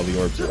invincible while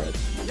the orbs are up.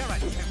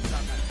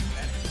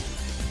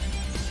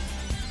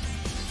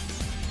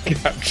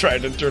 I'm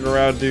trying to turn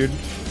around, dude.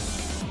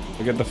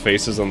 Look at the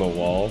faces on the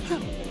wall.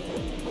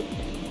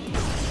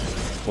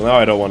 Well, now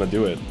I don't want to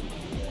do it.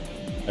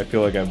 I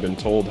feel like I've been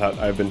told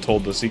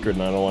the secret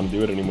and I don't want to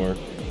do it anymore.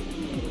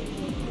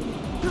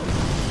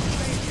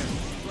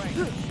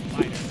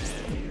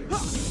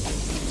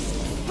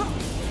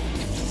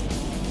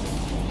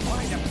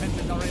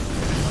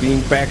 Being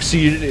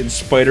backseated in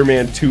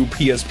Spider-Man 2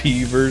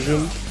 PSP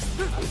version.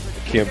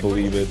 Can't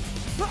believe it.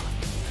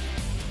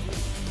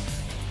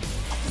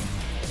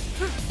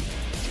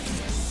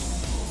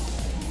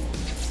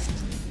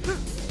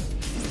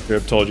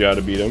 Trip told you how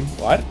to beat him.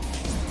 What?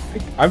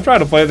 I'm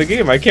trying to play the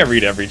game. I can't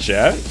read every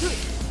chat.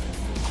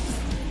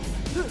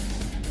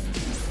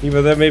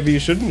 Even then, maybe you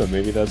shouldn't have.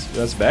 Maybe that's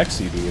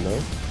backseating, you know?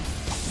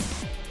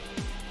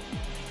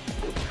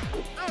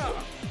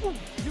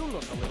 You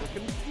look a little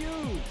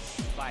confused,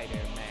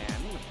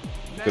 Spider-Man.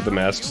 Look at the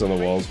masks on the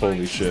walls.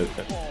 Holy shit.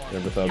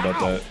 Never thought about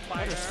that.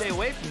 Better stay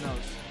away from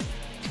those.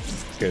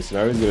 Okay, so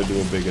now he's gonna do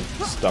a big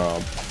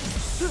stomp.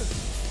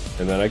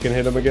 And then I can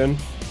hit him again.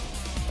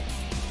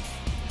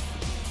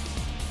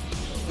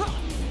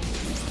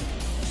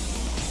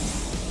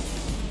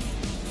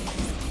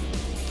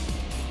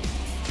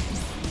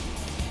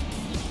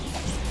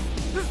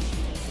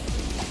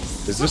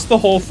 Is this the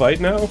whole fight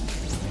now?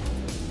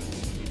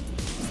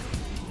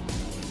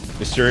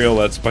 Mysterio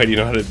let Spidey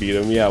know how to beat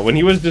him. Yeah, when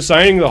he was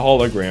designing the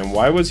hologram,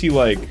 why was he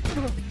like...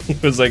 He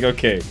was like,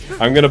 okay,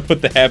 I'm gonna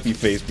put the happy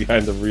face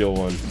behind the real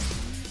one.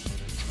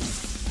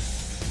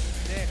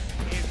 This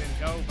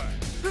isn't over.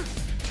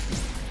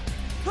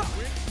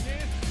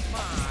 Witness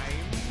my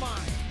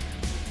mind.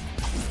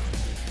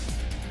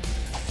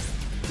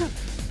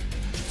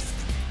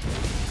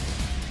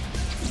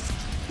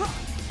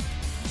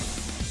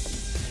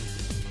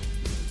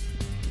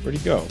 Where'd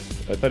he go?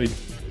 I thought he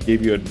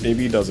gave you a...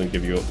 Maybe he doesn't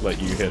give you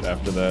let you hit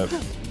after that.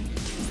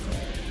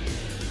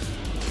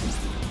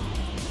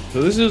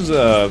 So this is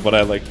what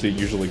I like to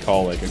usually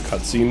call like a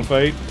cutscene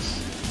fight.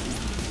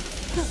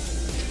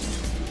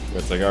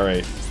 It's like,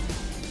 alright.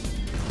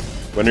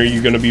 When are you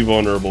gonna be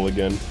vulnerable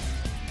again?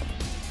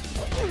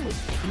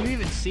 Can you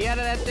even see out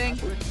of that thing?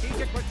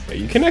 Yeah,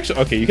 you can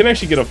actually... Okay, you can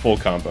actually get a full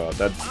combo out.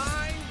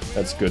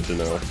 That's good to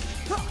know.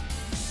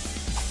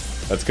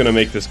 That's gonna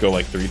make this go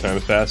like 3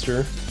 times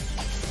faster.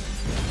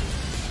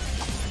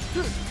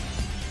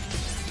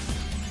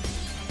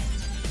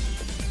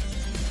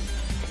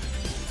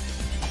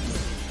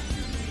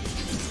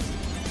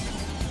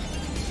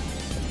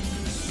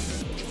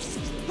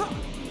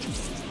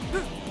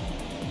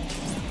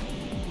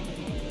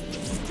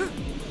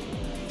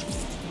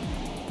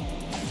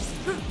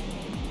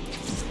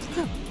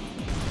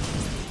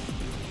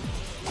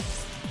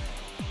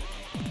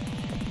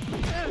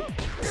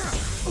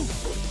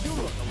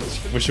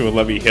 Wish it would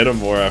let me hit him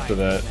more after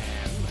that.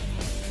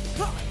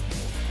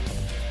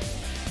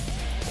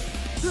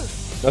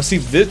 Now see,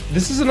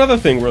 this is another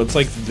thing where it's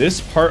like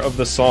this part of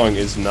the song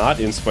is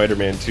not in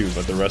Spider-Man 2,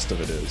 but the rest of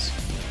it is.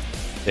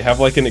 They have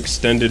like an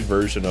extended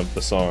version of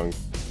the song.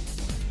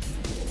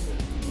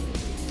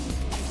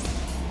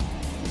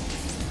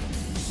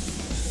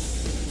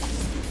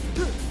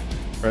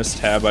 Press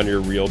tab on your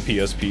real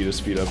PSP to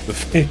speed up the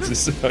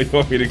phases. How you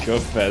want me to go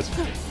fast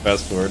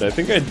forward? I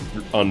think I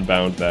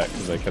unbound that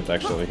because I kept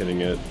accidentally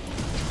hitting it.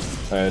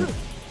 I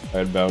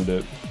had bound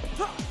it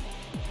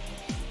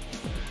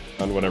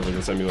on whatever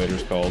this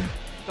emulator's called.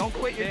 Don't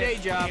quit your day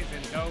job.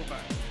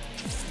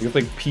 You get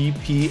like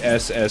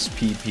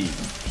PPSSPP,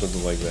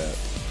 something like that,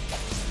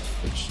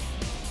 which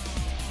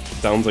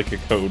sounds like a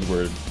code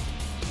word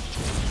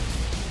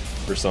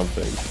for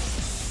something.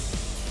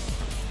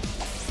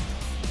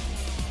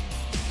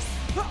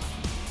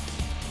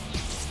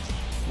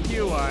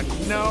 You are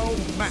no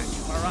match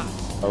for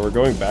us. Oh, we're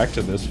going back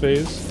to this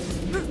phase?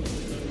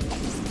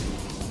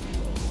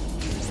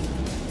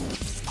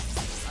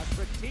 A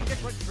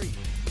strategic retreat.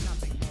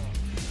 Nothing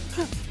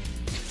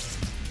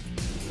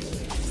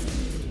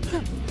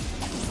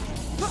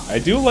more. I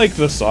do like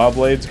the saw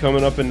blades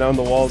coming up and down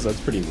the walls. That's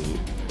pretty neat.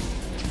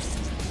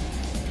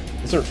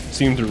 Doesn't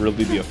seem to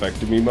really be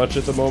affecting me much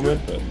at the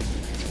moment, but...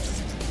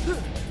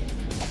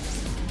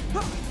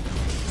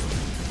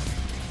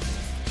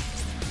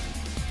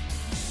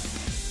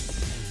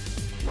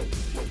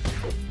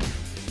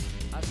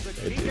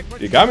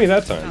 It got me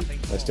that time.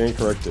 I stand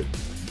corrected.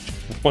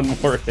 One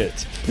more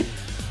hit.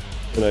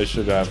 And I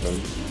should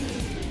happen.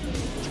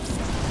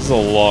 This is a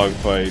long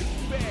fight.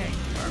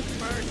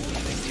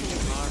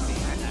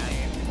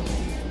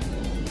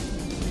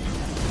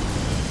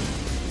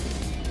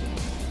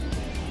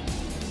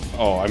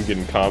 Oh, I'm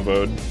getting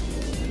comboed.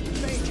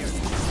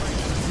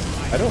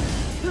 I don't...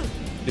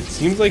 It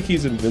seems like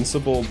he's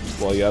invincible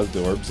while he has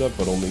the orbs up,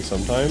 but only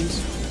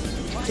sometimes.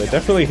 So I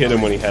definitely hit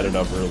him when he had it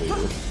up earlier.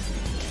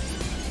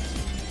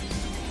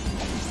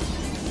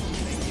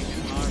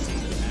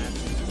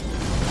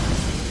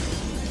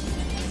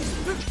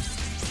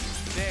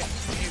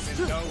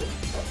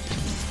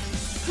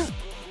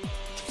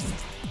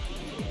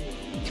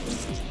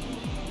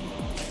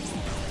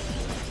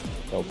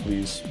 Oh,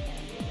 please.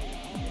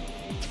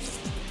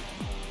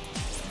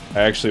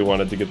 I actually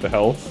wanted to get the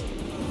health,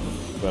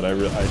 but I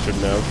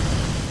shouldn't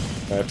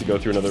have. I have to go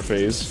through another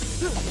phase.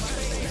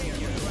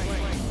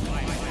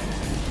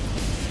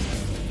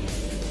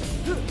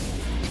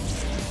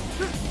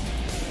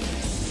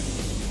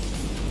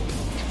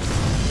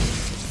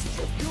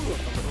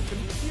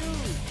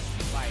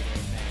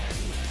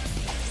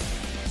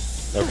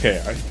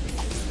 Okay, I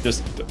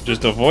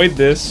just avoid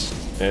this,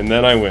 and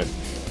then I win.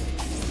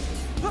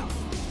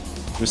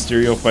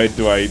 Mysterio fight,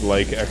 do I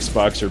like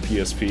Xbox or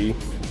PSP?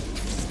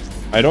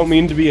 I don't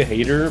mean to be a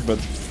hater, but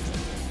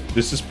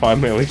This is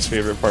probably my least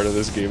favorite part of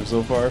this game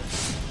so far.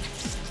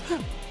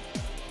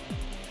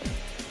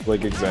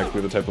 Like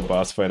exactly the type of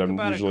boss fight I'm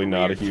usually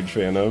not a huge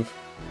fan of.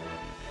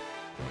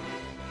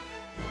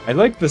 I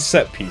like the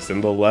set piece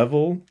and the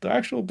level. The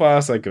actual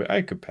boss I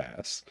could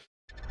pass.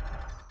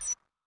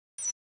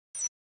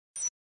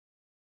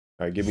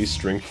 Alright, give me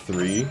strength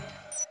 3.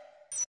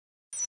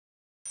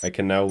 I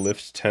can now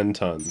lift 10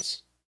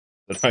 tons.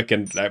 Then I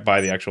can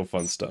buy the actual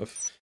fun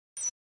stuff.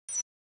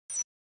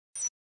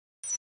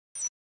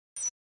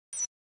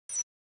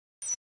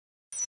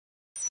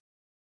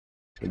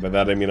 And by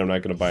that I mean I'm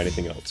not going to buy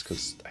anything else,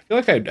 because I feel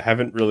like I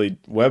haven't really...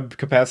 Web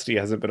capacity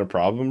hasn't been a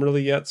problem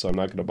really yet, so I'm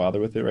not going to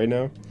bother with it right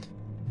now.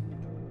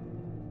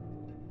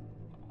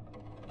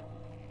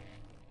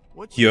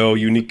 Yo,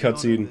 unique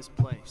cutscene.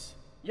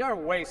 You're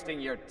wasting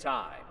your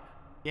time.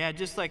 Yeah,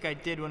 just like I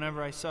did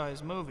whenever I saw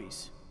his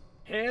movies.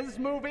 His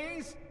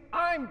movies?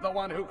 I'm the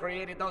one who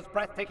created those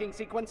breathtaking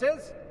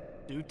sequences.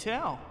 Do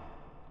tell.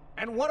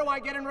 And what do I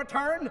get in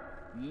return?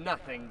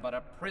 Nothing but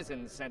a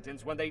prison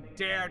sentence when they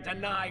dare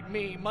deny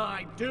me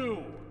my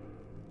due.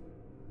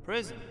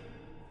 Prison?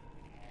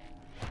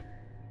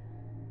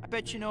 I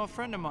bet you know a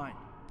friend of mine.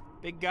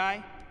 Big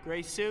guy,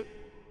 gray suit.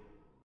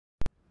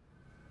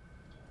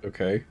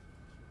 Okay.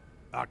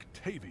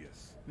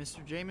 Octavius.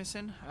 Mr.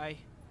 Jameson,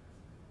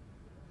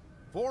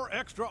 4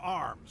 extra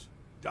arms.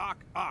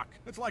 Doc Ock.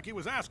 It's like he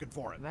was asking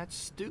for it.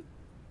 That's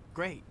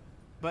great.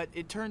 But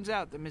it turns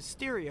out that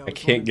Mysterio... I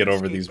can't get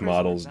over these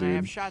models, dude. I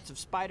have shots of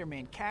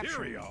Spider-Man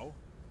capturing... Mysterio?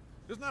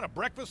 Isn't that a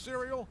breakfast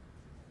cereal?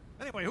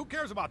 Anyway, who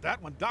cares about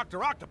that when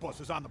Dr. Octopus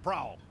is on the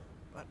prowl?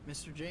 But,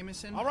 Mr.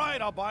 Jameson... All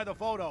right, I'll buy the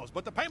photos,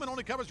 but the payment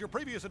only covers your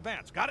previous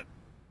advance. Got it?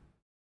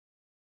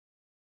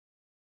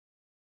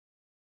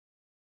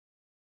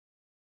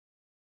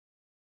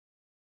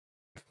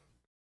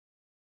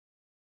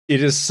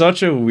 It is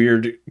such a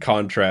weird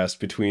contrast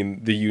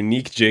between the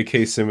unique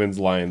J.K. Simmons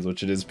lines,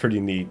 which it is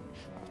pretty neat,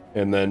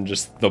 and then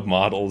just the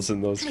models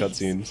in those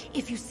cutscenes.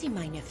 If you see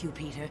my nephew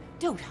Peter,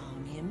 don't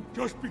harm him.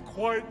 Just be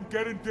quiet and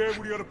get in there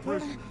with the other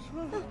prisoners.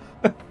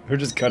 We're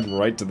just cutting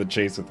right to the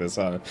chase with this,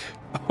 huh?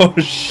 Oh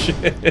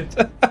shit!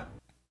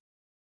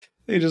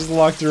 They just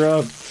locked her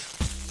up.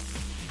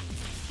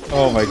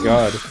 Oh my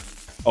god.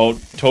 Oh,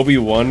 Toby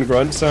 1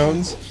 grunt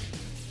sounds?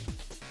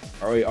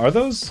 Are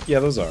those? Yeah,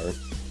 those are.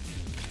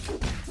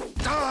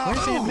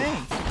 Where's Aunt May?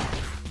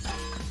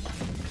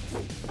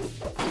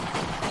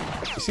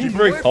 He seemed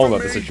very calm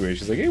about the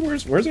situation. He's like, hey,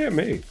 where's Aunt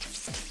May?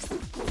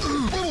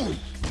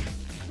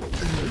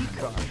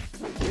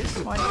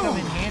 This might come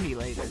in handy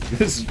later.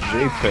 This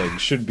JPEG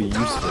should be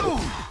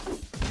useful.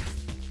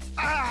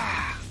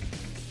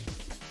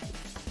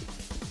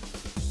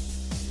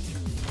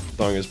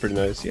 Song is pretty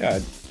nice. Yeah,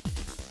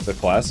 the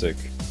classic.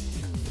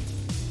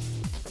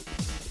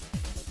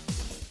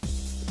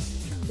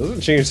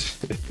 Doesn't change.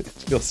 It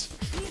feels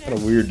kind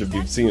of weird to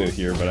be seeing it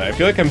here, but I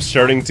feel like I'm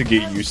starting to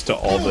get used to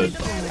all the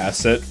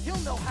asset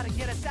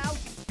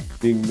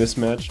being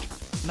mismatched.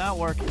 Not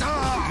working.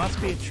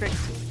 Must be a trick to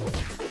it.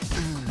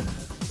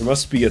 There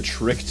must be a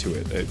trick to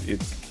it.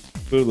 It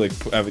would like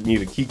I would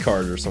need a key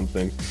card or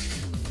something.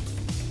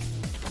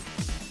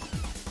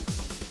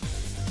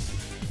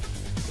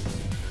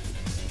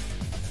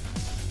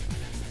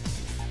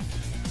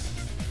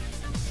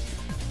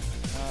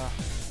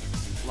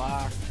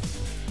 Locked.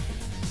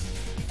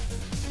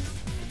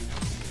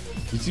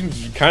 He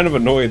seems kind of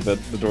annoyed that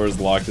the door is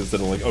locked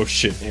instead of like, oh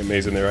shit, Aunt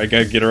May's in there, I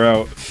gotta get her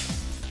out.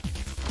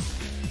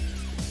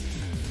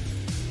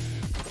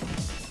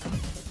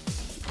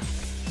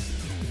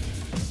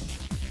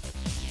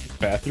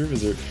 Bathroom?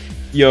 Is there...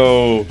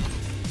 Yo!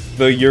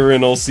 The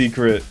urinal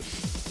secret.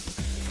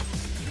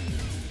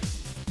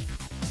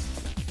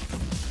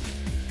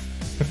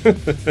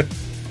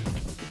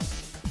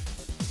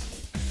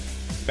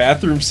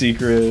 Bathroom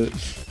secret.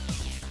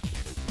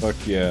 Fuck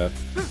yeah.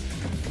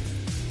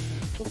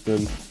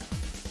 Open.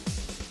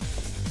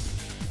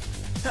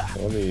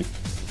 Let me...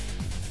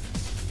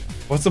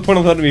 What's the point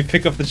of letting me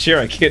pick up the chair?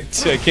 I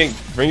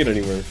can't bring it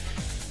anywhere.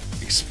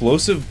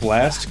 Explosive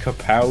blast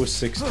kapow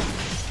 60.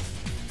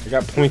 I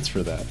got points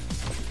for that.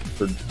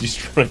 For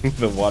destroying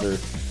the water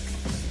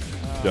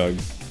jug.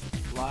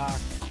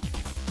 Locked.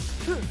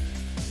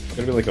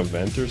 Gotta be like a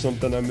vent or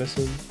something I'm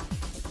missing.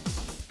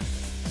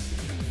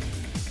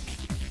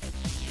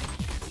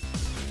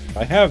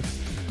 I have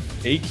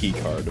a key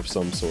card of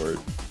some sort.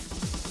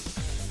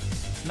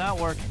 It's not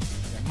working.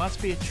 There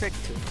must be a trick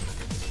to it.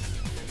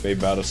 Maybe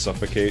about to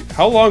suffocate.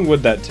 How long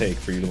would that take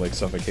for you to like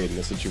suffocate in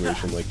a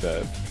situation like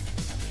that? I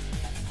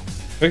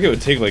think it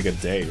would take like a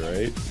day,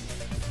 right?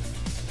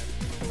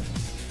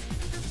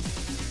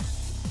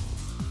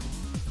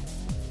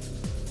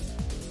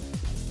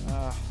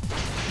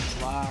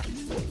 Locked.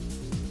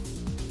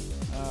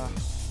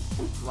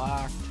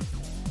 Locked.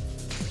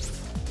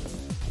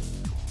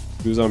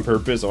 Lose on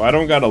purpose? Oh, I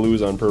don't gotta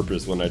lose on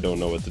purpose when I don't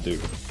know what to do.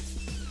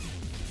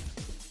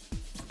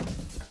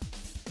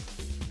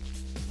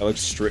 I looked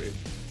straight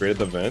at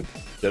the vent.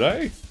 Did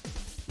I?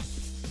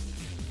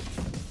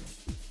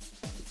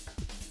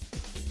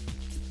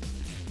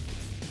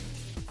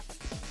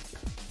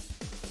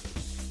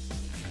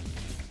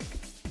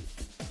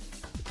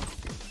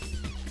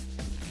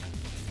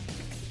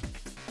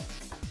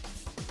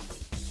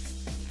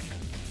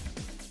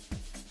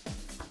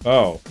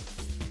 Oh.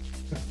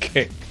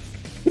 Okay.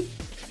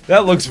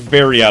 That looks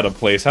very out of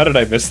place. How did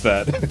I miss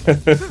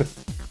that?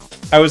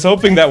 I was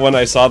hoping that when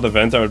I saw the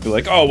vent, I would be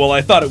like, oh, well,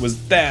 I thought it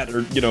was that,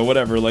 or, you know,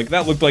 whatever. Like,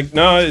 that looked like,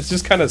 no, it's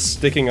just kind of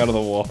sticking out of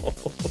the wall.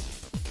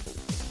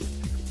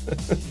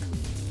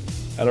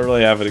 I don't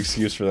really have an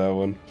excuse for that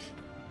one.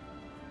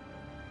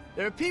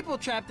 There are people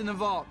trapped in the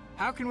vault.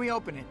 How can we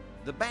open it?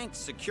 The bank's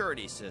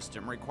security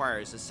system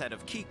requires a set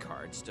of key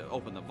cards to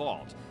open the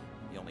vault.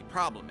 The only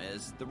problem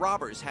is, the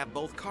robbers have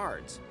both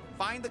cards.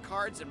 Find the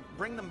cards and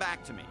bring them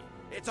back to me.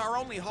 It's our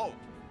only hope.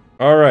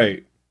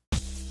 Alright.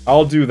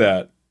 I'll do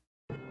that.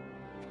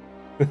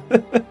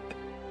 I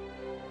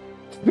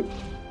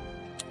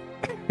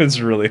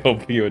was really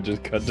hoping you would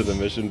just cut to the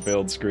mission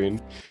failed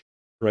screen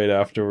right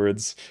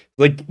afterwards.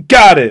 Like,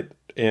 got it!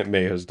 Aunt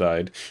May has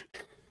died.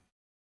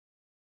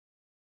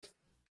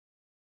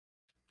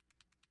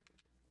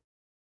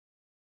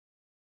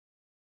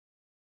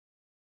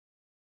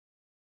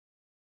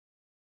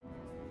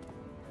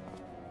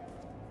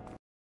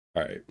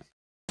 Alright.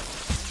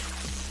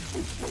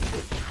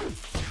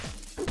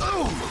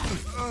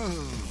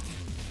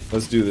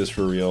 Let's do this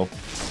for real.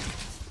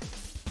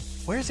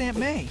 Where's Aunt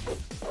May?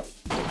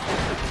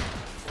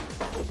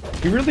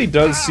 He really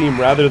does seem,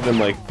 rather than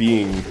like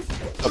being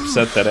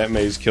upset that Aunt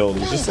May's killed,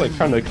 he's just like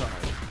kind of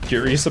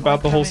curious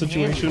about the whole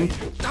situation.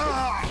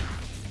 I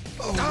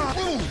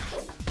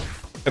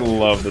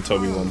love the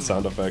Toby 1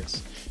 sound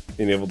effects.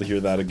 Being able to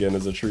hear that again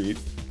is a treat.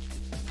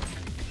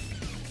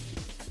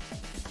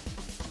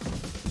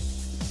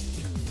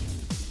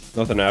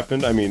 Nothing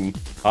happened? I mean,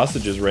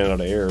 hostages ran out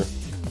of air.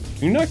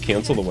 Can you not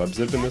cancel the web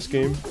zip in this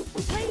game?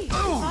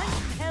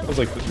 That was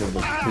like one of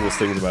the coolest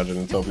things about it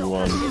in Toby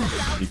 1.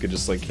 You could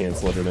just like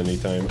cancel it at any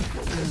time.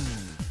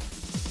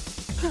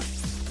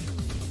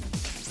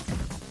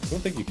 I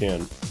don't think you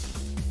can.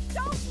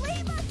 Don't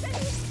leave us.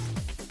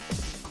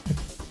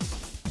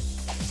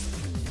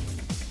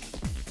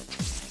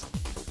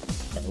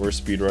 Alright, we're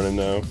speedrunning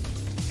now.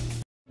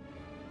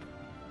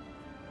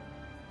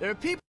 There are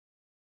people.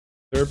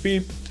 There are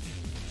people.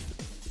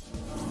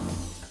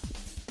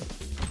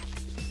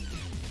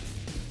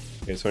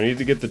 Okay, so I need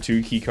to get the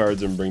 2 key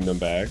cards and bring them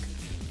back.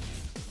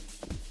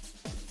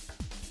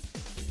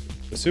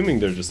 Assuming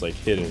they're just like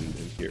hidden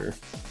in here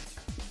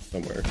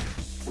somewhere.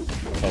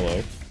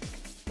 Hello.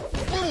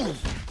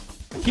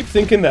 I keep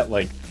thinking that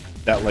like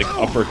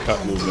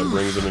uppercut move that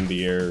brings them in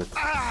the air,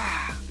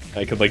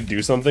 I could like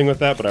do something with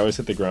that, but I always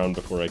hit the ground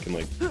before I can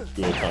like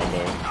do a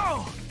combo.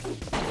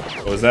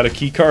 Oh, is that a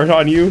key card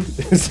on you?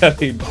 Is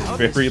that a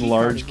very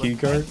large key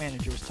card? The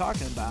manager was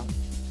talking about.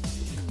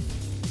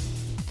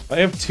 I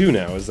have 2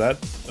 now. Is that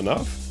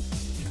enough?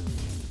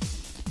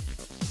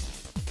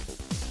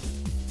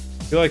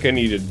 I feel like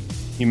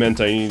he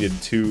meant I needed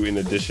 2 in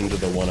addition to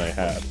the 1 I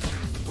had.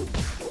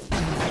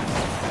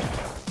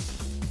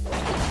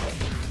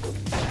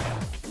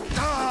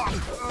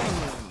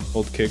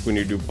 Hold kick when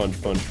you do punch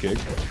kick.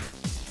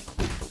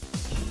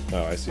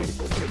 Oh, I see.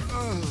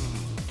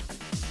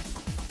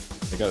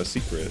 I got a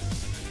secret.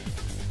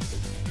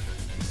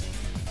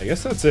 I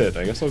guess that's it.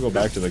 I guess I'll go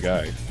back to the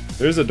guy.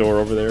 There's a door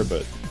over there,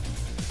 but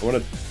I want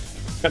to...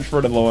 I'm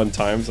running low on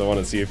time, so I want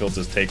to see if he'll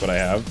just take what I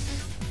have.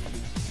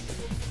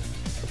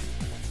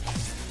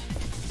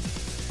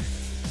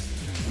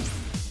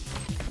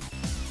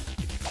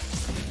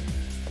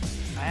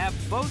 I have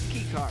both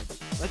key cards.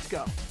 Let's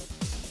go.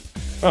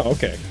 Oh,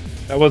 okay.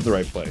 That was the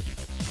right play.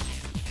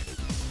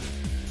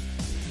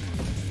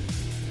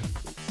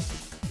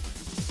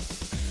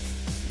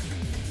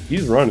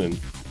 He's running.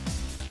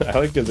 I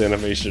like his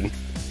animation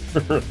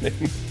for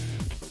running.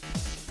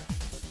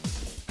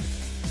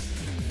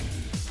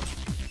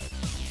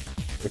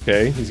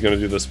 Okay, he's gonna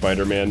do the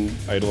Spider-Man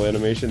idle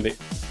animation. I'm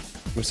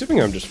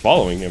assuming I'm just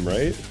following him,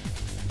 right?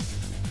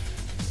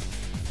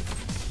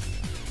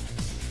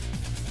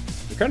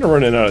 We're kind of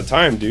running out of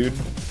time, dude.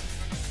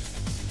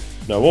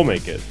 No, we'll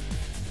make it.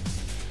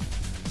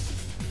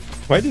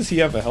 Why does he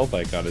have a health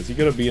icon? Is he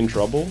gonna be in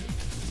trouble?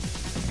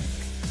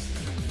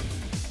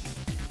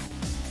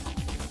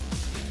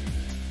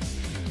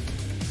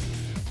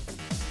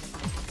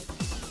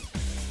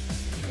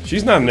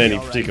 She's not in any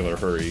particular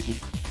hurry.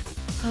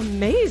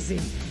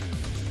 Amazing.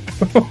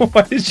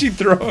 Why did she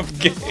throw up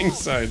gang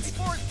signs?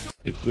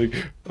 It's like,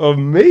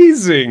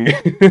 amazing!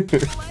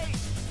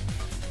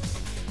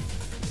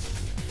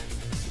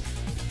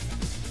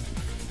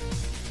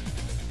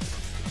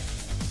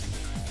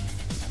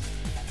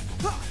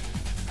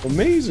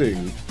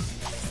 Amazing!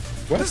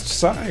 West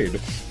Side! I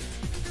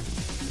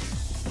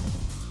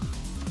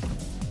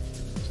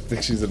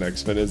think she's an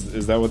X-Men.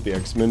 Is that what the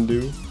X-Men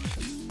do?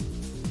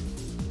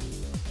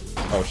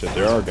 Oh shit,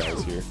 there are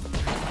guys here.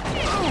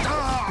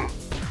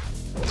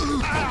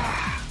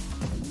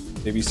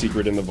 Maybe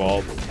secret in the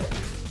vault.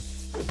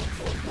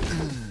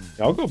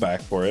 Yeah, I'll go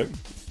back for it.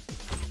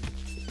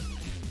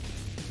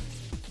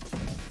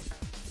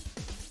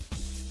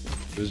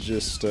 It was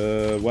just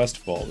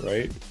West Vault,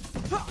 right?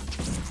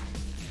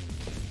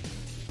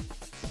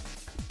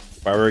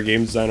 If I were a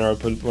game designer, I'd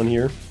put one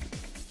here.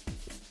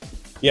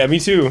 Yeah, me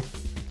too.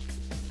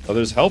 Oh,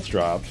 there's health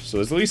drop, so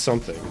there's at least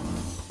something.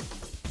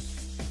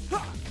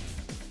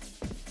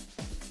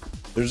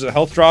 There's a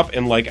health drop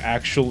and like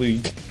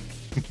actually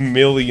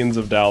millions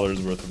of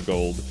dollars worth of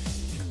gold.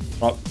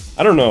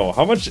 I don't know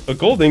how much a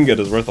gold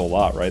ingot is worth. A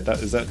lot, right?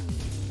 Is that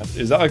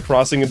like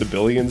crossing into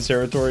billions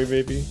territory?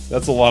 Maybe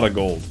that's a lot of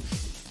gold.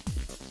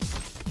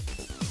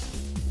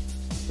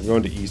 We're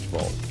going to East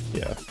Vault.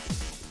 Yeah.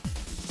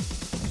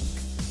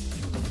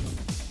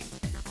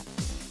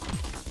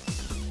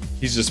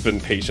 He's just been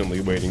patiently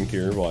waiting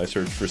here while I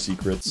search for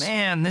secrets.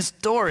 Man, this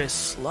door is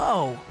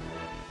slow.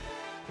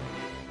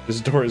 This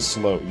door is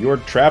slow. You're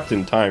trapped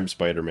in time,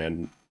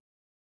 Spider-Man.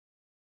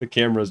 The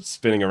camera's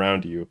spinning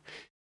around you,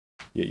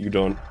 yet you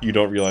don't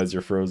realize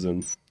you're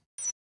frozen.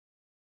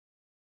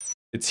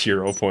 It's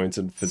hero points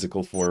in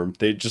physical form.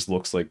 They just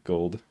looks like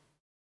gold.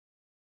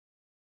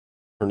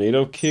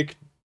 Tornado kick.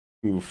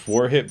 Ooh,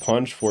 4-hit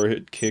punch,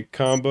 4-hit kick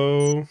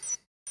combo.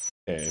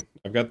 Okay,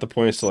 I've got the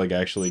points to like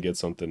actually get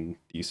something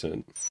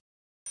decent.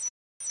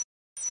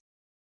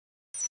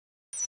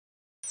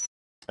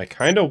 I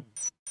kind of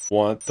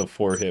want the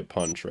 4-hit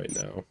punch right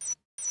now.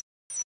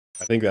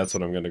 I think that's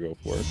what I'm gonna go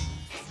for.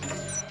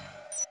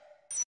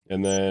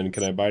 And then,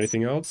 can I buy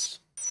anything else?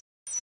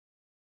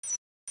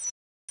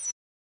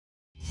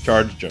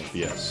 Charge jump,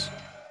 yes.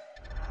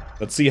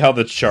 Let's see how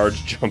the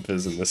charge jump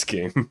is in this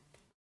game.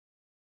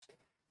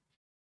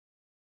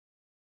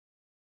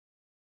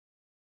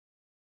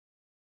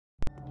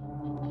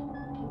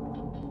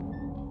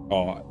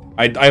 Oh,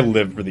 I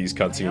live for these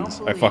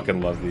cutscenes. I fucking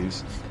love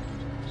these.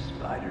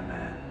 Spider-Man.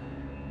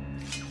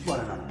 What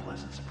an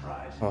unpleasant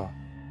surprise. Oh.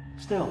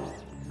 Still,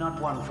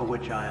 not one for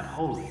which I am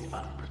wholly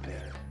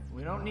unprepared.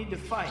 We don't need to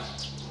fight.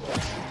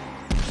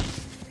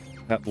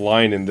 That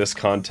line in this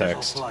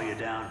context. I'll slow you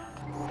down.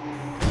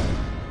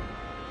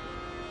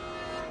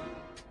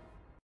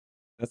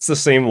 That's the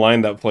same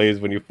line that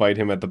plays when you fight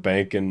him at the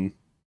bank in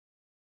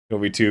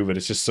Kobe 2, but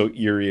it's just so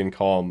eerie and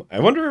calm. I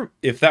wonder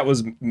if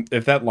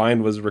that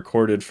line was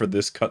recorded for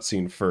this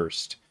cutscene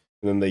first,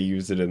 and then they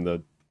used it in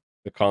the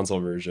console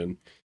version.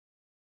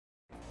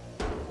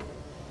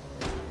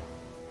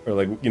 Or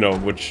like, you know,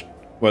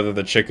 whether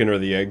the chicken or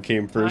the egg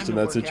came first in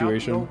that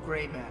situation. No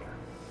gray matter.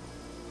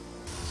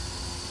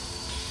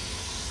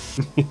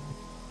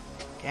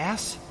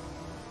 Gas?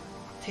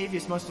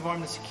 Octavius must have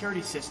armed the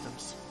security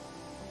systems.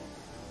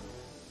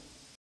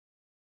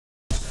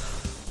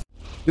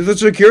 The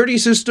security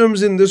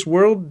systems in this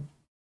world,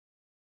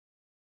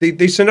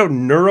 they send out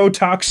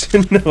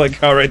neurotoxin.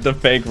 Like, alright, the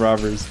bank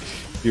robbers,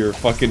 here,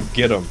 fucking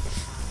get them.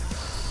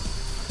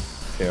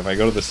 Okay, if I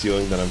go to the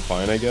ceiling, then I'm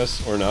fine, I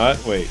guess, or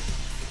not. Wait,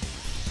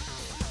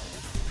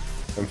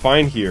 I'm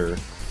fine here.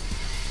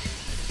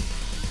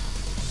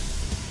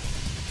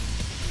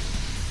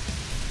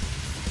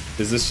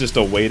 Is this just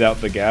a wait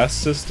out the gas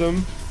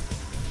system?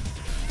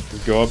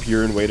 Just go up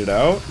here and wait it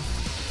out?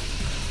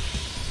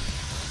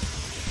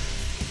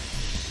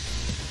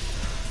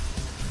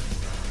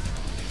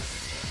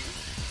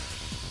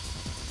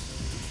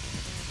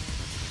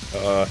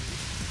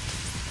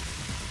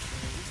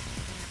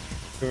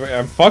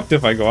 I'm fucked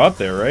if I go out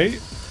there, right?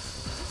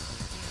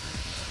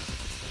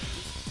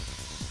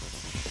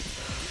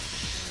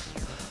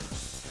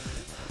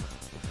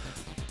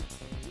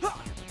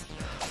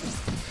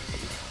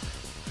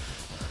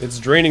 It's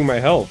draining my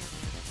health.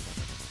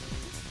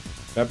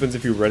 What happens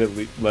if you let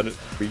it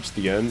reach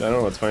the end? I don't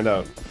know, let's find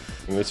out.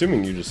 I'm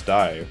assuming you just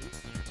die.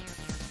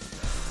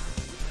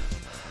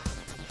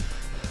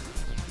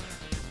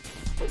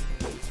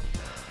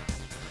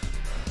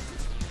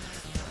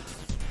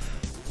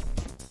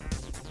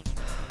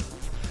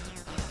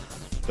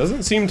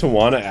 Doesn't seem to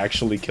want to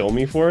actually kill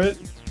me for it.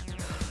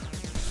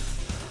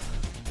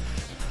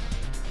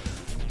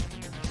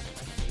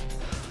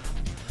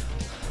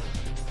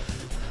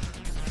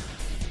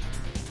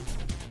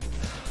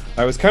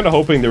 I was kind of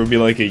hoping there would be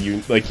like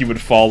like he would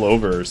fall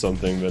over or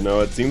something, but no,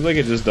 it seems like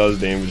it just does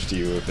damage to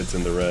you if it's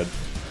in the red.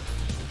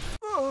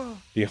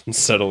 The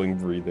unsettling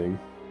breathing.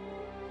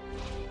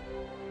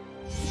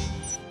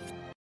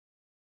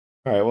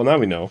 Alright, well now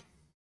we know.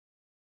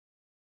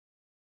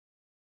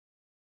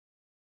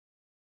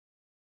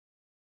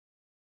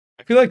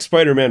 I feel like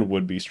Spider-Man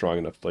would be strong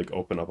enough to like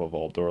open up a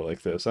vault door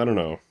like this. I don't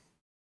know.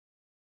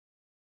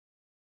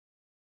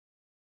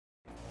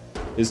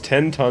 Is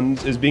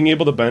being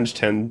able to bench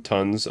 10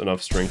 tons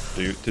enough strength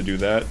to do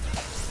that?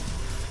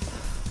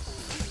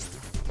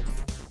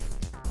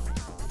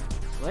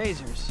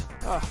 Lasers.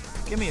 Oh,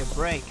 give me a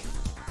break.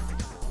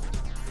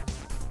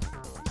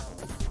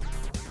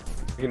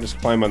 I can just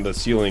climb on the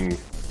ceiling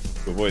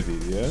to avoid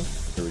these, yeah?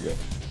 Here we go.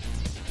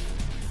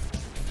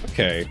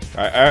 Okay,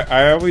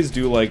 I always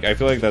do like, I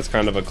feel like that's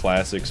kind of a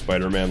classic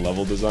Spider-Man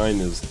level design,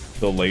 is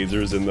the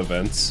lasers in the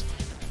vents.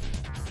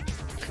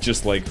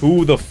 Just like,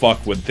 who the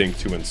fuck would think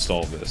to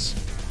install this?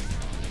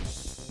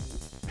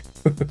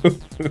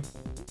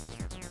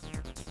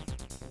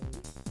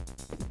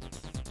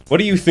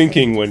 What are you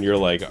thinking when you're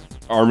like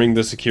arming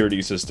the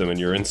security system and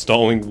you're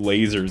installing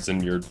lasers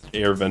in your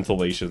air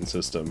ventilation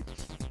system?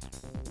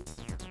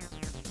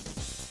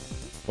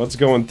 What's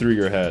going through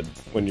your head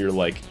when you're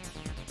like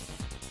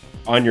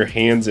on your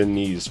hands and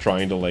knees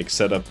trying to like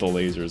set up the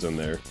lasers in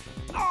there?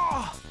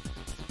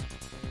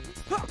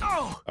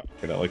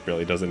 Okay, that like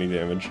barely does any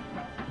damage.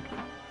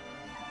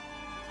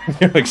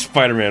 Like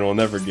Spider-Man will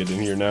never get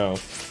in here now.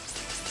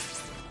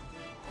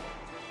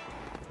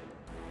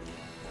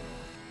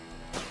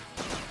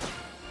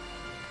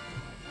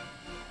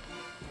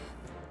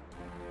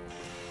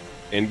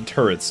 And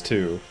turrets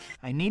too.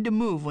 I need to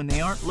move when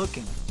they aren't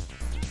looking.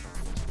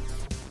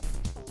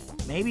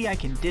 Maybe I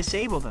can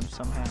disable them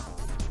somehow.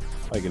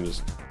 I can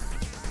just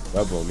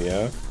web them,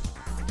 yeah?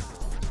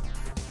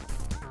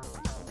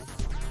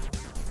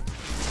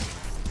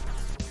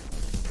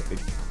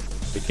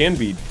 They can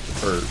be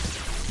hurt.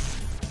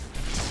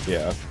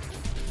 Yeah.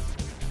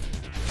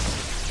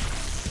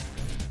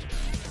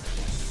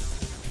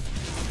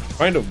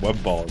 Kind of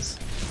web balls.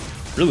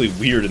 Really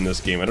weird in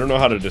this game. I don't know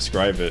how to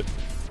describe it.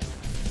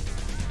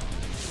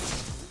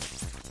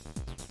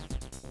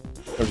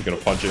 I'm just gonna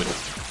punch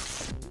it.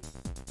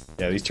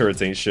 Yeah, these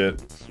turrets ain't shit.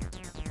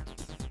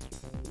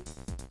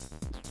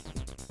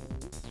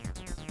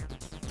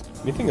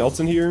 Anything else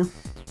in here?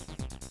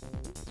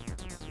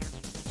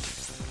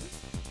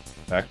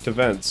 Back to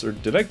vents, or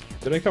did I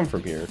come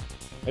from here?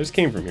 I just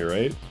came from here,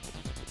 right?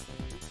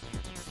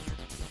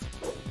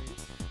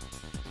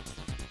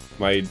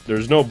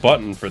 There's no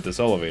button for this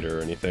elevator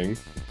or anything.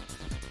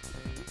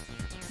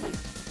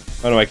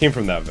 Oh no, I came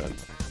from that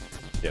vent.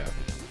 Yeah.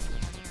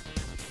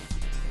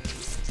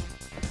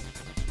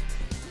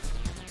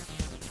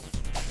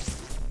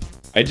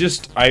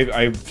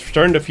 I'm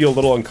starting to feel a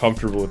little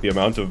uncomfortable with the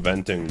amount of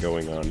venting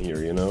going on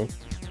here, you know?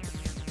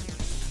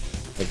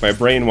 Like, my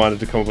brain wanted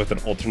to come up with an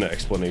alternate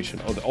explanation.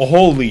 Oh,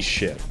 holy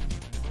shit.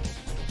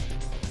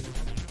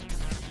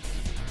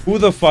 Who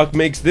the fuck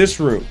makes this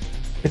room?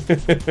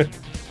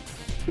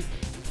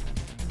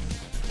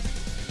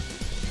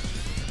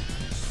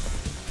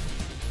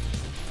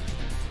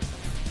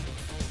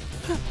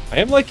 I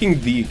am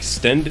liking the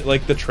extended,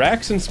 like, the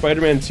tracks in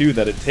Spider-Man 2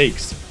 that it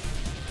takes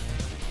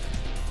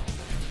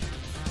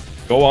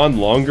go on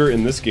longer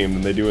in this game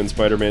than they do in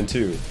Spider-Man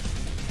 2.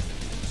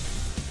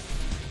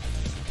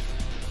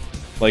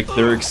 Like,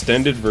 they're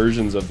extended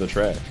versions of the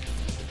track.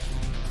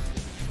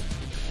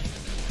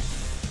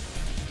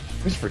 I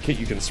always forget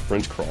you can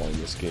sprint crawl in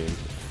this game.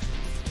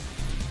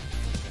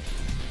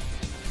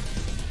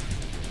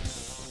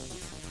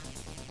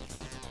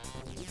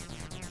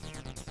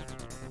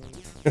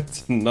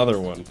 That's another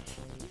one.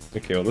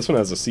 Okay, well this one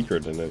has a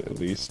secret in it, at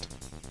least.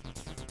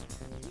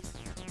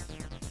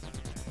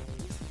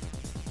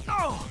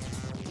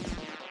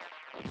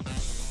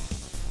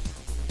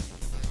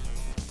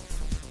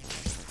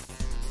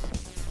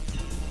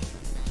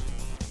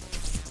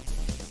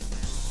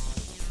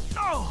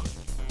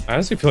 I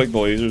honestly feel like the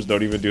lasers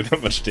don't even do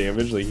that much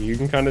damage. Like, you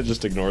can kind of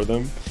just ignore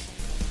them.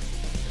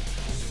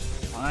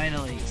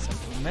 Finally, some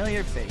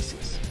familiar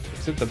faces.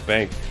 It's at the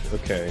bank.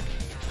 Okay.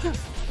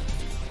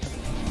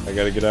 I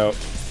gotta get out.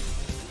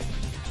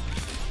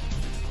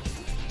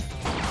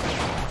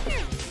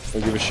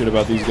 Don't give a shit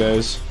about these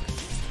guys.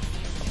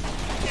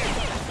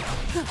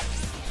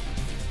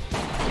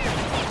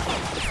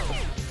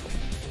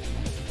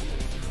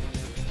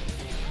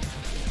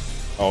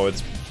 Oh,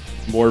 it's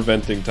more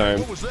venting time.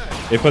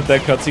 They put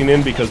that cutscene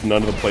in because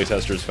none of the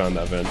playtesters found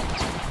that vent.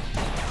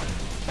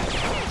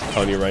 I'm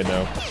telling you right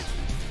now.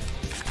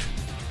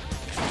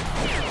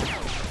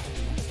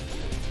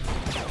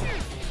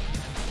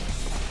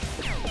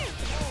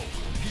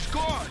 He's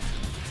gone.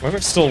 Why am I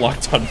still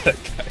locked onto that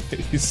guy?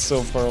 He's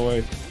so far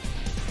away.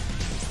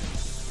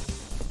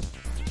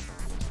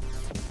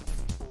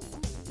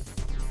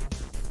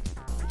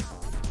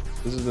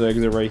 This is the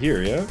exit right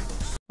here, yeah?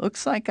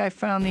 Looks like I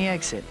found the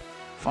exit.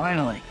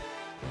 Finally.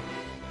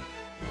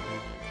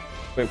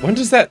 Wait, when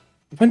does that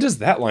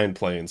line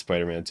play in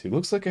Spider-Man 2?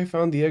 Looks like I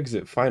found the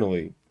exit,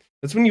 finally.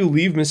 That's when you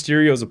leave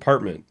Mysterio's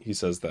apartment, he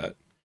says that.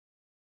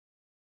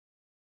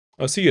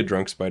 Oh, see you,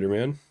 drunk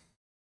Spider-Man.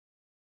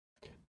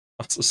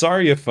 Also,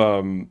 sorry if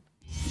I'm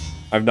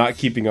not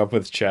keeping up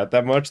with chat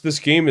that much. This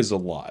game is a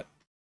lot.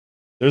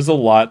 There's a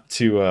lot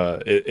to,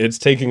 it's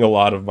taking a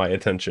lot of my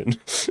attention.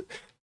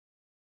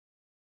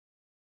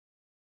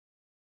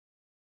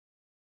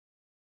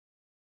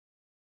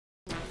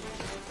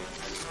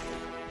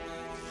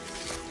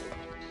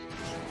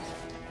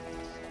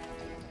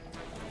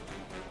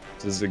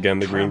 This is again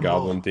the Green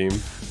Goblin theme.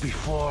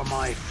 Before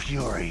my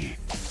fury.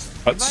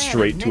 Cut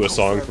straight to a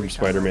song from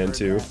Spider-Man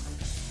 2.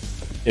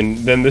 And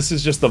then this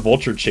is just the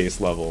Vulture Chase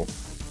level.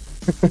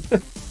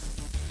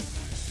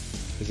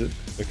 Is it?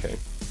 Okay.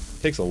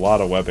 Takes a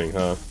lot of webbing,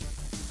 huh?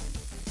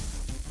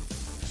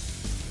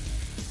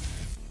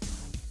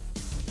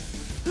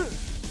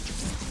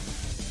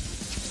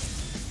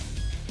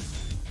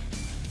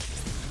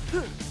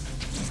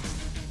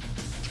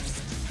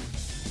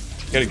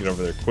 Gotta get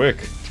over there quick.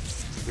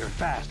 You're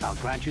fast, I'll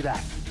grant you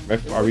that.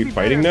 Are we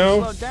fighting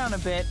now? Slow down a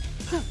bit.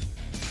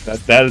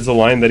 That is a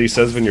line that he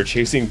says when you're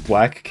chasing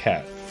Black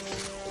Cat.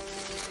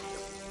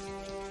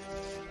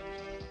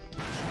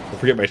 Don't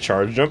forget my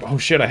charge jump. Oh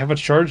shit, I have a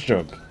charge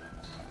jump.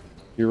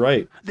 You're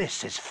right.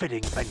 This is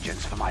fitting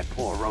vengeance for my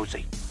poor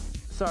Rosie.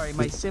 Sorry,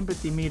 my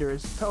sympathy meter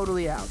is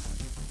totally out.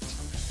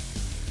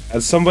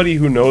 As somebody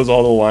who knows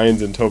all the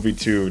lines in Toby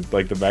 2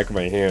 like the back of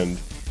my hand,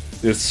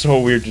 it's so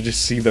weird to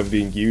just see them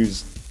being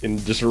used in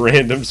just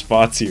random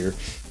spots here.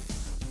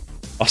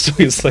 Also,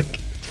 he's like,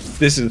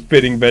 this is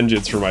fitting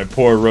vengeance for my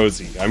poor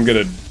Rosie. I'm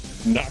gonna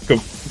knock a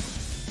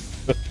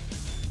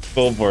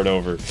billboard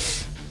over.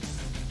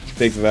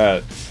 Take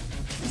that.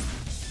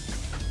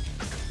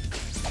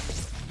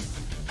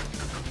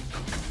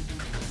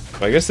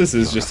 I guess this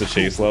is just a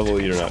chase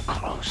level. You're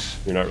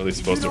not really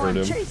supposed to hurt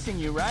him. I'm chasing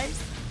you, right?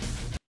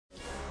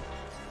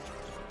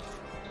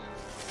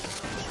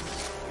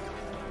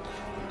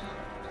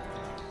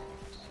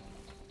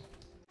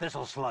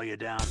 This'll slow you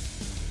down.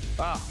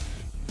 Oh,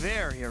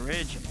 very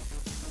original.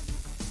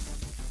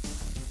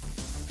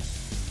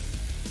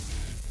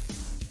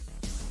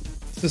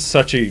 This is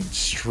such a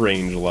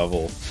strange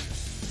level.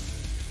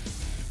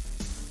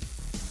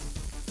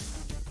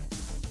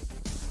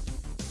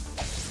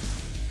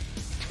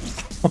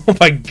 Oh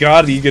my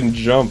god, he can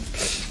jump.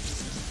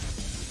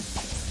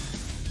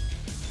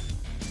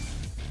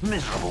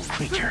 Miserable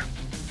creature.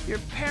 Your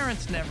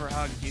parents never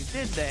hugged you,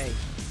 did they?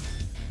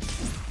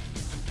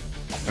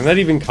 I'm not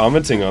even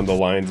commenting on the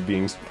lines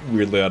being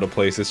weirdly out of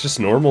place. It's just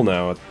normal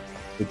now.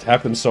 It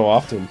happens so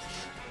often.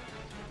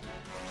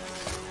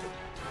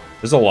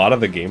 There's a lot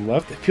of the game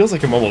left. It feels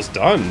like I'm almost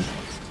done.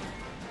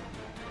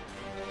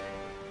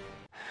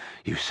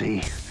 You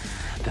see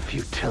the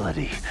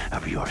futility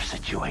of your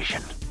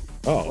situation.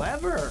 Oh.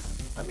 Clever.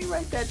 Let me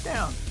write that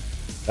down.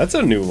 That's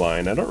a new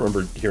line. I don't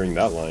remember hearing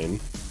that line.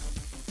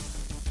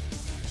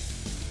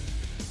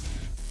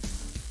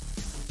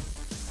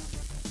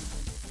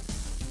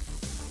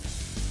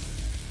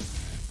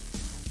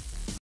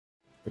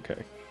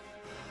 Okay.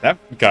 That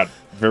got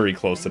very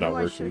close to not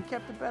I should working. have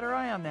kept a better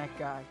eye on that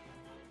guy.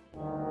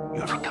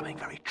 You're becoming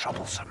very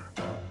troublesome.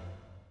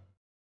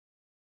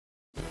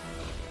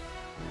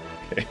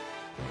 Okay.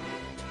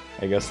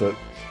 I guess that...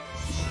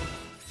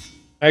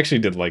 I actually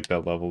did like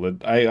that level.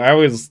 I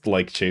always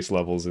like chase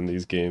levels in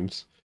these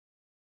games.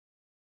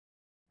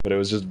 But it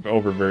was just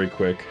over very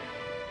quick.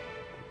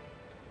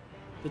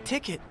 The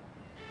ticket.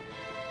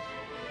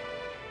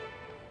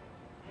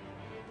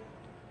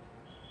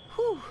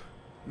 Whew.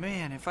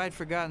 Man, if I'd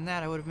forgotten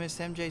that, I would have missed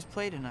MJ's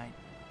play tonight.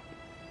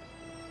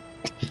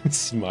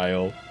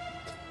 Smile.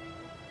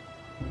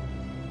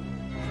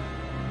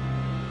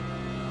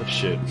 Oh,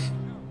 shit.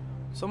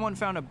 Someone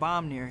found a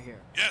bomb near here.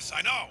 Yes,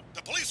 I know.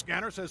 The police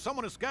scanner says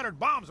someone has scattered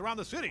bombs around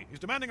the city. He's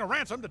demanding a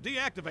ransom to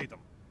deactivate them.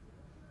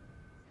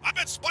 I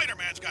bet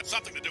Spider-Man's got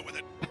something to do with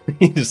it.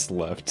 He just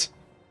left.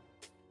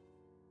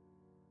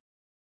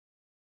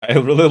 I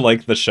really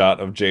like the shot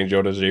of Jane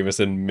Jonah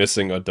Jameson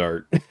missing a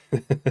dart.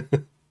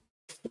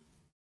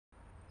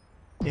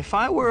 If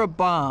I were a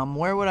bomb,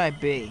 where would I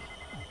be?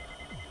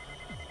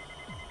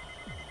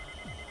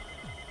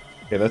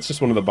 Okay, that's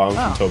just one of the bombs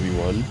from Toby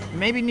 1.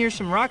 Maybe near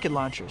some rocket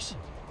launchers.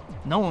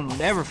 No one would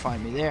ever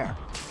find me there.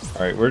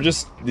 Alright, we're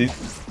just...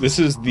 This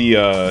is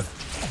the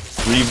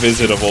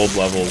revisit of old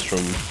levels from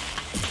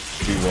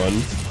Toby 1.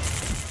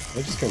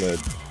 I just kind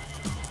of...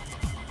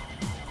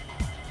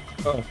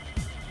 Oh.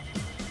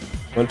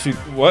 1, 2...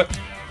 What?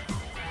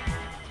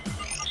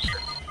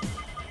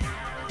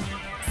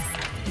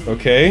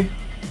 Okay.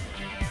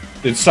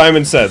 It's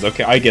Simon Says.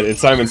 Okay, I get it.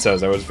 It's Simon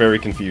Says. I was very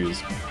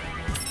confused.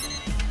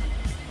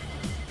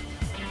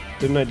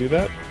 Didn't I do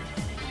that?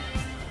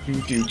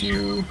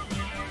 Do.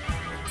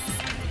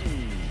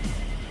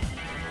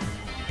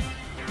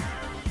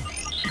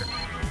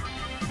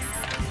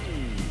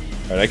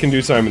 Alright, I can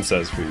do Simon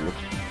Says for you.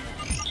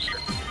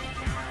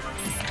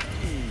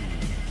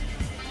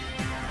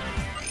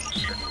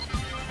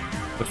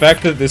 The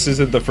fact that this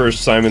isn't the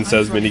first Simon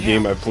Says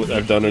minigame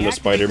I've done in a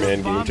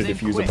Spider-Man game to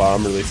defuse a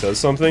bomb really says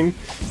something.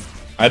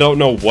 I don't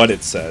know what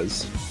it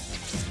says.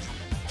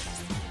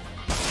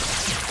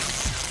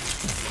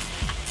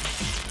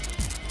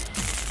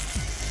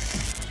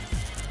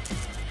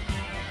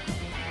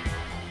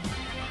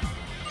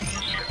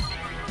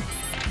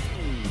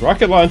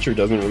 Rocket Launcher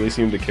doesn't really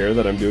seem to care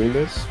that I'm doing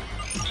this.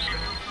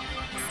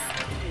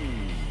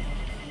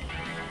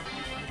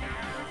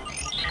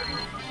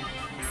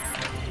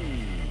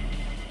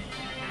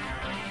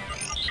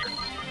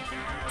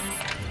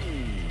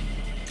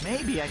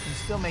 Maybe I can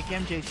still make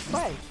MJ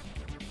play.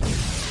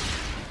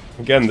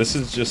 Again, this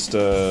is just,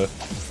 Is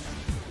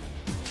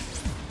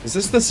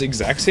this the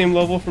exact same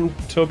level from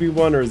Toby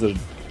 1, or is it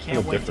kind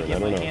of different? I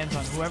don't know. Hands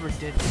on whoever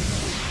did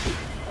this.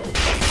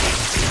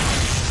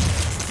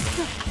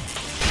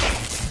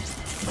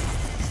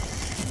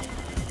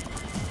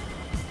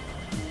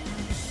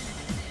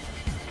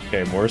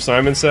 Okay, more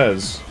Simon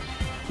Says.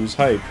 Who's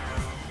hype?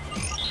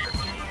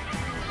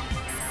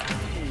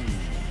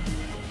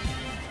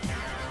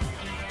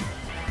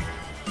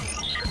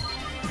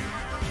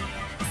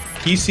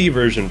 PC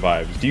version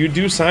vibes. Do you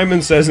do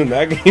Simon Says in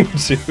that game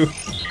too?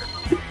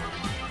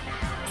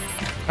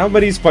 How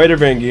many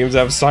Spider-Man games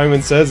have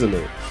Simon Says in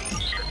it?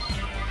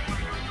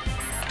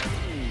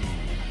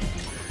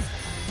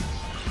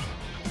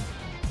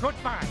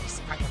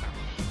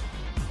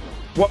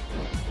 What?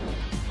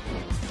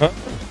 Huh?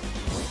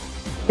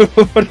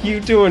 What are you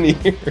doing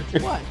here?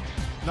 What?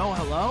 No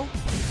hello?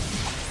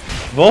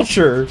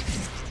 Vulture?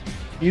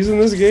 He's in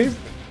this game?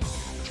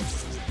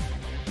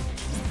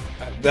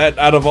 That,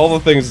 out of all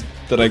the things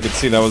that I could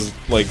see, that was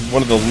like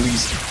one of the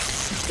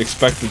least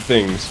expected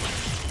things.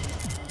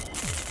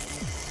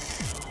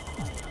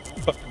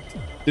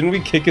 Didn't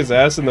we kick his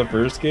ass in the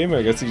first game?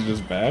 I guess he's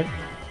just back.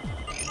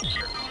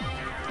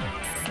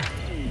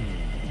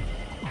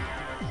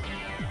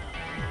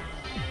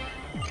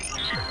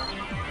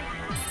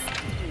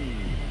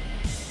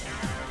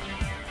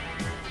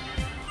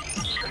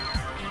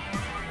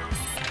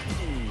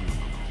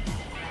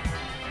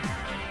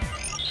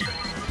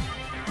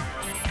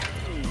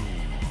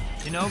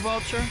 You know,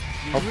 Vulture,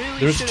 you really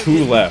There's should've two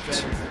hit me left.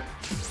 better.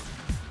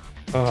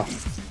 Ugh.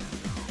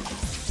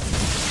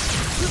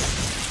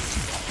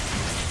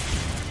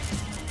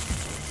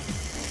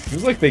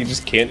 Seems like they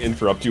just can't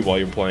interrupt you while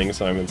you're playing,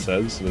 Simon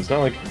Says, so there's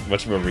not like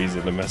much of a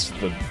reason to mess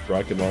with the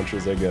rocket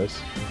launchers, I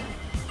guess.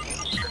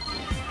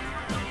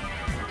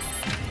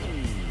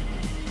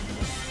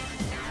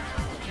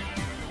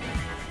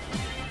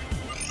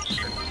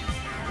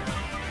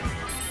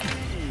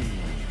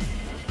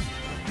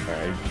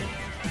 Alright.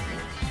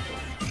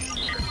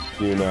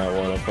 Do not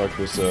want to fuck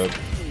this up.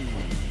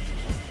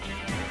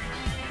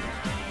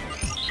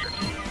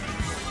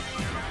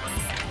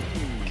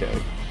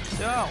 Okay.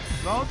 So,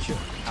 Vulture,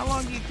 how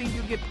long do you think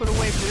you'll get put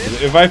away for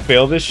this? If I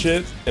fail this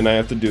shit and I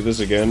have to do this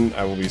again,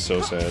 I will be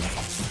so sad.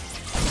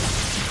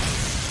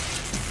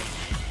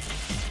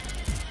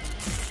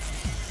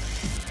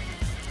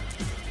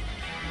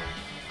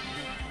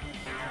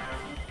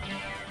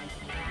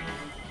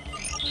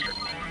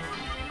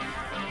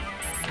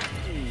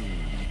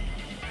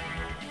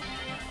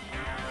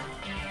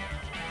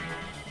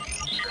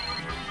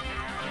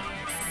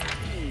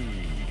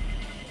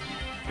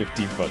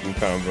 $50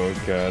 combo,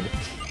 god.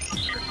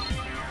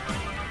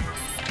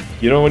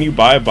 You know, when you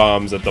buy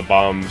bombs at the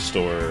bomb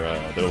store,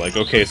 they're like,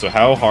 okay, so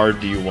how hard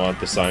do you want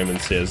the Simon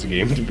Says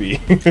game to be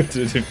to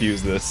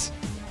defuse this?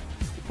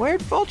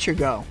 Where'd Vulture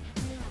go?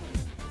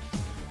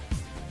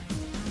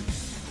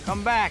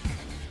 Come back.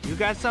 You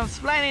got some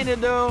explaining to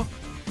do.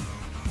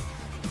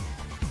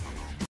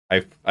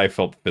 I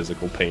felt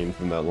physical pain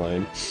from that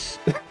line.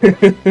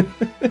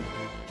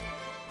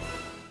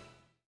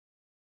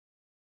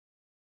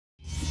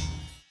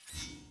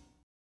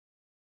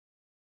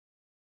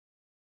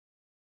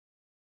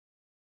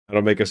 I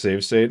don't make a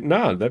save state?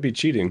 Nah, that'd be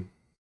cheating.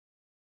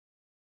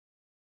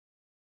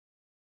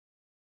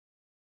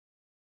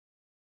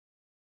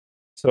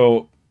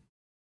 So,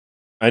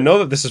 I know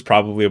that this is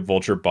probably a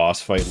Vulture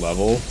boss fight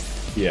level.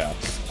 Yeah.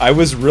 I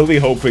was really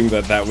hoping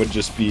that that would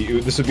just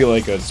be... This would be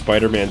like a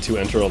Spider-Man 2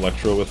 Enter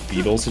Electro with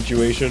Beetle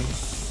situation,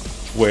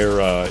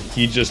 where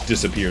he just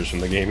disappears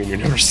from the game and you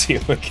never see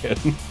him again.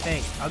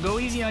 Hey, I'll go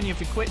easy on you if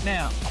you quit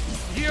now.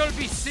 You'll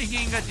be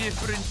singing a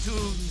different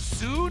tune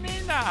soon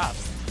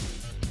enough.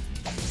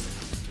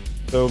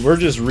 So we're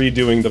just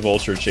redoing the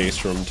Vulture chase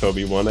from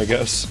Toby 1, I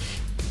guess.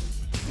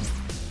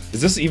 Is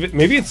this even...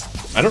 Maybe it's...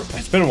 I don't...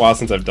 It's been a while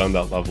since I've done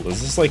that level.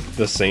 Is this like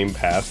the same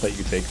path that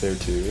you take there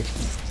too?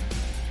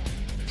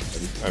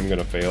 I'm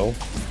gonna fail.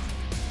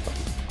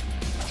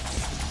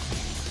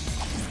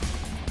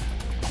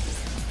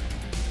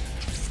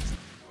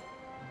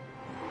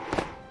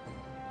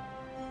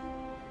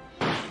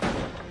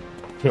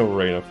 No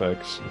rain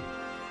effects.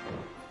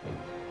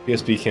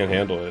 PSP can't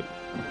handle it.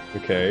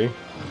 Okay.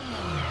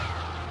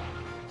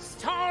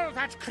 Stall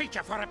that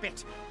creature for a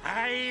bit.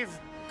 I've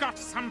got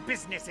some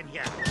business in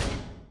here.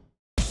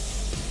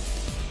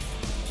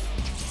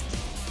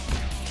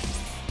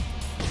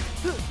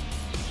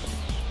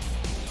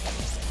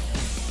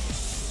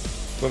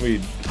 Let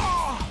me...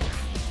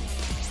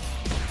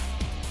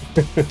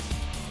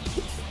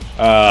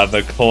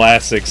 the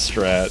classic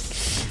strat.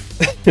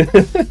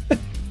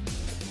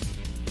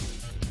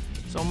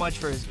 So much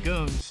for his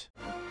goons.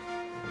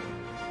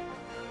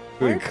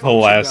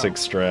 Classic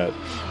strat.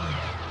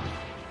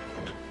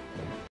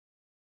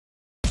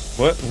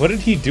 What did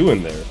he do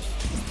in there?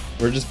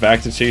 We're just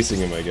back to chasing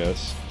him, I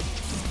guess.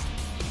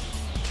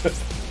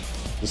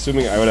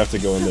 Assuming I would have to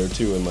go in there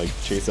too and like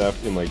chase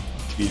after and like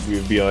we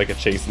would be like a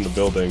chase in the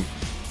building.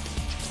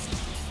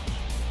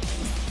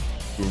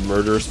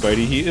 Murder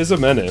Spidey, he is a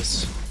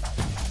menace.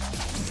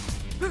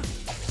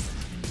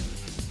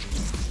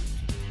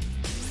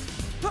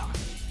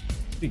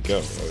 Where'd he go?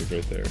 Oh, he's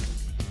right there.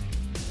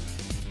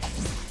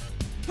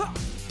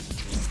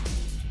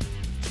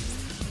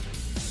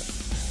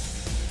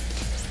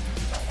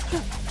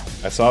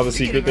 I saw the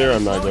secret there,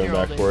 I'm not going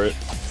back for it.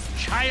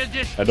 I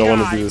don't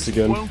want to do this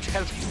again. Come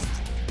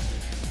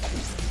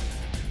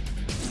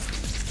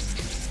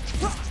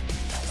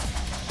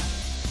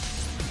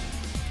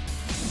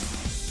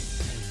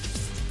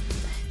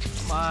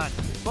on,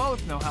 we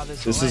both know how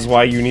this This is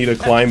why you need a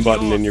climb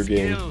button in your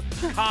game.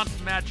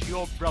 Can't match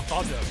your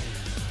bravado.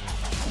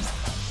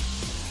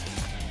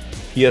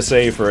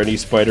 PSA for any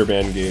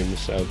Spider-Man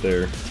games out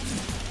there.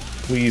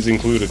 Please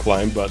include a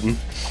climb button.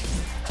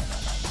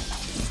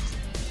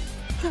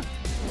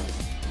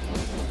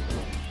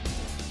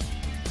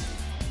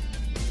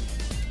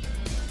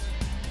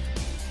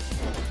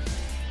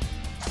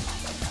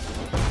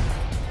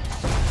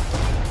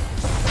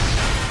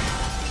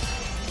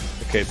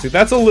 Okay, see,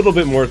 that's a little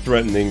bit more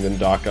threatening than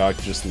Doc Ock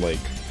just, like,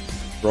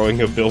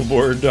 throwing a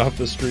billboard off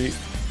the street.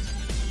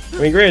 I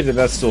mean, granted,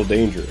 that's still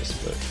dangerous,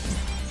 but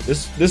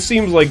this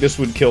seems like this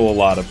would kill a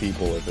lot of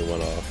people if it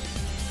went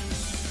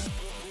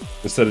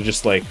off. Instead of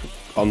just, like,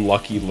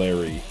 unlucky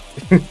Larry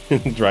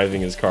driving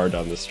his car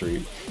down the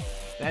street.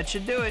 That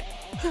should do it.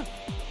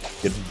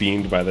 Gets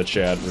beamed by the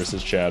Chad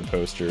versus Chad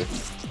poster.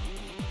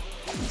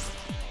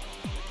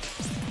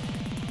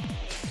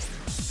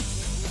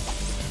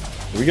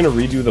 Are we gonna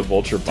redo the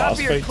Vulture boss Top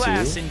of your fight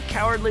class too? in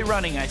cowardly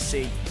running, I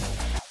see.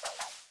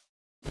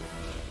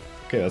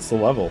 Okay, that's the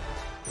level.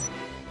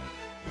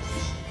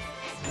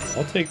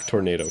 I'll take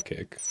Tornado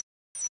Kick.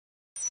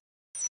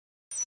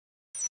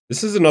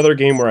 This is another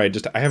game where I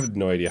have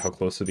no idea how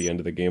close to the end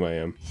of the game I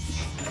am.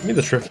 Give me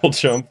the triple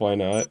jump, why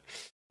not?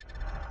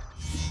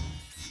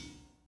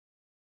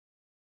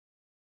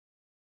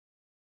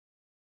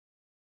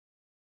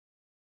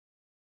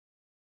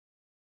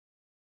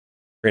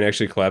 Crane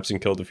actually collapsed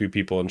and killed a few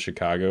people in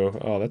Chicago.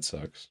 Oh, that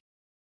sucks.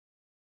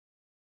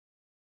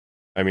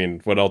 I mean,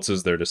 what else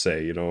is there to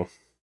say, you know?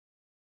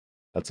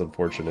 That's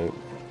unfortunate.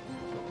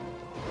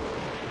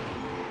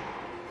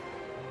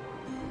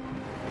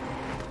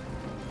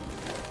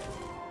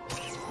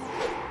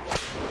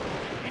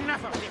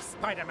 Enough of this,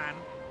 Spider-Man.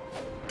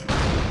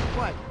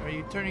 What? Are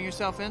you turning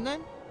yourself in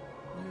then?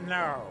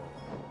 No.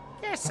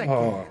 Yes, again.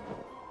 Oh,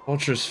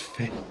 Vulture's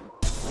face.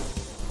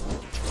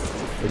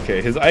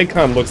 Okay, his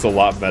icon looks a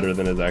lot better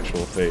than his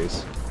actual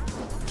face.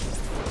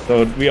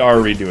 So we are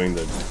redoing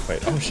the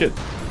fight. Oh shit,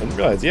 I didn't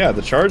realize, yeah,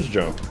 the charge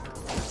jump.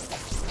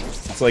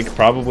 It's like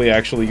probably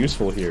actually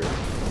useful here.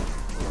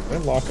 Can I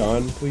lock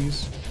on,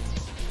 please?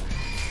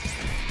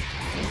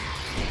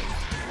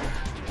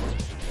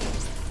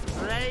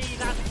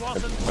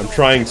 I'm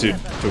trying to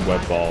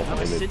web ball,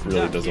 and it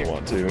really doesn't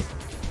want to.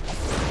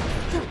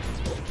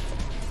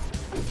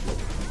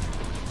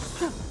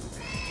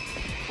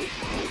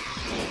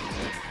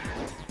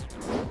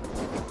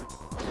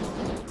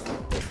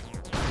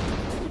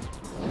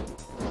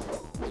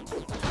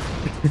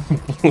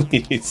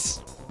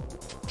 Please.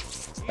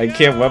 I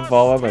can't web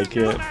ball him, I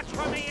can't.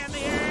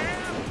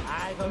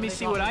 Let me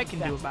see what I can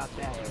do about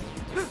that.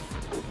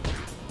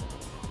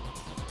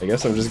 I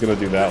guess I'm just gonna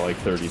do that like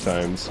 30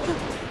 times.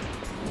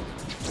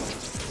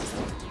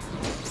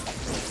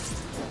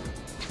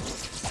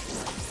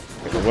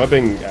 The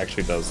webbing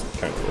actually does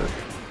kind of work.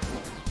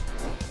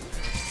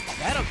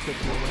 That'll clip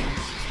your wings.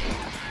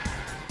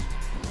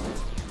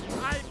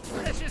 My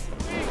precious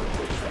wing!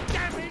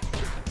 Damn it!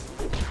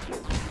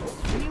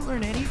 Didn't you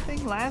learn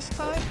anything last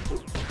time?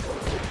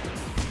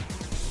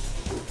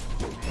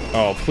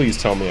 Oh, please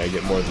tell me I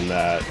get more than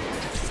that.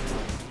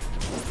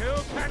 You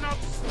cannot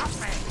stop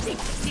me!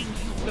 Fixing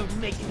you will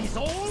make this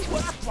all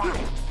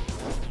worthwhile!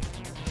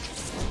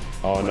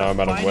 Oh, now I'm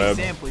out of Fine web.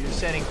 example you're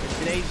setting for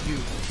today's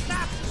youth.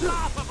 That's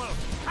laughable!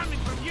 Coming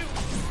from you!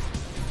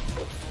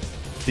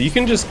 So you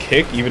can just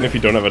kick even if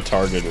you don't have a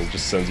target and it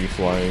just sends you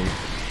flying.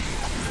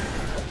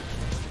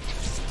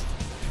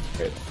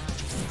 Okay.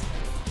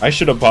 I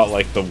should have bought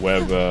like the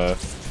web, the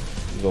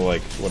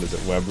like, what is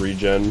it, web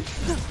regen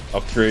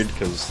upgrade,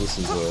 because this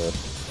is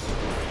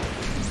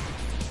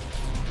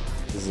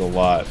a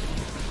lot.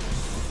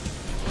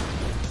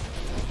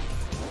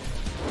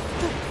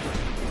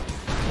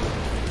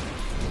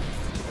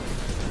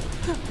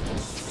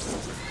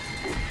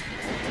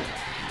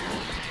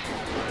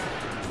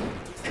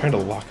 Trying to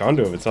lock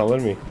onto him, it's not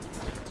letting me.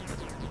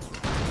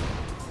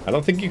 I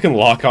don't think you can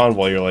lock on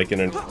while you're like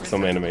in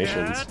some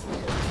animations.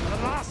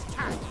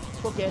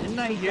 Didn't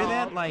I hear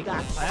that like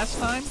last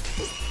time?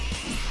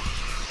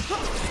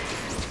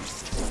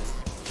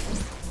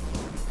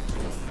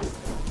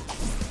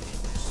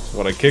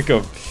 What a kick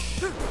him.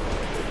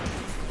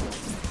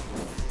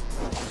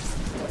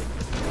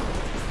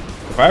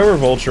 If I were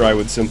Vulture, I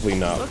would simply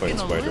not fight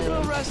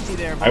Spider-Man.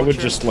 I would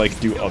just like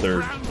do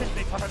other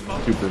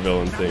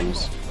supervillain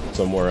things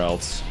somewhere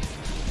else.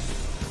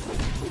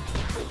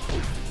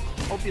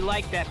 Hope you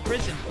like that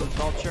prison food,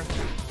 Vulture.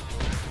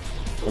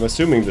 I'm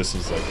assuming this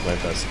is like my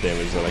best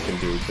damage that I can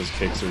do because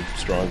kicks are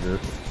stronger.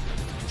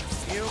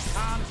 You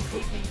can't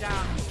keep me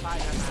down,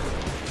 Spider-Man.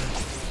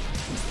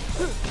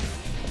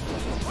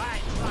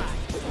 Why?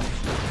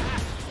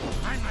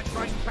 I'm not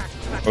going back to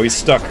that. Oh, he's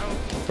stuck.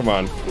 Come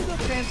on. We'll go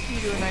transfer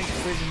you to a nice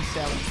prison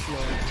cell in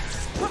Florida.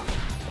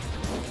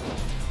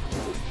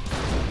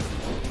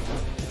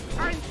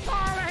 I'm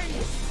falling!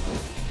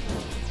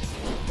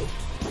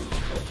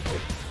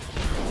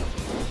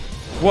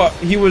 What?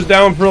 He was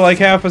down for like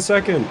half a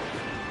second.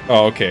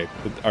 Oh, okay.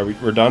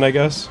 We're done, I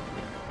guess?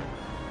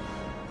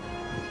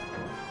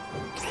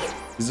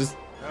 Is this...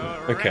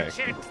 Okay.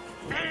 Wretched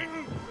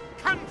thing!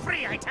 Come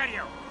free, I tell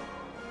you!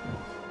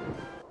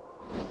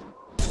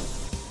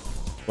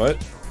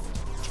 What?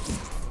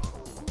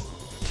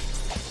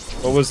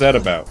 What was that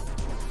about?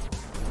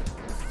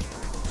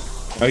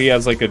 Oh, he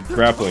has like a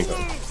grappling hook,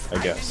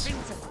 I guess.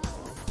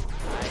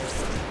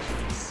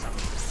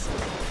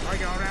 Are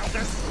you around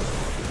us?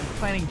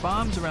 Planting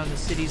bombs around the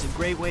city is a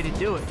great way to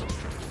do it.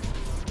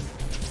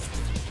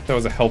 That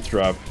was a health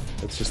drop.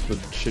 It's just the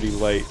shitty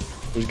light.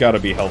 There's gotta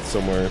be health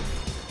somewhere.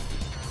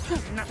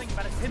 Nothing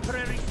but a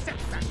temporary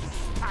setback.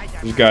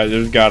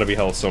 There's gotta be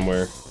health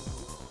somewhere.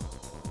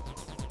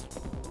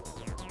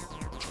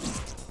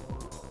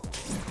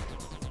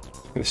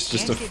 It's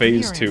just a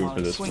phase 2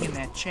 for this one.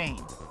 That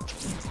chain.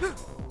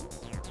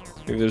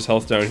 Maybe there's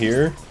health down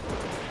here.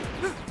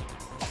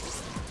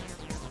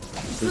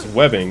 There's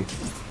webbing.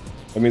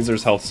 That means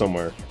there's health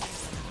somewhere.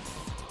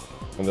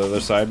 On the other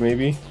side,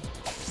 maybe?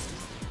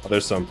 Oh,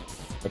 there's some.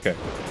 Okay.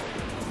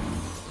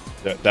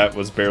 That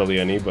was barely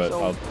any, but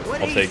So, I'll take it.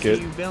 What age do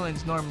you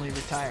villains normally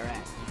retire at?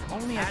 If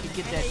only I could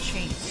get that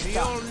chain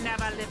You'll stuck.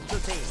 never live to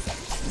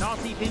see.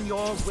 Not even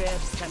your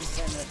webs can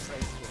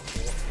penetrate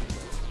it.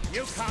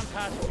 You can't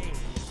hurt me.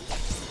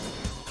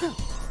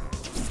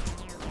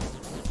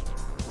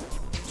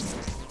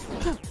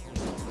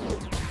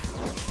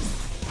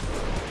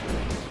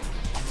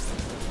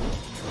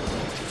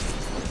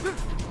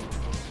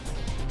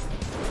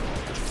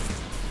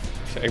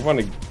 I want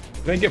to...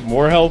 Can I get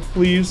more health,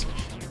 please?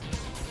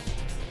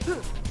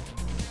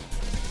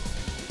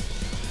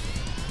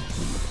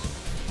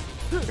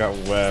 Got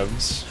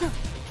webs.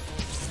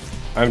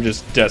 I'm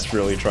just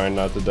desperately trying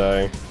not to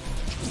die.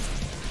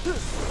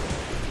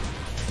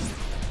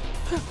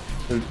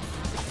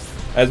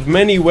 As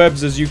many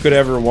webs as you could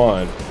ever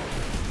want.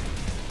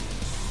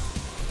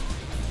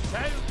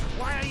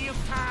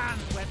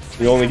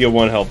 You only get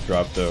one health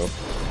drop, though.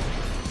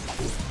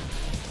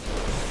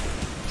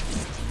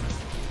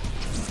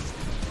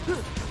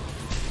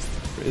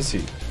 Where is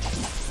he?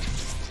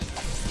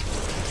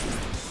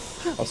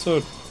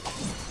 Also...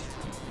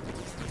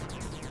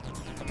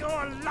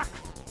 Your luck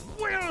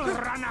will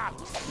run out,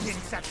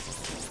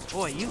 insect.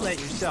 Boy, you let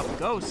yourself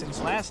go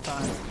since last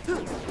time.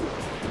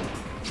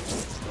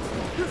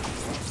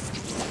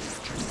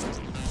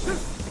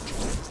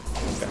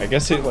 I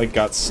guess it like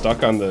got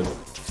stuck on the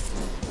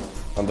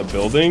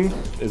building.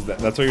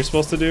 That's what you're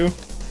supposed to do?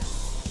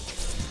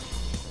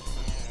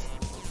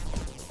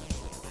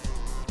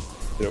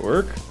 Did it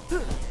work?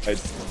 I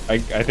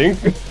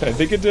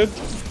think it did.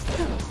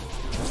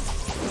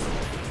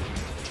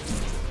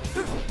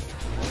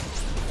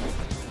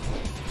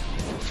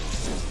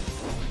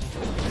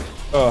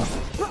 Oh.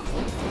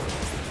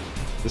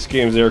 This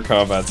game's air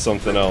combat's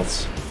something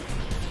else.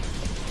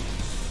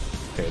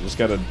 Okay, just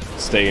gotta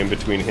stay in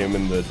between him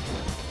and the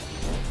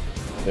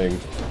thing.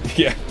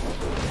 Yeah.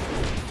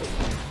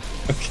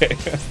 Okay.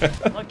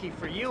 Lucky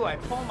for you, I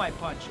pull my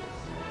punches.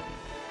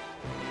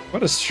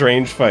 What a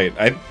strange fight.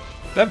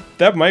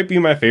 That might be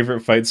my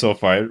favorite fight so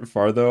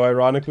far though,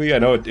 ironically. I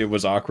know it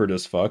was awkward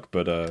as fuck,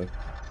 but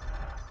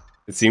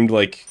it seemed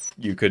like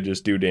you could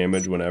just do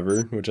damage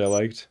whenever, which I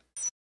liked.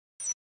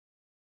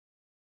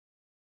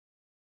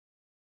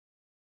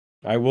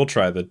 I will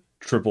try the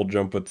triple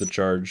jump with the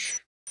charge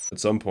at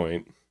some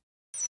point.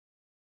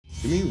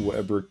 Give me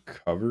web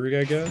recovery,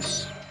 I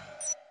guess.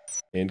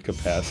 And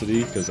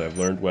capacity, because I've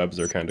learned webs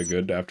are kind of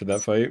good after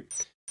that fight.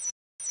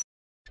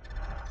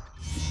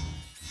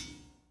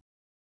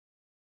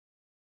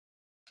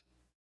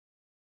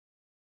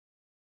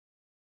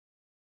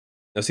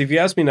 Now, see, if you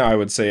ask me now, I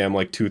would say I'm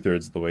like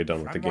 2/3 of the way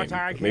done with the game.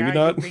 But maybe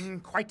not. You've been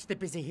quite the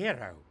busy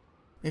hero.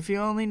 If you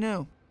only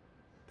knew.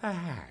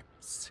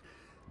 Perhaps.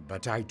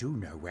 But I do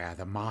know where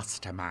the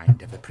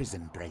mastermind of the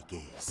prison break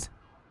is.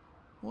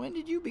 When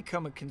did you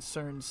become a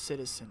concerned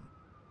citizen?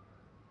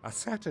 A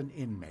certain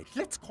inmate,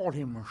 let's call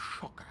him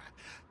Shocker,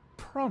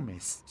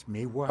 promised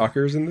me work.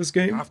 Shocker's in this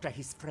game? After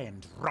his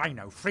friend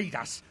Rhino freed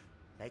us,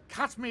 they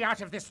cut me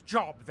out of this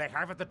job they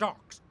have at the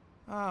docks.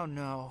 Oh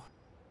no.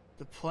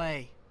 The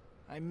play.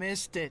 I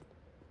missed it.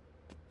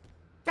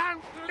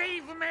 Don't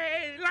leave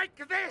me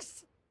like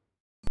this!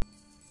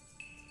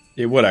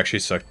 It would actually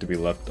suck to be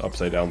left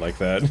upside down like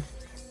that.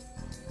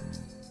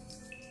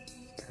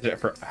 Yeah,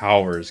 for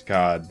hours,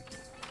 God.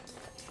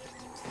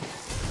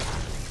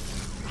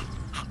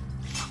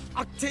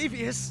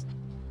 Octavius!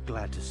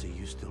 Glad to see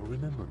you still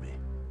remember me.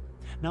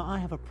 Now, I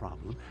have a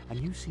problem, and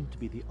you seem to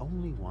be the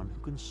only one who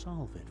can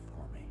solve it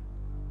for me.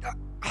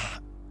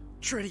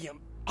 Tritium.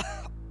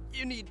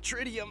 You need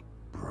tritium.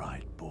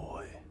 Bright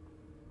boy.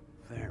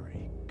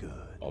 Very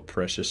good. All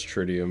precious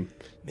tritium.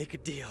 Make a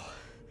deal.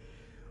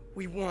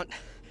 We want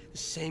the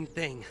same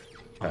thing.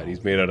 God,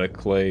 he's made out of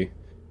clay.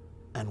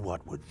 And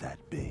what would that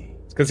be?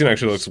 This cutscene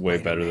actually looks way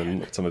better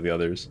than some of the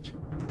others.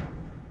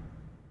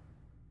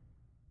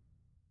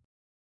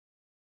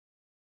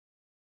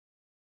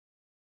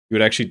 You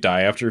would actually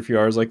die after a few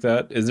hours like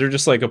that? Is there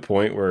just like a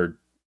point where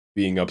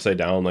being upside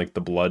down, like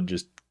the blood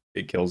just,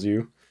 it kills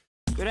you?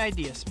 Good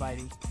idea,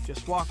 Spidey.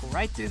 Just walk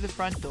right through the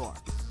front door.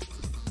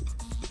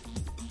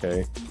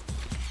 Okay.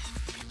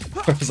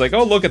 I was like,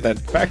 oh, look at that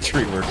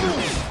factory worker.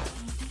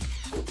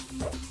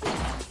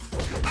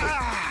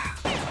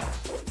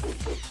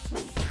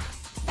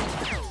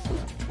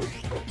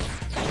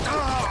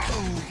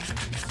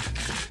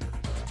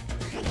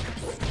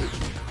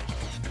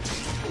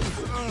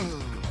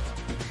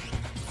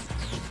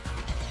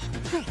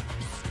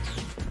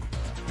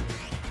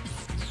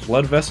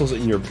 Blood vessels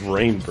in your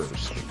brain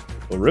burst.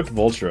 Well, rip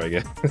Vulture, I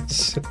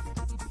guess.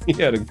 he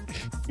had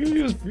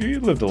He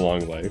lived a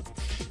long life.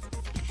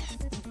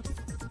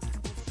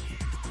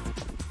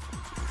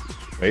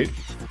 Wait.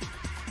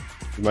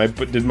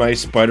 Did my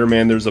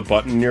Spider-Man there's a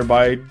button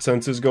nearby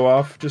senses go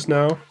off just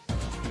now?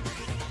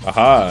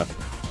 Aha!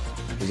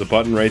 There's a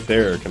button right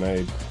there. Can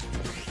I...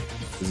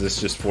 Is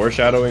this just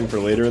foreshadowing for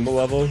later in the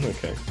level?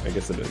 Okay, I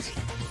guess it is.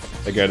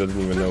 That guy doesn't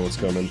even know what's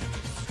coming.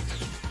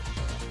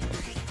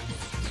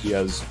 He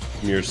has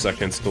mere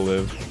seconds to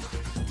live.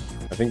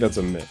 I think that's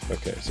a myth.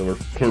 Okay, so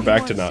we're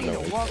back to not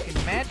knowing. Walking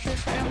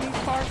mattress down these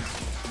parts?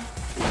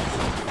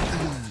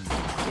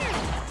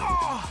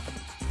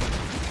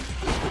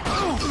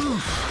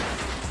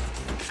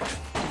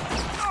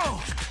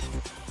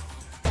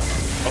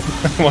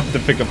 I wanted to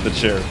pick up the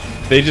chair.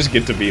 They just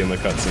get to be in the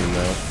cutscene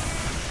now.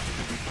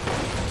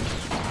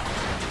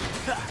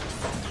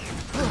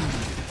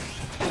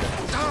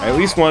 I at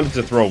least wanted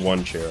to throw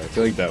one chair. I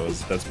feel like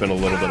that's been a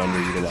little bit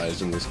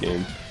underutilized in this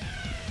game.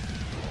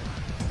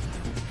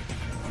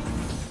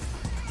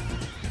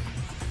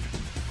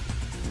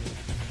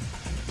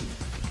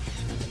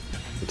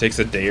 It takes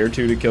a day or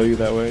two to kill you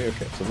that way?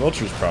 Okay, so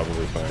Vulture's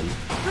probably fine.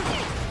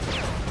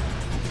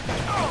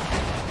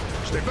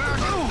 Stay back.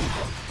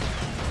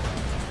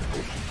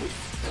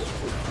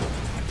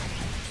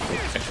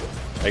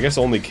 I guess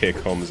only kick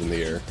homes in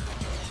the air.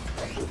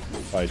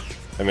 I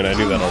mean, I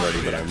knew that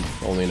already, but I'm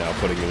only now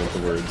putting it into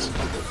words.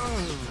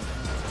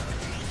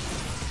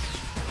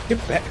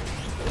 Get back!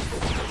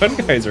 Fun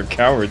guys are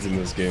cowards in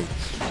this game.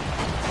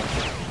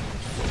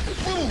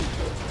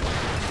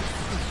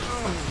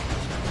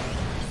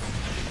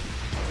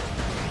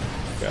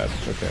 God,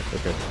 okay.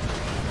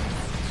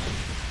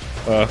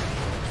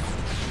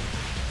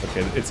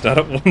 Okay, it's not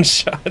a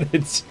one-shot,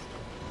 it's...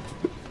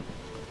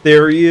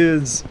 There he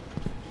is!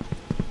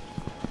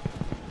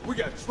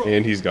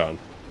 And he's gone.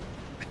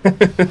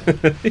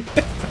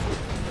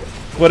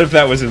 What if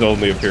that was his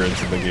only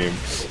appearance in the game?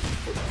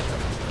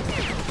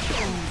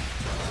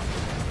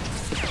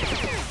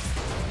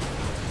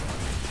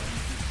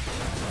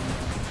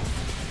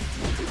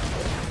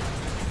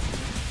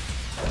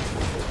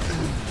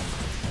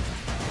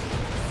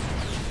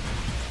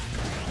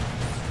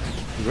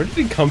 Where did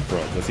he come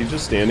from? Was he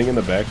just standing in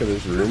the back of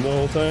this room the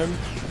whole time?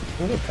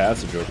 There's a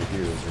passage over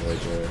here. Is there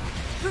like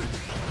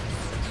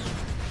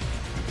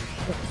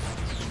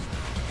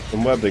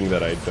some webbing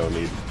that I don't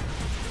need.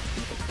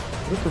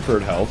 I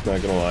preferred health,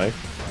 not gonna lie.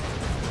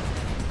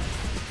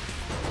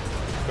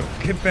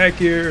 Oh, get back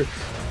here!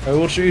 I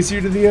will chase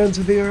you to the ends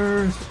of the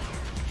earth!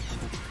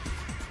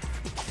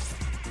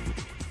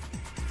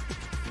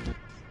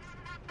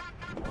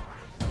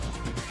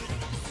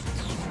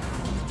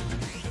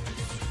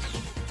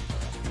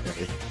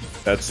 Okay.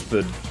 That's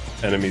the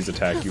enemies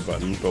attack you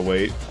button, but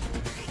wait.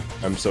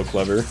 I'm so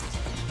clever.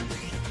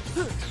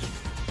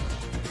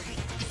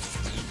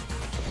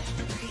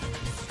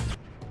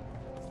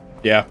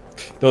 Yeah,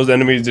 those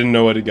enemies didn't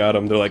know what had got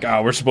them. They're like,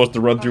 we're supposed to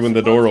run through when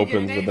the door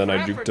opens, but then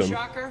I juked them.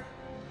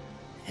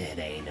 It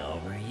ain't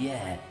over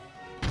yet.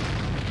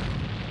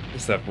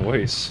 What's that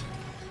voice?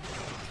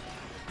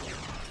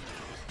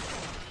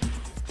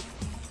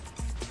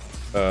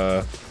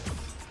 Oh.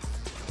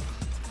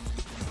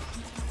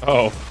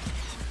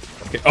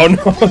 Okay. Oh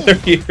no, they're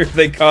here.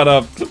 They caught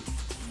up.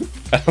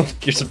 I don't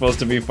think you're supposed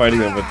to be fighting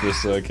them with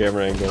this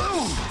camera angle.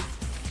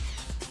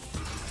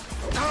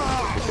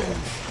 Okay.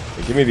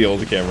 Give me the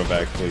old camera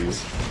back,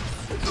 please.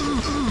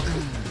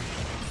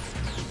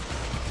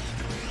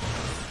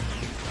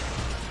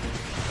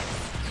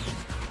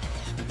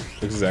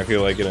 Looks exactly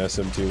like an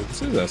SM2.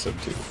 This is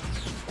SM2.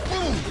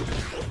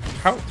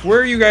 Where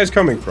are you guys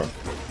coming from?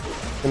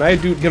 Can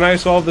I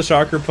solve the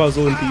shocker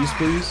puzzle in peace,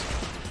 please?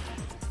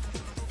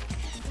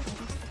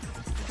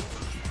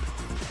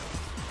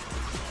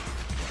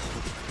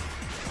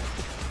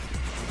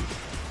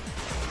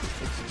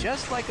 It's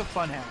just like a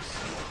funhouse.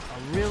 A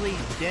really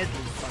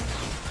deadly funhouse.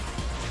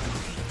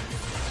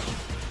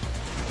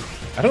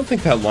 I don't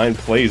think that line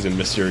plays in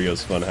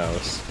Mysterio's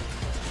Funhouse.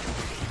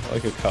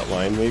 Like a cut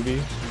line,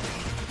 maybe?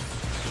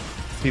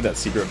 See that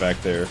secret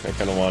back there. I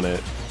kind of want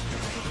it.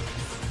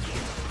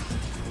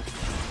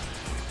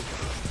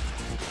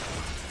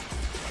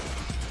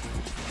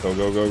 Go,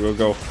 go, go, go,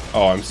 go.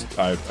 Oh, I'm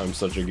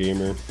such a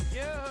gamer.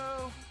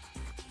 Yo!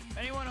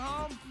 Anyone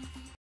home?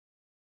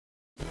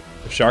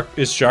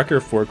 Is Shocker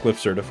forklift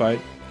certified?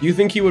 Do you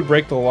think he would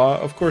break the law?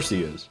 Of course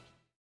he is.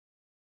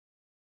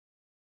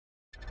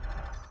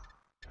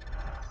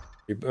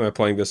 Am I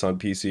playing this on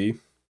PC?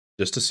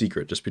 Just a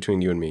secret, just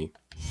between you and me.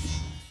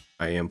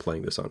 I am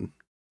playing this on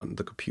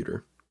the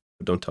computer.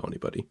 But don't tell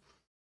anybody.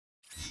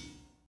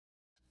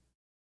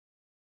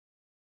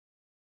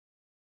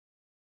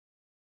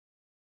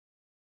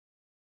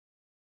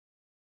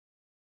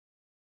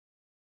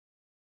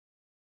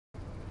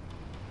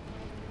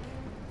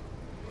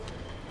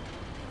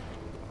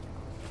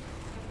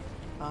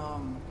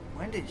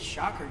 When did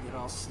Shocker get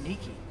all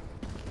sneaky?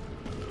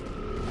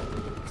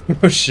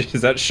 Oh shit,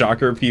 is that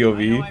Shocker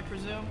POV? Rhino, I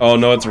presume? Oh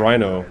no, it's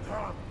Rhino.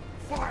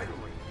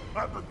 Finally!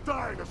 I've been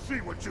dying to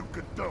see what you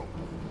can do.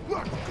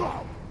 Let's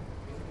go!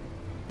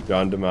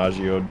 John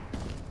DiMaggio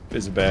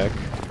is back.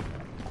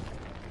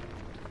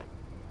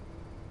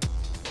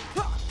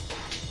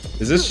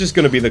 Is this just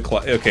gonna be the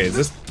okay? Is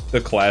this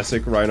the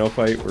classic Rhino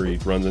fight where he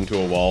runs into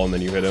a wall and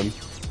then you hit him?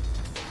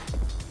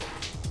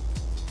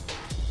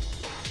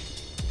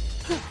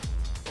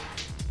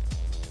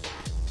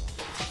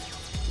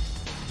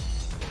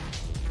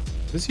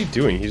 What is he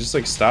doing? He's just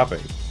like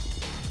stopping.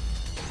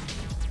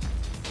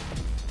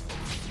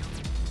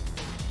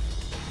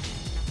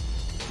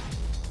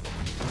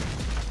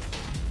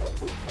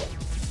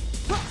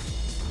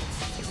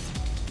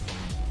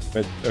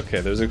 But,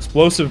 okay, there's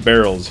explosive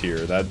barrels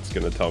here. That's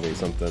gonna tell me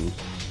something,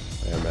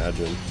 I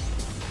imagine.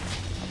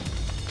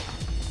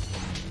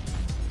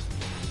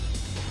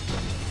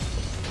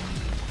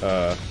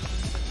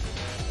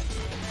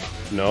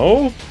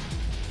 No?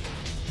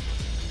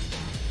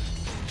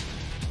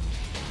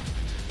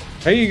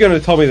 How are you gonna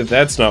tell me that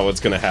that's not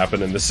what's gonna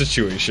happen in this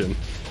situation?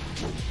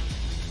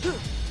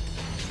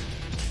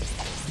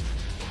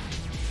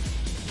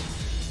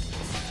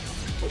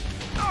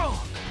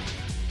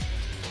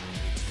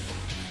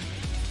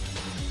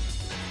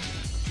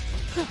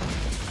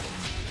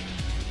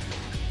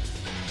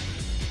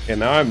 Okay,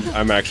 now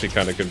I'm actually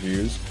kind of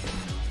confused.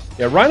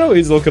 Yeah, Rhino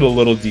is looking a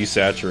little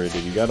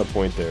desaturated. You got a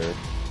point there.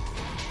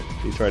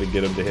 You try to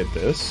get him to hit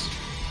this.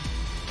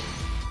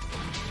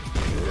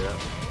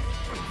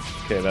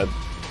 Okay, that.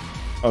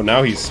 Oh,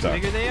 now he's stuck.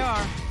 Bigger they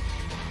are.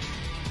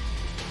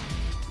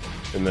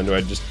 And then do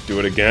I just do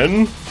it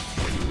again?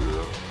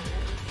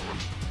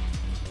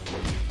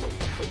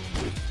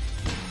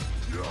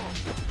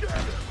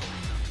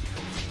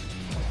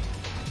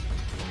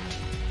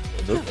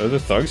 Are the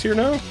thugs here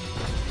now?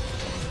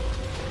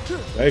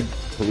 Did I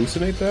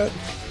hallucinate that?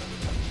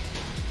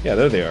 Yeah,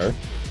 there they are.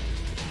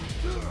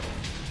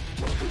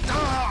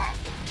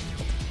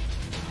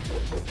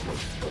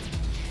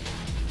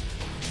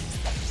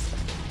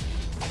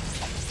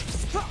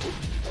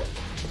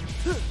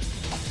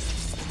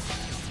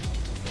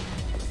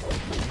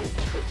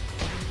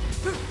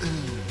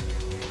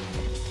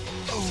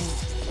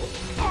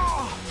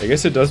 I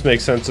guess it does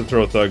make sense to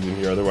throw thugs in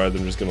here, otherwise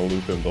I'm just gonna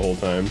loop him the whole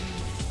time.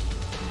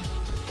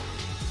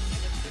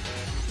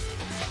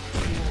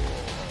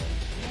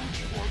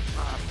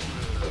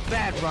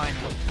 Bad Rhino.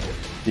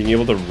 Being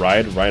able to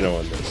ride Rhino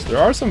on this. There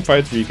are some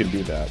fights where you can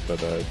do that,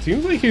 but it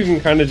seems like you can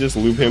kind of just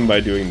loop him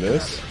by doing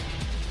this.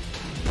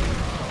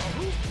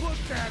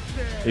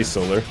 Hey,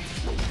 Solar.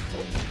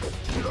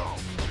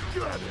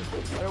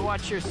 Better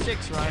watch your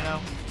 6,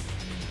 Rhino.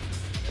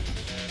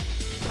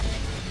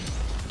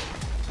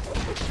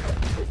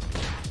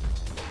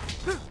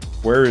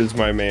 Where is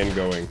my man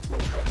going?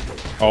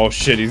 Oh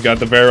shit, he's got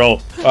the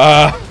barrel.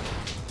 Ah!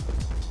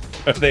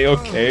 Are they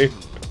okay?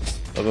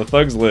 Oh, the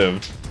thugs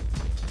lived.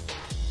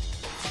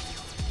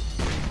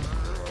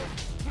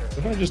 What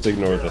if I just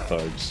ignore the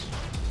thugs?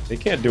 They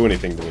can't do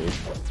anything to me.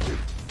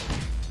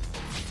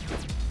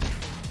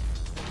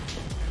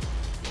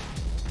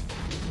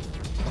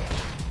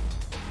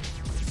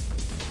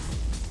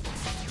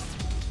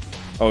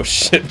 Oh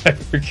shit, I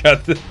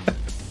forgot that.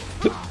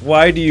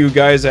 Why do you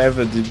guys have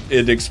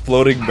an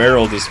exploding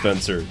barrel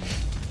dispenser?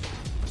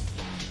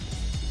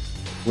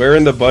 Where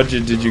in the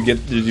budget did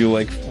you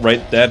like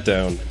write that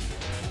down?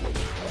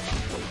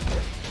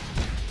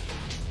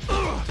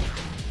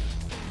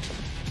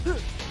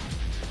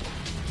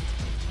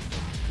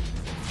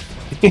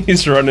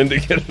 He's running to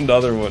get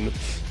another one.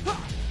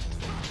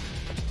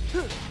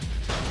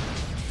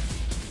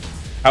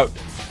 How?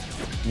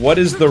 What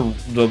is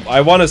the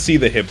I want to see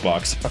the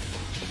hitbox.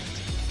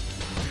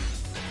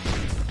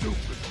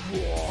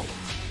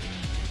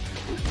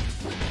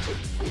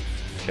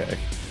 Okay.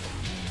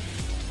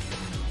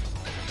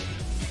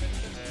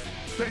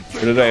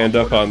 Where did I end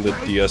up on the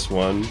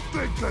DS1?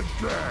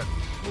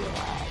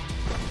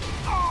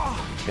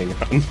 Hang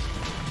on.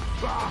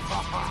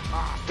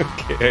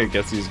 Okay, I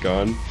guess he's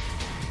gone.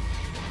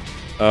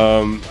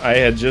 I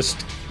had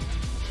just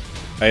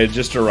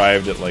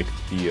arrived at like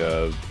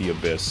the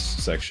Abyss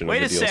section of the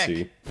DLC. Wait a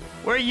sec.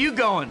 Where are you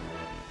going?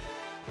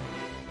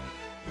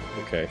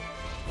 Okay.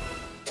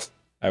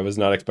 I was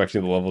not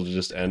expecting the level to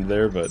just end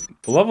there, but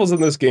the levels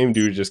in this game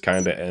do just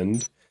kind of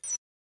end.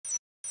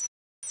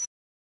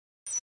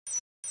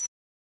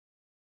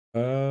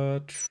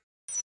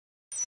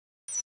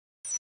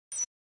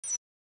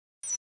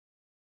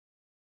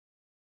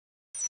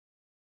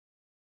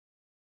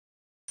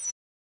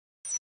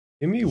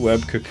 Give me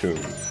Web Cocoon.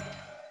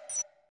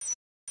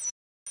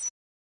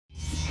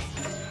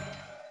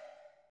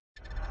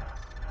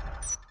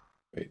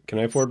 Wait, can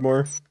I afford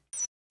more?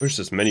 I wish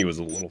this menu was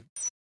a little...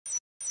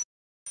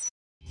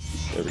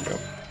 There we go.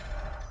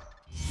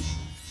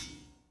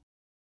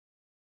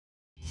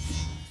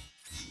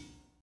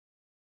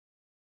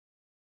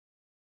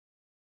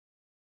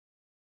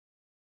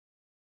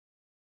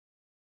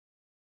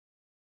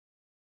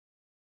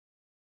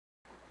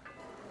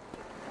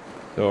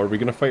 So are we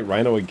gonna fight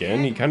Rhino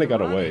again? He kind of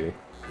got away.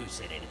 Who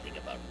said anything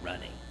about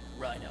running?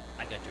 Rhino,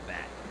 I got your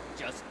back.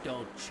 Just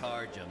don't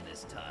charge him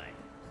this time.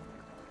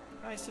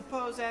 I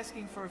suppose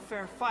asking for a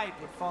fair fight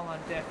would fall on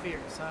deaf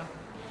ears, huh?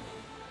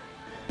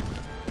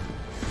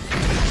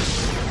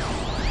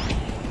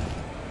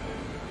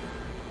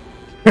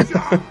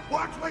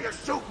 Watch where you're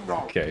shooting, though.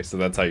 Okay, so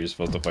that's how you're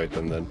supposed to fight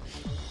them then.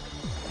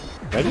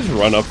 Can I just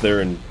run up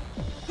there and...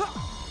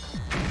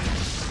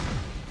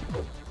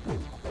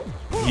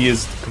 He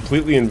is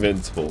completely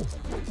invincible.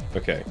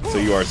 Okay, so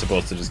you are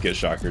supposed to just get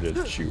Shocker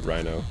to shoot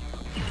Rhino.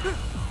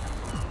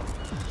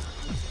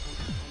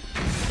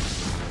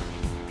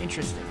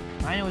 Interesting.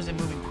 Rhino isn't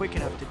moving quick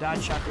enough to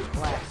dodge Shocker's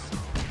blast.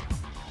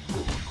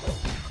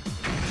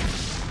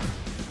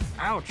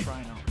 Ouch,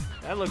 Rhino.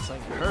 That looks like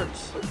it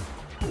hurts.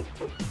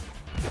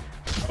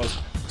 That was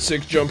a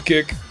sick jump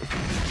kick.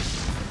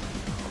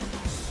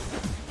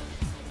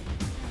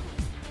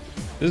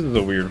 This is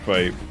a weird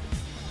fight.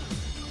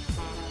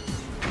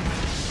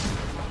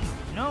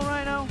 No,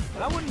 Rhino,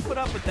 I wouldn't put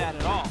up with that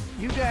at all.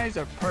 You guys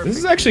are perfect. This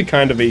is actually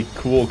kind of a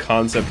cool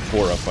concept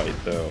for a fight,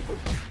 though.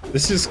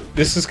 This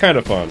is kind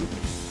of fun.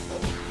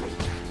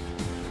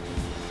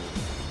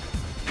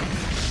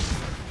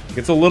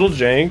 It's a little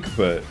jank,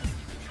 but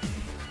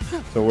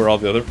so were all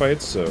the other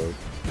fights, so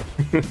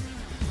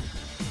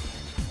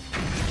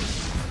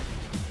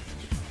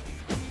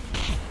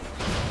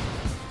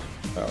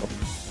oh.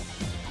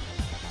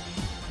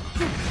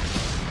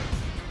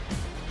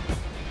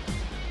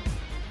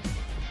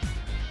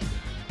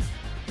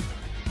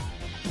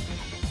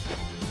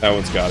 That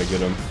one's gotta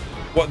get him.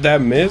 What,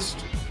 that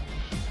missed?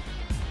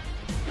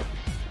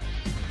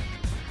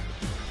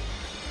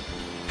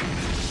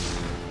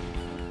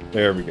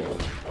 There we go.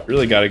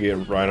 Really gotta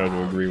get Rhino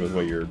to agree with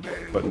what you're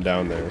putting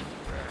down there.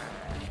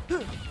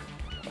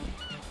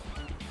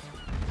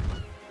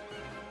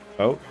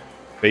 Oh,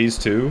 phase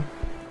 2.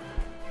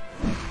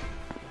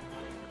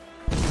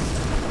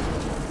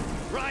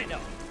 Rhino,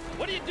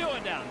 what are you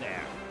doing down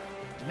there?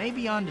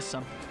 Maybe onto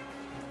something.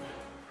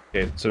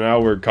 Okay, so now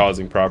we're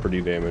causing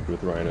property damage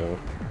with Rhino.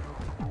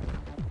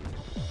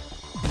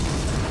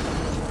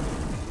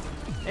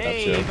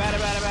 Hey, Gotcha. bada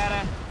bada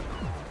bada.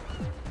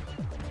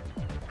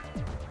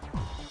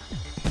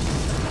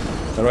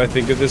 How do I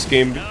think of this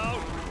game?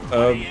 What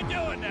are you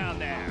doing down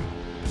there?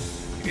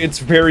 It's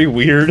very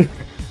weird.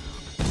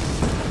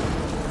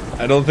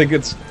 I don't think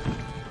it's...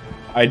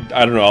 I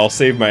don't know, I'll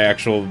save my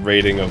actual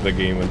rating of the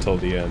game until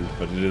the end,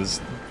 but it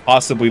is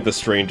possibly the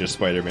strangest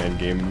Spider-Man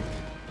game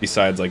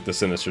besides like the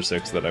Sinister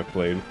Six that I've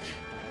played.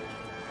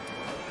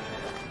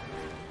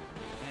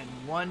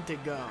 And one to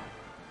go.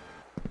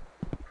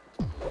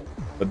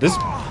 But this...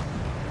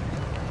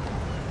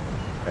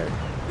 Okay.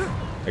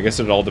 I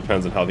guess it all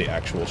depends on how the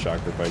actual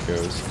Shocker fight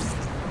goes.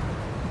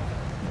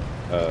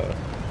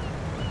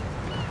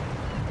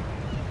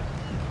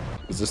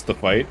 Is this the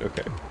fight?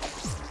 Okay.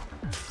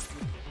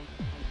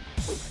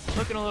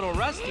 Looking a little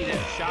rusty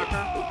there,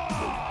 Shocker.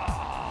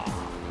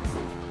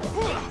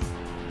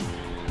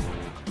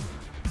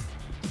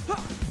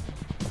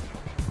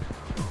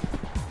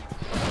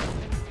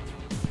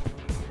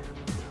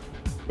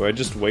 Do I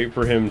just wait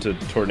for him to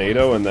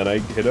tornado and then I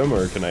hit him,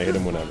 or can I hit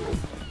him whenever?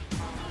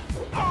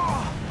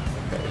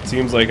 Okay, it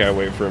seems like I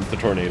wait for him to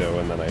tornado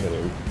and then I hit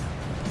him.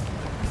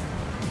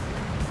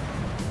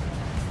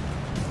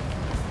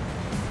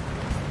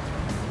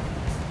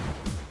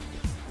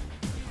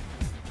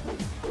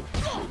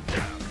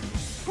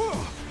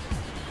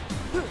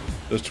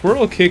 The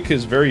twirl kick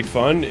is very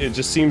fun, it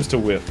just seems to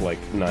whiff like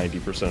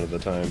 90% of the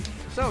time.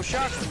 So,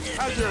 Shocker,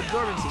 how's your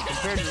absorbency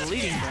compared to the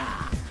leading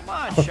band? Come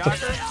on,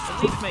 Shocker.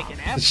 At least make an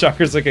effort.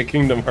 Shocker's like a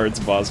Kingdom Hearts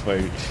boss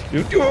fight.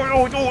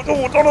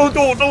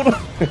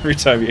 Every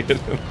time you hit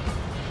him.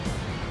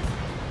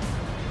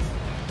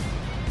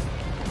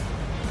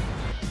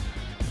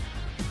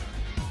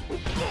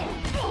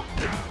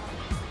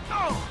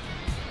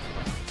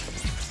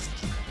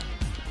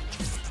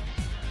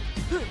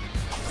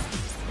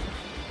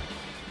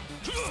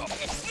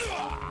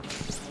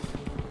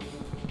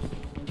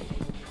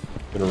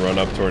 Gonna run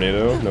up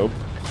tornado? Nope.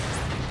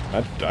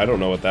 I don't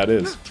know what that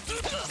is.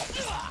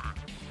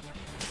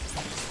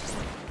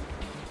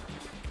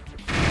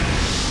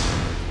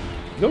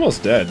 He's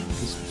almost dead.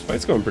 This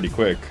fight's going pretty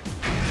quick.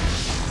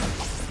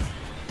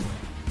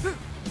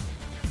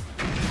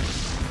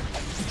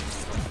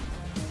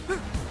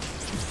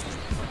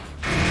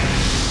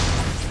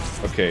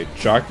 Okay,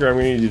 Shocker, I'm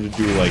gonna need you to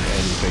do like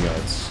anything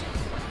else.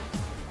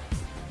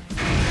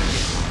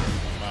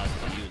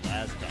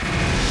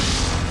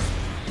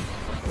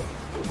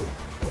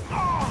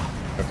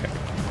 Okay.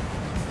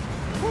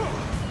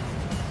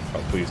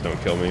 Oh, please don't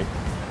kill me.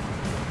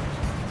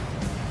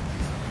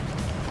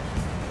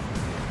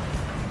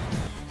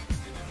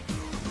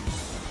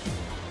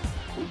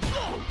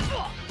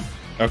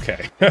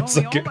 Okay, that's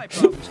okay.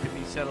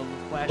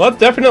 Well, that's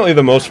definitely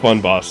the most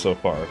fun boss so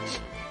far.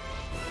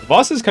 The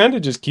bosses kind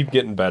of just keep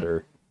getting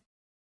better.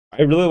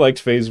 I really liked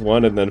phase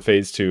 1, and then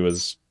phase 2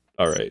 was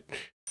alright.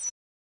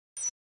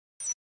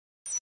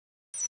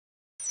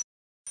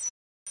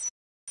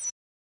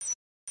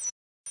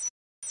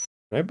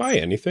 Can I buy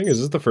anything? Is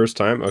this the first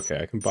time?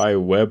 Okay, I can buy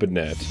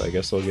WebNet. I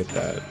guess I'll get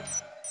that.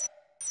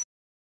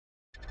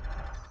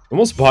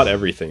 Almost bought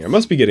everything. I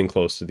must be getting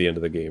close to the end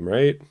of the game,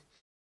 right?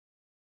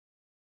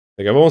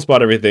 Like, I've almost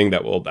bought everything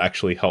that will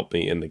actually help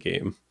me in the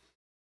game.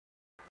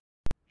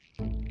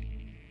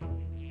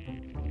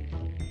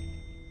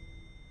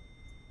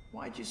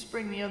 Why'd you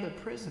spring the other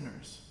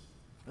prisoners?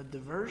 A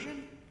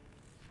diversion?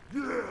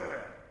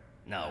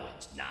 No,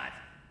 it's not.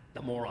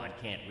 The moron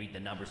can't read the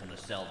numbers on the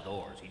cell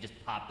doors. He just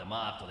popped them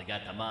off till he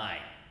got to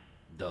mine.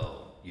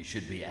 Though, you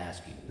should be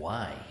asking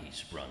why he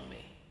sprung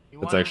me.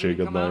 That's actually a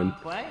good line.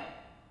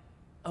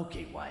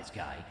 Okay, wise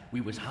guy. We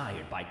was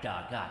hired by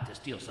Doc Ock to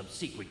steal some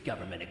secret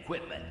government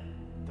equipment.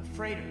 The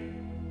freighter.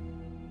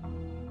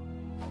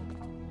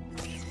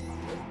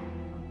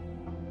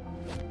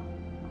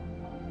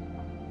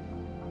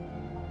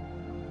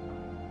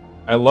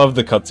 I love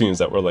the cutscenes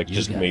that were like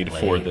just made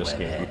for this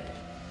game.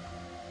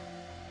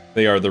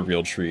 They are the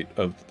real treat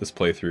of this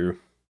playthrough.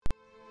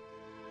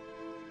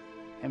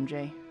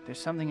 MJ, there's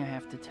something I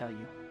have to tell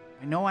you.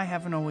 I know I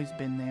haven't always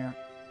been there,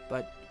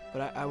 but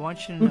I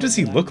want you to know. Who does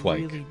he that look I like?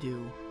 really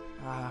do.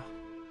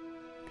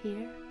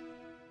 Peter?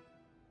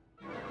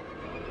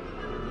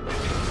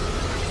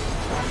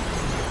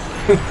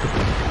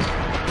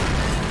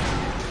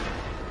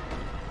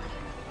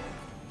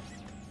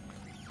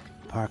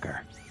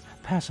 Parker,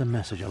 pass a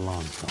message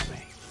along for me.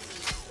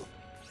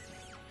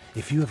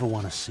 If you ever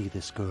want to see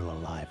this girl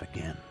alive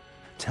again,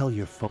 tell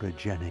your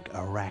photogenic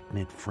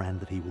arachnid friend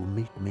that he will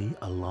meet me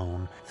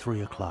alone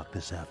 3 o'clock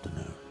this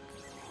afternoon.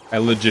 I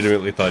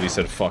legitimately thought he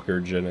said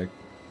fuckergenic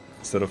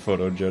instead of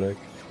photogenic.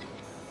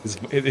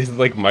 His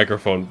like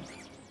microphone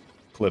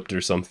clipped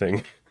or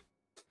something.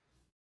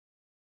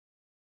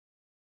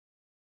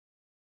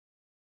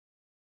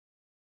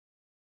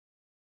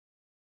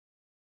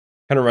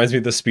 Kind of reminds me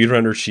of the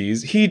speedrunner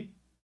Cheese.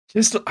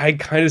 I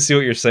kind of see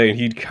what you're saying.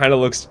 He kind of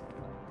looks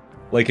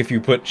like if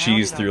you put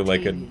Cheese through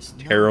like a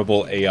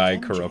terrible AI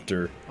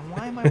corruptor.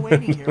 Why am I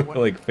waiting here?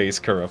 Like face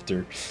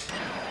corruptor.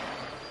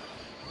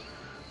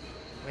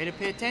 Way to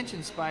pay attention,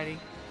 Spidey.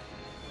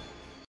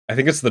 I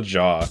think it's the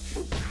jaw.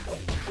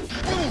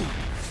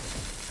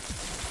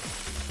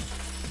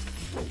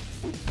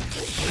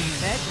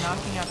 That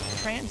knocking out the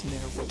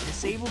transmitter will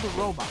disable the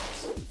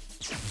robots.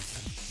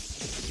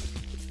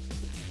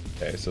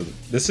 Okay, so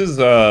this is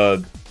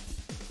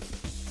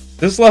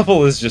this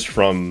level is just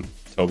from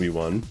Toby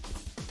 1.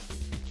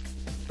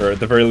 Or at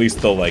the very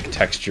least the like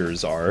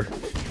textures are.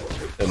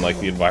 And like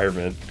the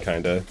environment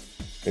kinda.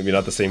 Maybe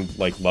not the same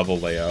like level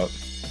layout.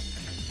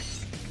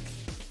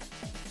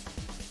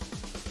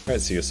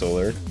 Alright, see you,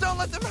 Solar. Don't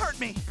let them hurt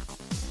me.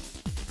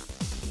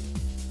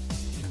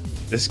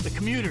 The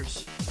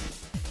commuters.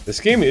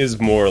 This game is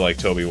more like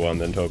Toby 1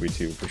 than Toby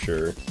 2 for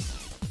sure.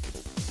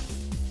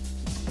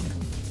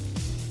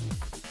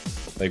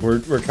 Like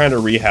we're kind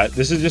of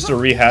this is just a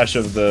rehash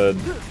of the.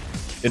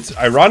 It's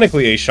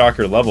ironically a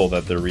shocker level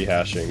that they're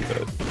rehashing,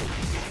 but.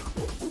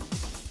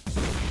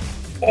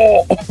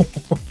 Oh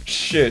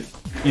shit,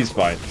 he's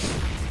fine.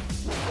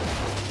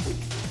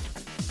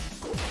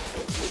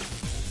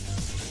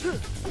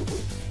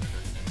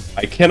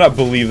 I cannot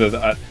believe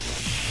that.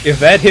 If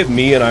that hit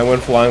me and I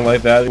went flying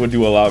like that, it would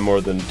do a lot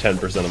more than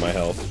 10% of my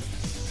health.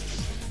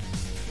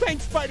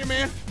 Thanks,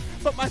 Spider-Man,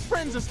 but my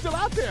friends are still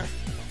out there.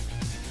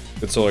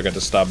 Good Solar got to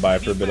stop by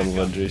for a bit on the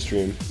Legendary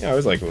stream. Yeah, I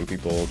always like it when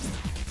people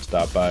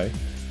stop by.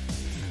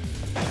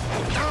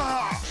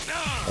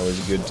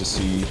 Always good to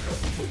see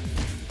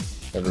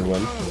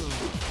everyone.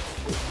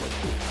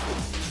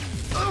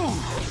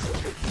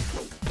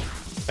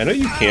 I know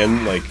you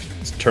can, like,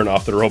 turn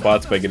off the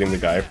robots by getting the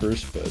guy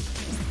first, but...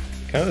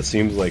 kind of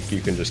seems like you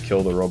can just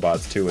kill the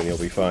robots too and you'll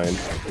be fine.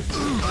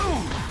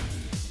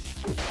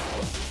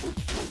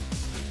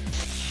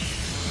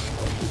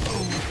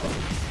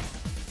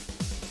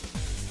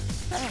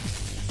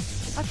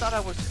 I thought I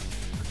was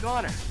a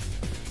goner.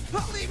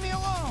 Leave me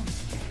alone.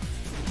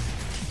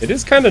 It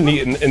is kind of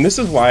neat, and this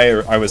is why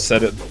I was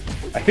said it.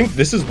 I think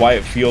this is why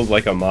it feels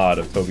like a mod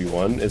of Toby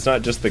 1. It's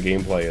not just the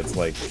gameplay, it's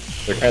like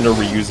they're kind of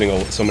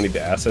reusing so many of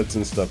the assets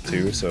and stuff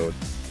too, so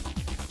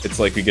it's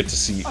like we get to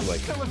see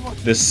like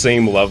this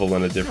same level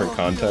in a different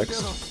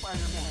context.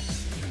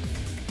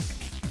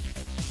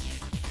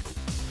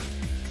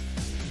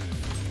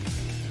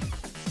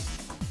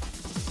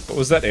 What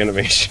was that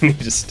animation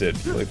he just did?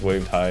 He like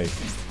waved high.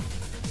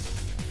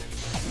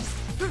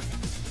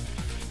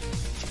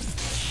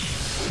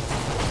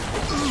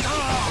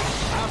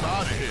 I'm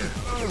out of here.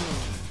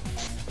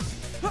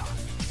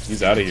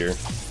 He's out of here.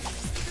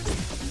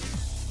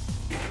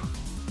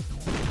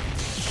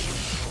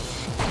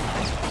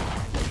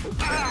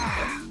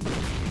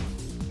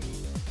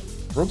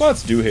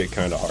 Robots do hit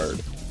kind of hard.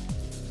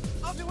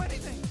 I'll do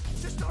anything.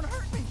 Just don't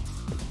hurt me.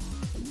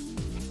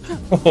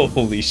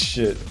 Holy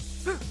shit.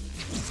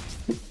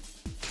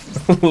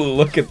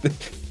 Look at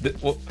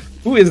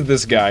who is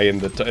this guy in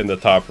the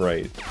top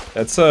right?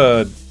 That's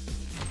the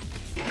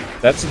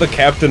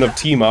captain of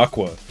Team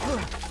Aqua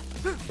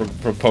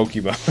from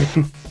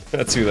Pokemon.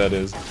 That's who that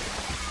is.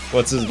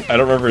 What's his? I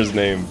don't remember his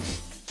name.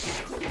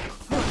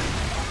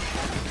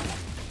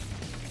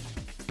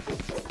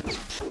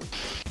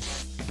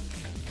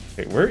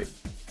 Okay, where?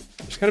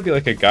 There's gotta be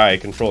like a guy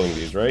controlling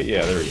these, right?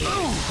 Yeah, there we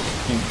go.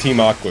 Team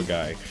Aqua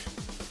guy.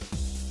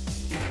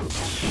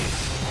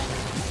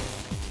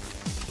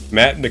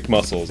 Matt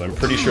McMuscles. I'm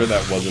pretty sure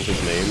that wasn't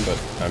his name, but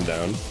I'm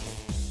down.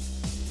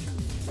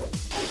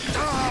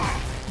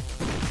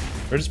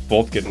 They're just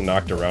both getting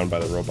knocked around by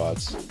the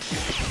robots.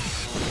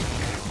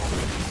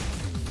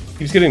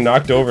 He's getting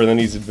knocked over, and then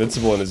he's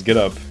invincible in his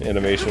get-up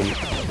animation.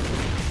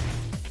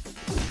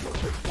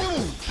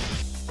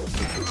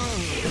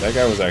 That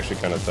guy was actually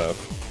kind of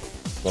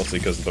tough. Mostly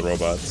because of the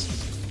robots.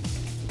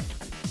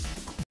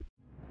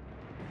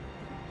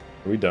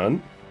 Are we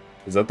done?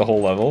 Is that the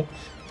whole level?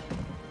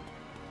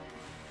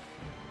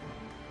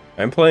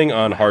 I'm playing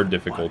on hard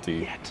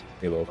difficulty,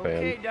 Halo fan.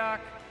 Okay, Doc,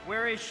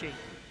 where is she?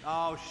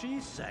 Oh,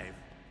 she's safe.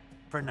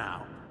 For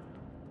now.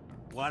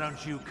 Why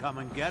don't you come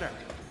and get her?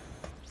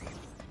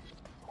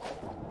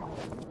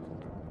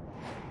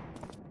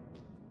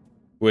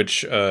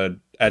 Which, at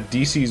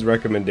DC's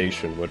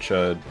recommendation, which,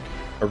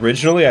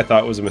 originally I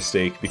thought was a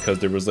mistake because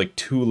there was like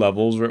 2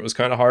 levels where it was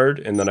kind of hard,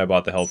 and then I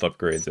bought the health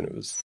upgrades and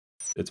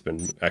it's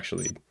been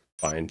actually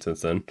fine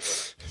since then.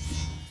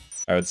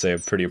 I would say a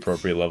pretty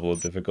appropriate level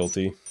of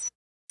difficulty.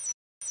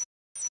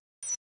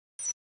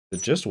 Is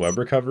it just web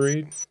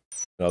recovery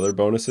and other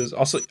bonuses?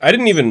 Also, I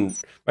didn't even...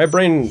 My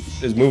brain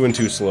is moving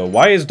too slow.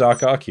 Why is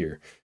Doc Ock here?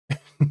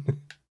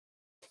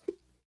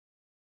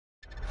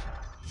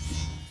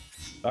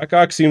 Doc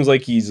Ock seems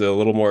like he's a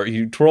little more...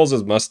 He twirls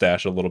his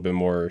mustache a little bit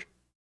more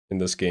in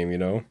this game, you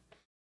know?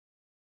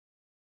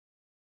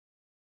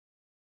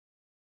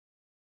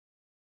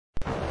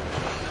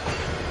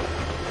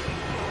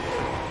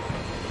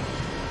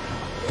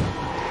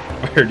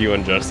 Fired you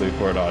unjustly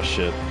for it. Aw,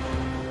 shit.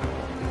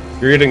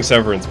 You're getting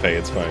severance pay,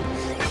 it's fine.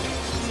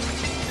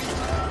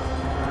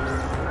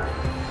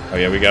 Oh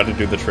yeah, we gotta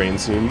do the train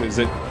scene. Is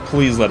it...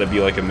 Please let it be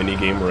like a mini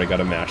game where I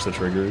gotta mash the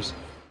triggers.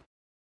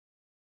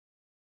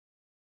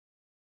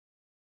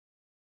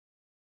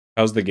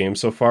 How's the game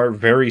so far?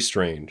 Very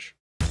strange.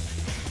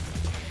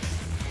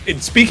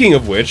 Speaking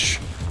of which,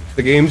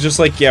 the game's just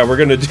like, yeah, we're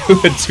gonna do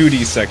a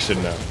 2D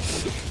section now.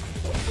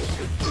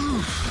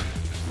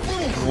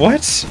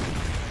 What?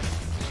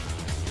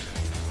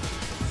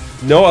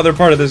 No other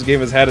part of this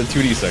game has had a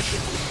 2D section.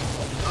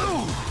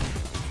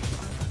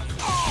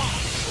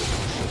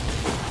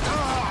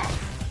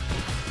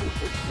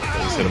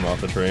 Just hit him off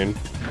the train.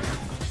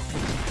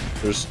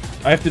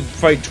 I have to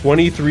fight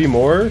 23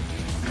 more?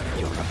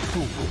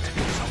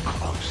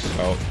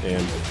 Oh,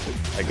 and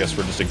I guess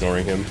we're just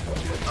ignoring him.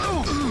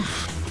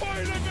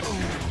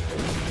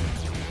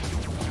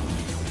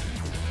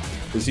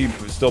 Is he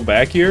still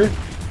back here?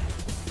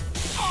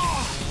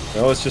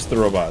 No, it's just the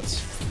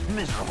robots.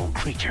 Miserable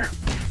creature.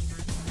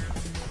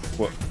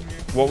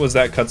 What was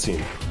that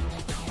cutscene?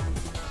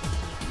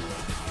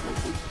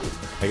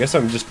 I guess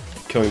I'm just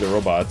killing the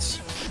robots.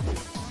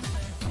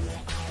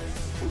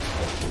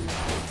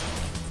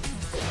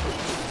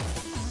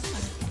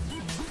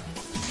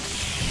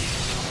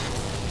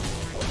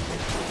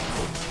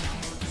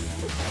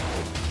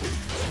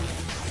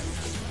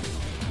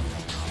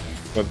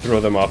 But throw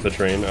them off the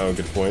train. Oh,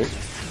 good point.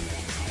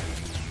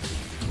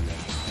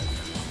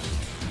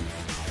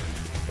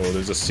 Oh,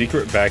 there's a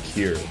secret back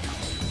here.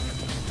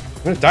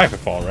 I'm gonna die if I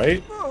fall,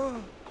 right?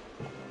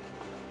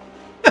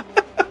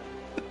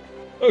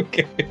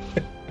 Okay.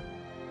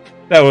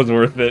 That was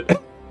worth it.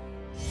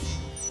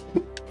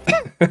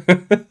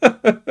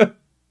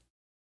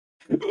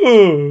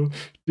 Oh.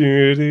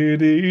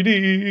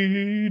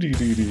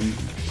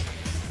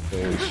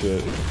 Holy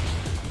shit.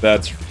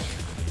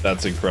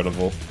 That's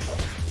incredible.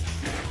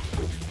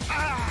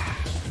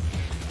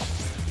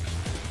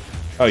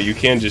 Oh, you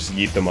can just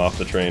yeet them off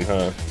the train,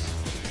 huh?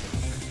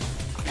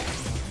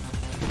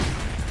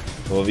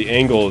 Well, the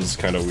angle is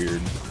kind of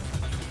weird.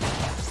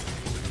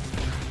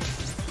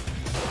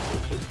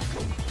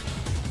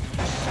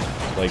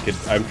 Like,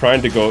 I'm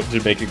trying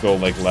to make it go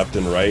like left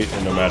and right,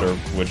 and no matter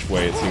which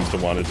way, it seems to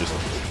want to just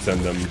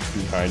send them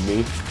behind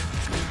me.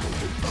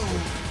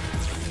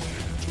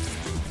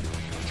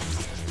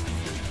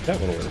 That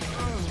one worked.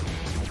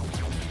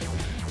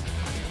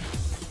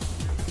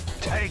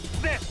 Take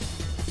this.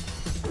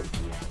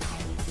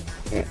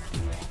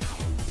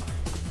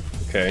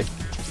 Okay.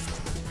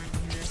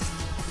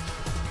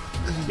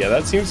 Yeah,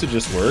 that seems to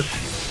just work.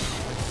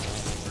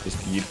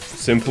 Just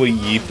simply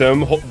yeet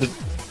them.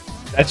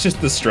 That's just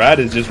the strat,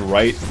 is just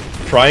right.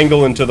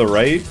 Triangle and to the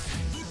right.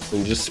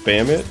 And just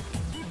spam it.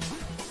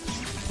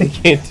 They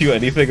can't do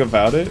anything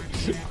about it.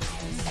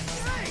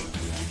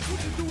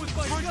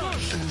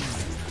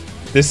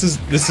 This is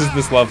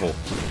this level.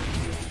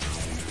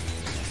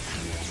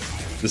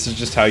 This is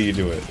just how you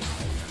do it.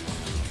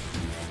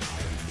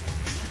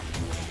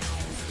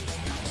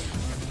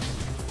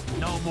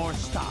 No more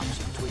stops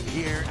between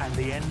here and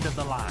the end of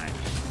the line.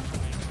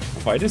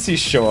 Why does he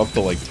show up to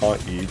like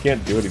taunt you? You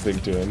can't do anything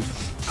to him.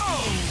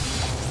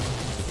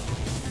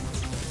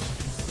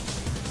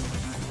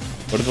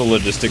 What are the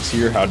logistics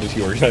here? How did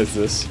he organize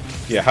this?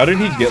 Yeah, how did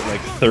he get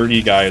like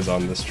 30 guys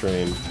on this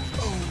train?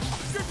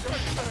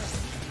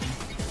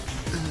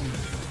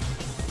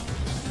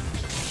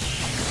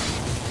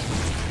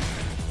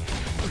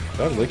 Did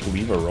I like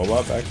leave a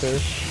robot back there?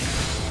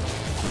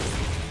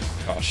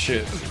 Oh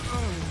shit.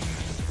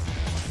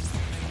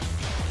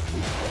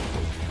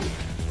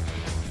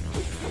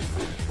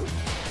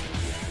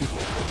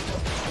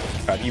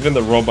 God Even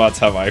the robots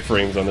have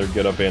iframes on their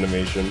get up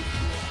animation.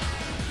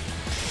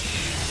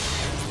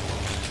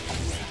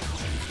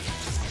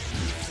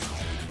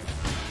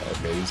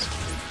 Okay,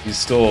 he's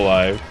still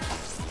alive.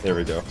 There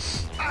we go.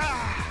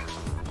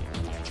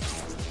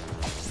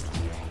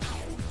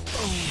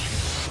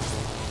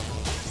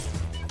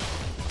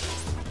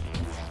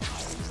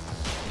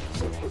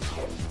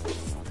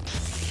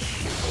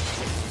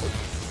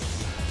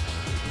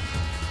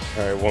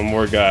 Alright, one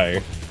more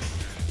guy.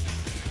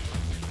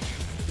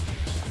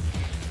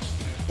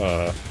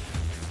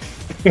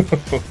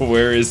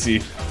 Where is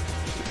he?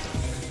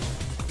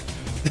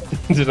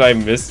 Did I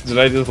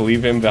just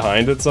leave him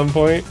behind at some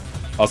point?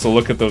 Also,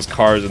 look at those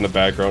cars in the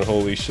background.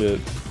 Holy shit.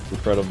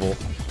 Incredible.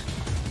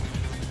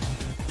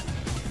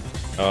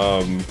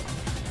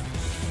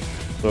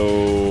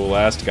 So,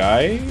 last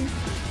guy?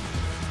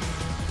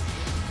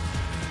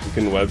 You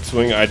can web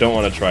swing? I don't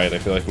want to try it. I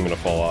feel like I'm gonna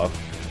fall off.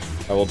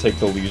 I will take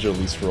the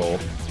leisurely stroll.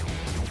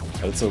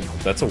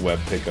 That's a web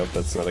pickup.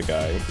 That's not a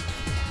guy.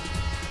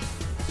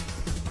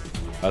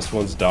 Last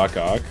one's Doc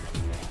Ock.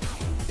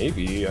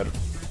 Maybe. I don't...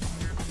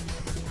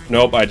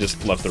 Nope, I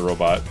just left the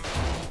robot.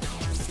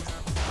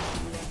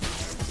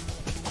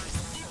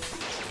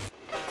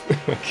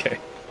 Okay.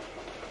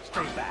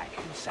 Stay back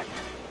in a second.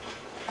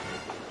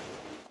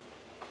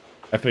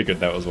 I figured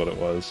that was what it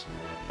was.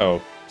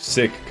 Oh,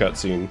 sick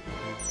cutscene.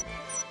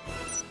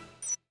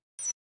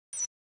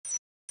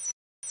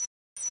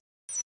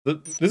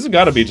 This has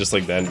got to be just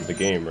like the end of the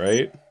game,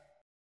 right?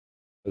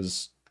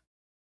 Because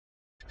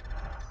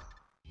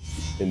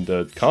in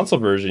the console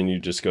version, you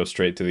just go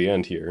straight to the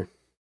end here.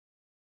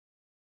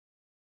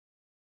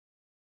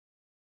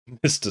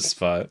 Missed a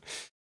spot.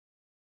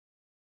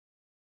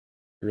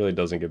 It really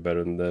doesn't get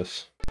better than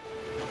this.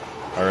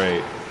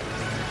 Alright.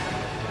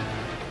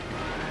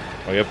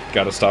 Oh, yep,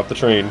 gotta stop the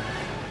train.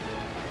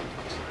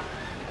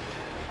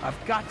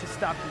 I've got to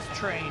stop this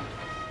train.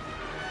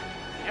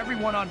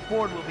 Everyone on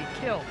board will be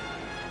killed.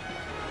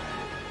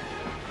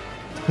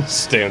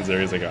 Stands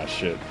there, he's like, oh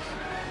shit.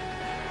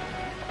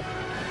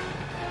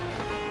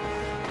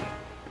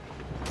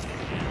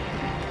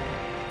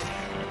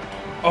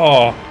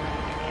 Oh!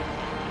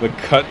 The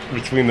cut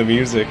between the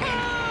music.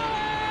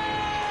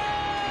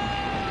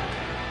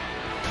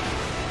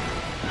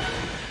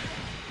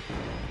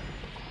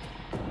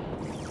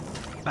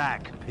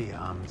 Back,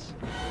 peons.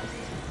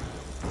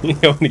 You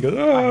know, when he goes,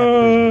 I have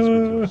business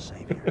with your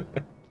savior.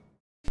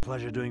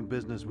 Pleasure doing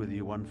business with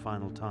you one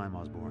final time,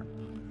 Osborn.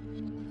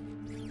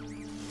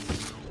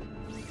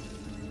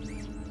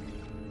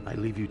 I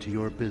leave you to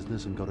your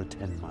business and go to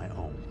tend my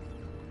own.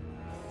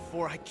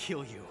 Before I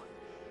kill you,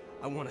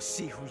 I want to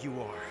see who you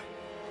are.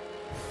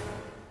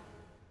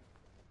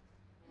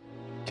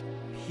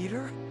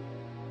 Peter?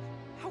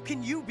 How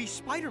can you be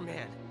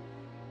Spider-Man?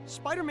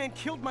 Spider-Man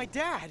killed my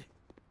dad.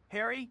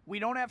 Harry, we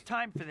don't have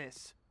time for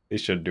this. They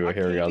should do a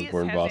Harry Octavius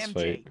Osborn has boss MJ.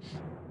 fight.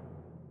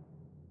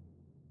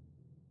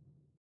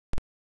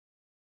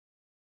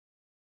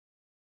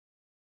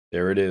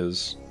 There it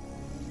is.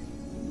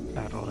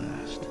 At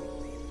last,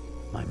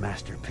 my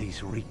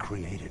masterpiece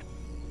recreated.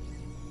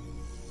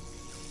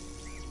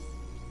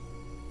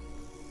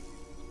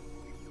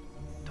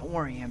 Don't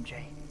worry, MJ.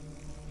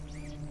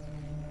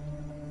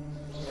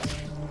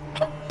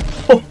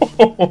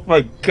 Oh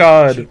my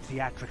god. Cheap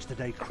theatrics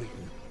today,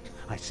 Cretan.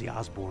 I see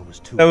Osborn was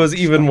too. That was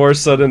even more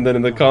sudden than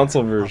in the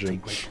console I'll version.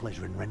 take great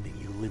pleasure in rending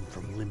you limb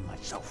from limb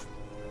myself.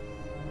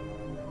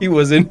 He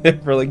was in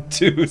it for like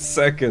 2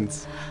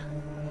 seconds.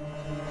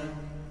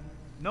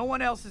 No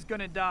one else is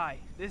gonna die.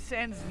 This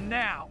ends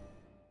now.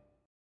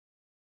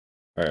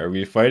 Alright, are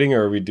we fighting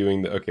or are we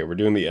doing the... Okay, we're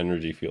doing the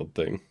energy field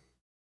thing.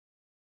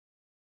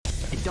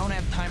 I don't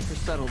have time for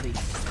subtlety.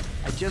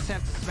 I just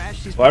have to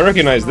smash these... Well, I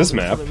recognize this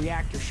map. until the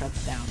reactor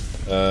shuts down.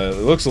 It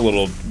looks a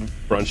little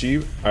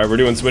brunchy. Alright, we're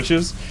doing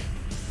switches.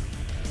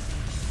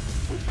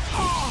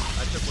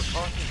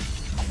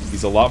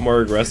 He's a lot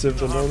more aggressive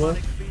than normal.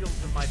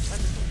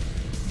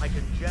 I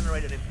can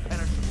generate an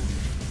impenetrable.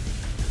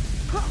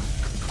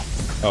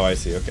 Oh, I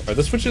see. Okay. Are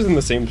the switches in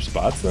the same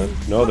spots then?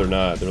 No, they're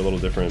not. They're a little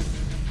different.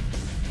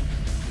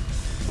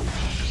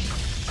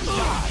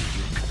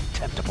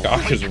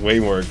 Gawk is way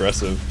more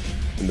aggressive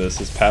in this.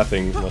 His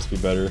pathing must be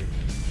better.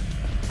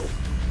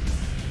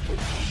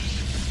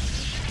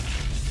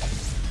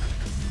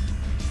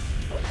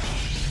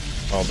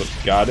 Oh, but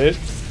got it.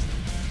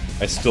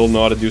 I still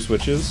know how to do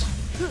switches.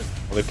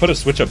 Well, they put a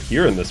switch up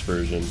here in this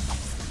version.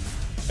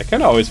 I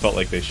kind of always felt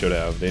like they should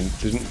have. They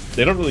didn't.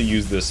 They don't really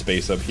use this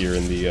space up here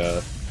in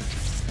the.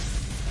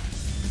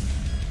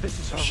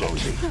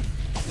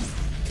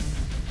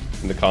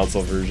 In the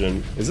console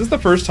version. Is this the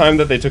first time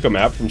that they took a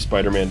map from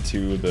Spider-Man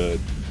 2 to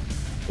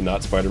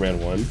not Spider-Man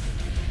 1?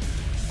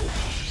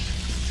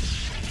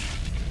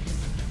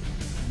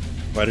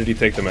 Why did he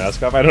take the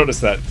mask off? I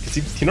noticed that.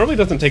 Because he normally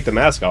doesn't take the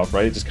mask off,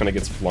 right? It just kind of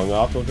gets flung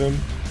off of him.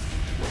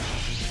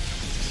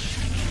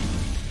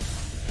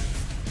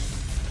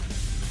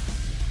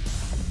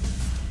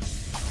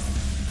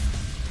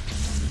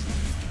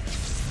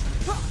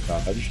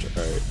 Dodged.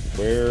 Alright,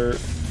 where...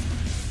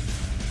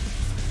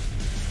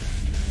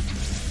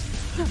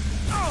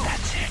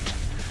 That's it.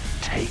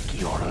 Take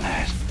your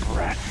last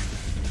breath.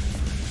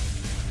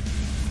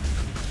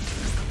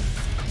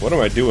 What am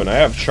I doing? I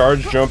have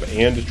charge jump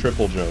and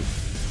triple jump.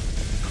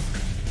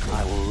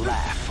 I will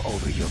laugh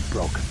over your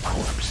broken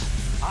corpse.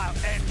 I'll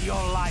end your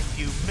life,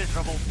 you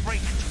miserable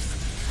freak.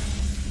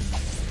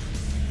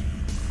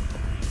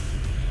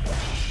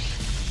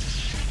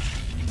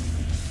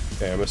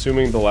 Okay, I'm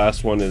assuming the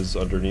last one is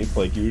underneath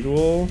like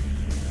usual.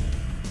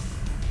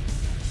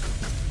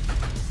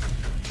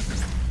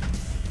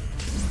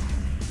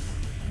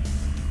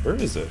 Where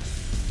is it?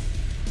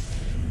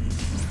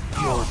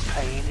 Your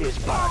pain is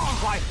but a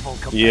trifle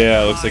compared Yeah,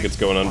 to it looks like mine. it's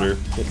going under.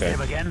 Okay.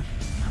 Him again?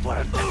 What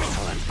an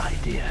excellent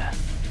idea.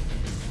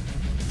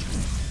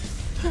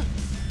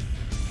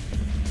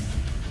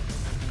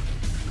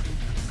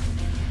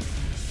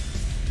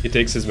 He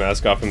takes his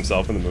mask off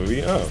himself in the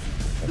movie? Oh.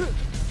 Okay.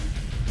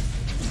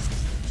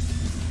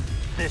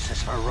 This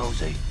is for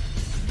Rosie.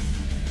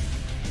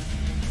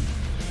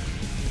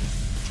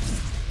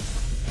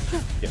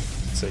 Yeah.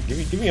 Say,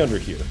 give me under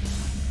here.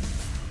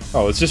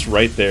 Oh, it's just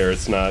right there.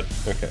 It's not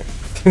okay.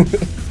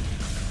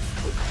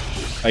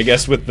 I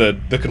guess with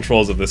the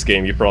controls of this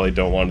game, you probably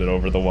don't want it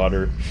over the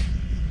water.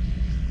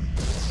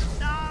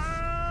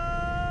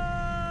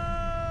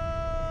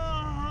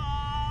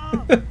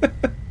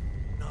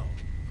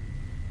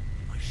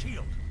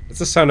 That's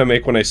the sound I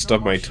make when I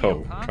stub my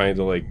toe, trying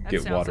to like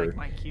get water. Like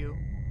my cue.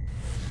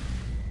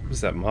 What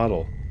is that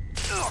model?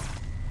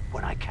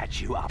 When I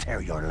catch you, I'll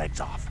tear your legs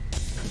off.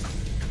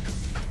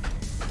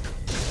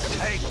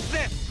 Take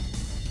this!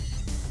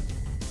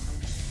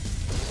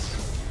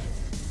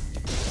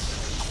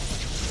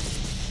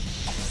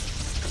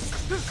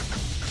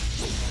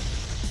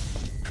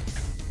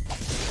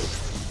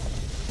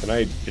 Can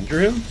I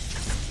injure him?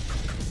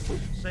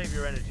 Save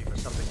your energy for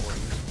something more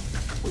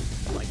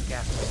useful. Like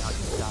gasping out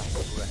your dying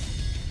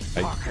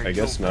breath. I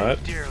guess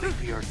not. Dearly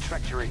for your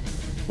treachery.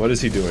 What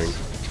is he doing?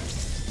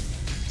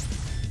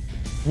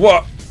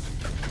 What?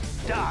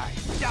 Die!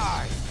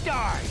 Die!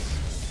 Die!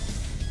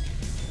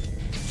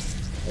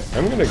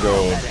 I'm gonna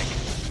go.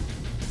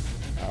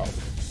 Ow.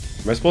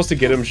 Am I supposed to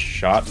get him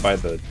shot by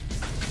the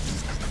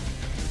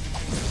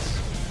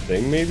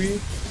thing, maybe?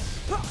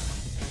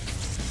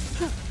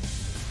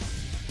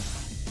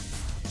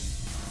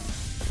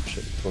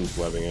 Shit, this one's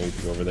webbing. I need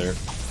to go over there.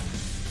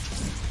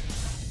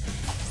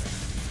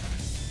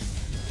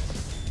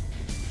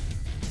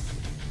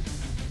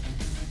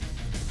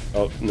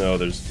 Oh, no,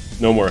 there's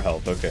no more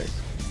health. Okay.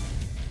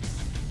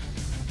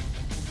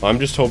 I'm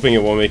just hoping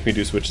it won't make me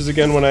do switches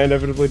again when I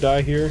inevitably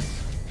die here.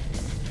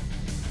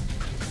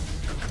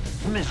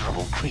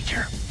 Miserable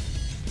creature.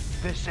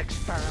 This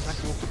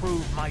experiment will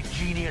prove my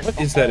genius. What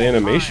is that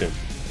animation?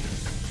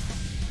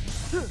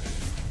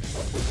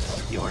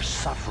 Your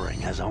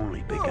suffering has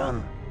only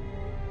begun.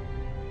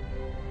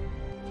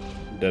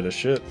 Dead as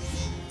shit.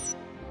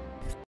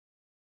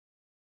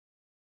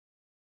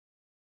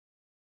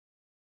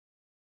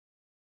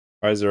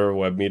 Why is there a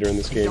web meter in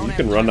this game? You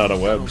can run out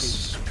of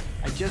webs.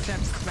 I just have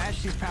to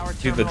smash these power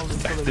Dude,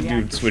 the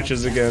dude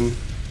switches again.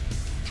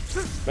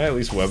 Can I at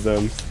least web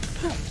them?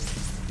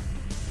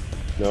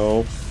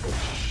 No.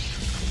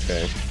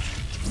 Okay.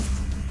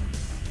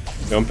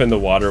 Jump in the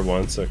water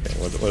once. Okay,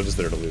 what is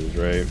there to lose,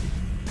 right?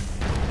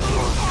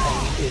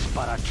 Is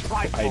but a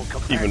trifle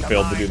I even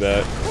failed to do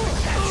that.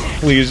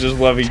 Please just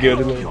let me get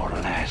in your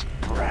last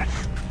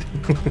breath.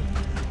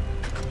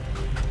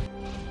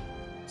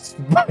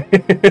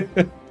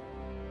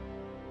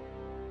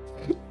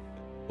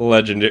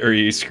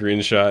 Legendary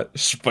screenshot.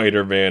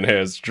 Spider-Man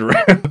has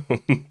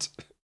drowned.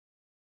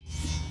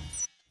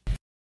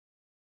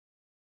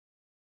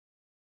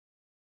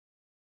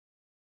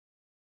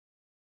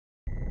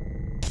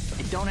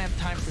 I don't have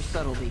time for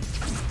subtlety.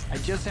 I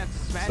just have to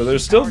smash. So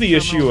there's still the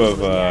issue of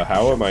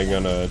how am I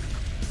gonna?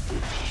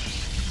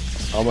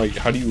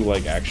 How do you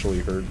like actually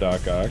hurt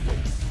Doc Ock?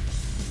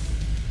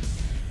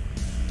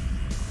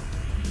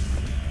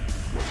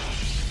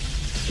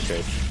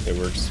 Okay, it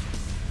works.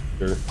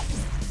 Sure.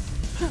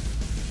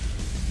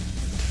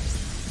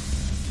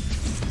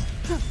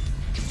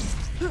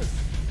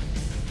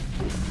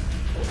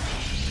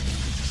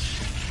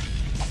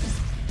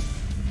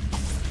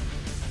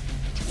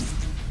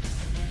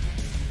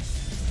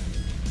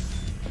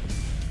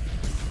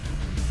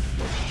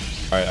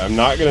 Alright, I'm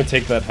not gonna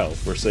take that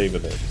health. We're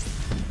saving it.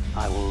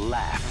 I will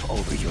laugh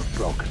over your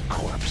broken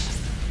corpse.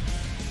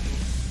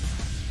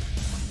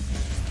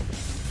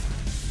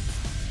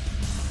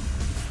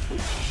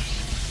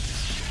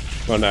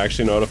 Want to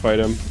actually notify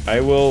him?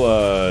 I will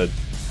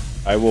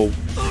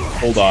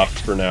hold off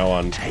for now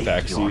on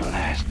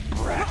backseat.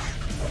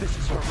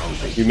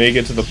 You may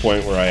get to the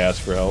point where I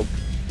ask for help.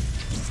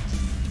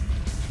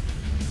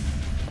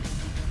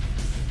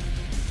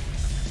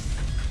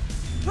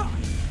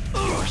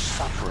 Your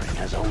suffering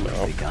has only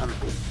begun.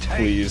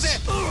 Please.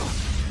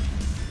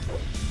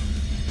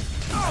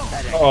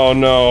 Oh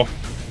no.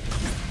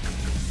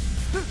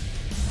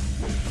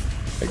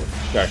 I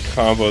got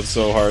comboed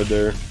so hard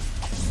there.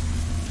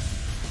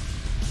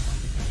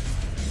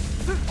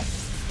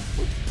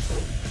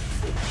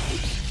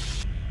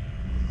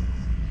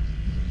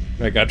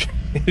 I got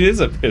it is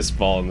a piss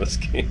ball in this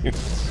game.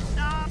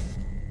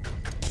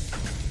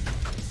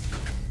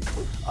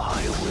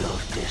 I will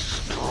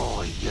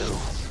destroy you.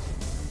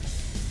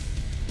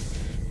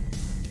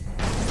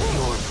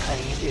 Your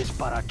pain is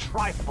but a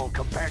trifle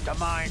compared to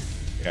mine.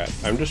 Yeah,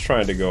 I'm just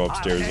trying to go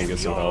upstairs and get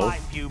some Your help.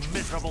 life, you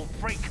miserable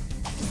freak.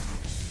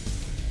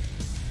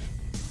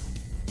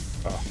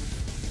 Oh.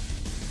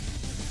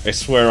 I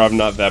swear I'm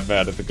not that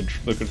bad at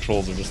the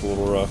controls are just a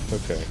little rough.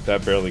 Okay,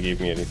 that barely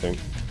gave me anything.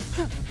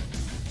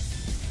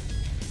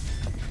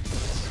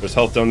 There's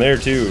health down there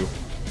too.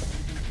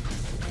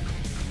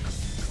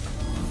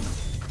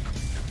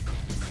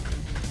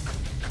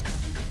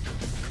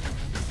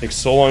 Takes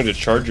so long to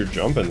charge your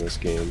jump in this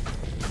game.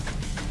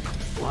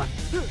 What?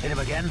 Hit him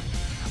again?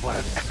 What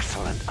an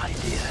excellent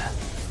idea.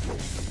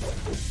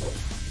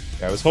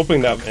 Yeah, I was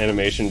hoping that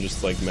animation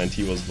just like meant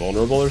he was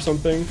vulnerable or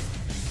something.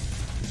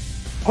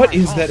 What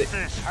is that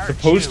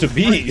supposed to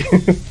be?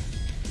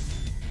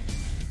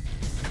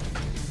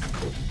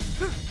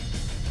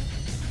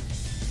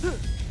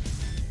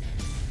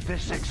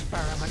 This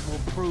experiment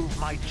will prove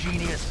my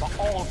genius for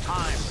all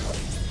time.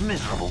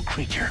 Miserable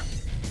creature.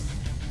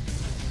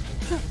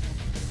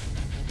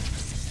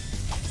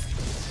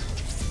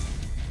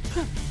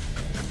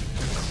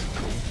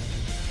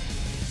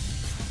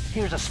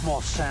 Here's a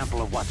small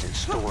sample of what's in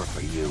store for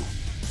you.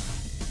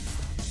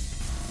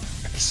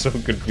 I'm so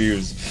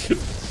confused.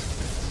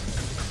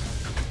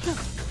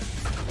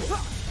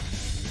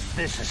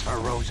 This is for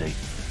Rosie.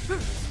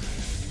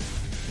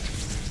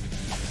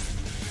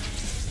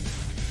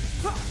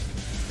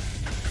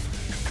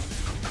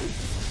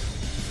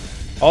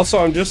 Also,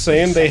 I'm just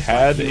saying they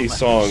had a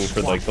song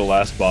for like the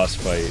last boss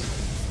fight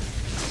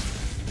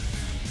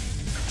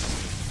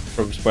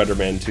from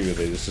Spider-Man 2.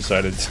 They just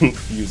decided to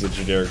use a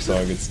generic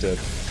song instead.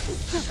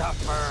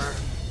 Suffer,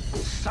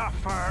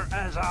 suffer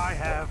as I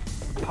have.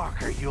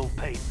 Parker, you'll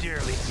pay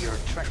dearly for your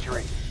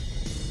treachery.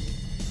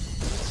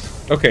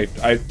 Okay,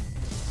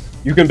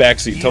 you can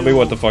backseat. Tell me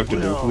what the fuck to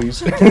do,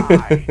 please.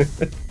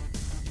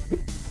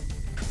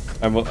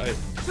 I'm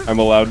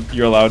allowed.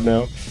 You're allowed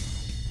now.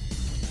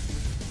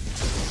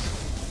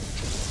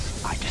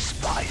 I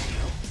despise you.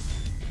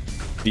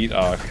 Beat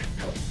Ock.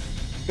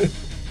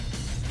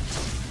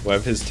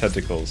 Web his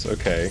tentacles.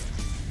 Okay.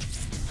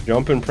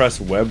 Jump and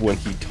press web when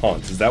he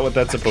taunts. Is that what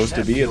that's supposed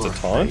to be? It's a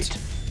taunt?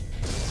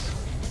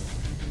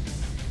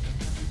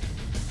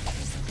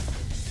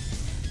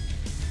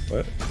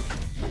 What?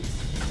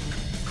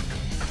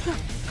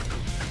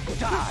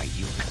 Die,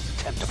 you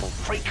contemptible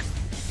freak.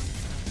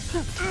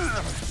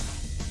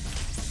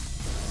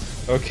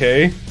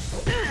 Okay.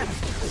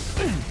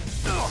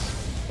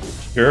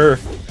 Sure.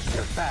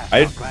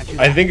 I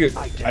think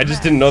I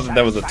just didn't know that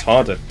that was a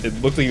taunt. It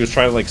looked like he was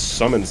trying to like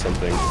summon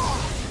something.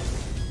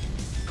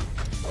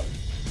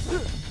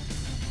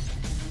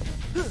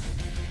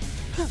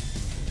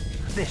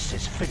 This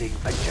is fitting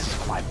vengeance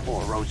for my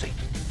poor Rosie.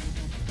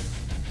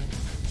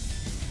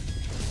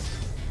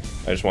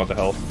 I just want the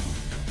health.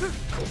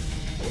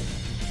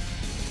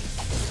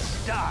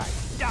 Die,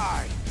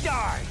 die,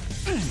 die.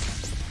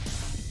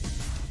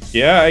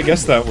 Yeah, I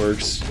guess that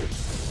works.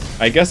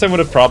 I guess I would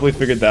have probably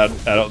figured that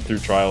out through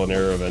trial and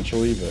error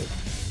eventually, but...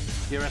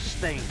 You're a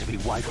stain to be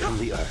wiped from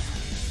the earth.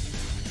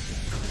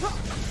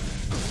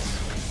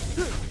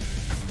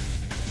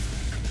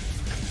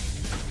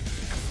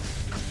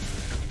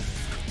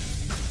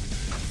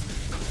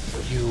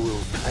 You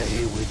will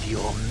pay with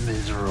your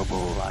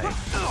miserable life.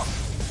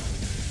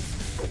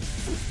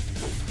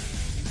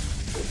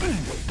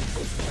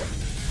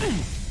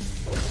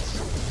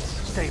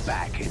 Stay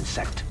back,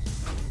 insect.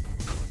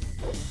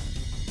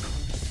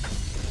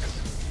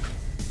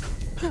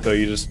 So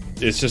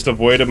it's just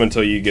avoid him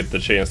until you get the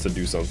chance to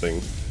do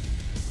something.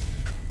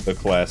 The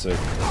classic.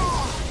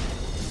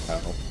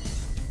 Ow.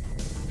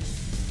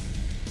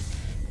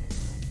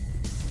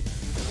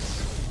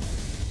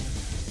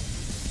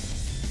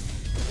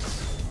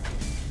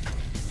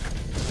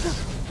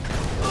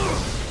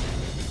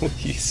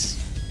 Please.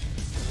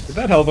 Did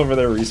that health over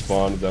there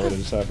respawn? Is that what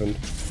just happened?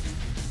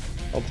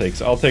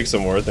 I'll take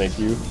some more, thank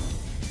you.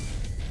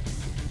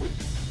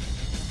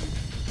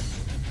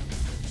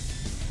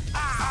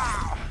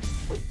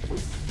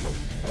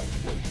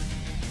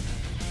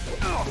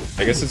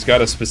 I guess it's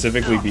gotta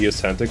specifically be a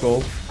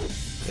tentacle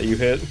that you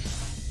hit.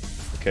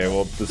 Okay,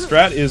 well, the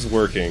strat is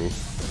working.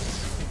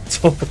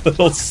 It's a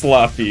little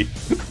sloppy.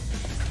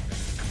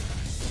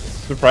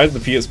 Surprised the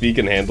PSP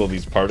can handle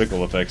these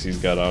particle effects he's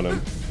got on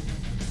him.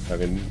 I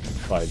mean,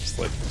 probably just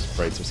like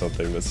sprites or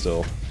something, but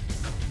still.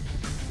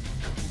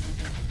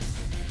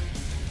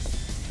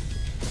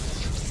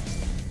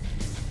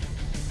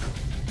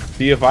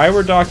 See, if I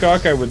were Doc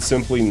Ock, I would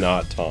simply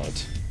not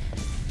taunt.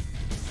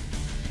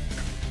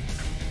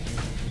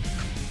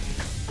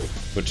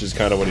 Which is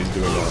kind of what he's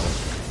doing now.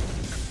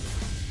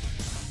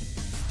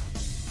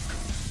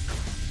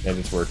 And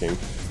it's working.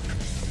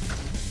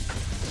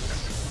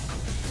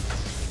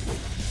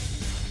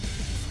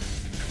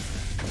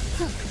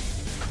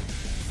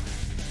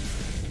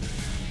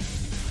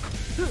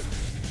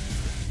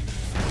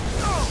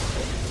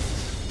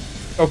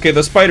 Okay,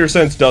 the spider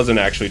sense doesn't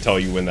actually tell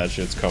you when that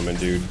shit's coming,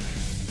 dude.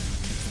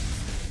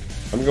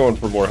 I'm going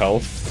for more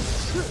health.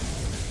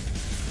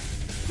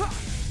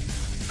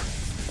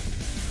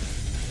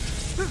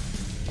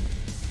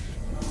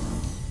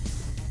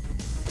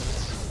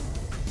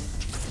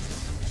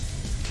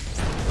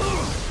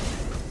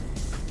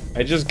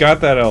 I just got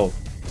that health.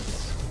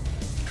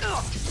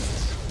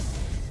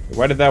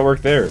 Why did that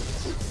work there?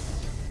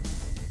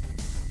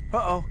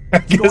 Uh-oh. I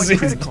guess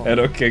he's dead.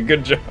 Okay,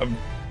 good job.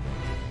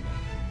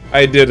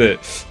 I did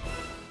it.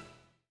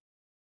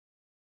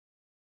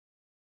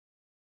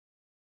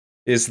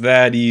 It's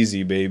that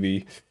easy,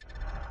 baby.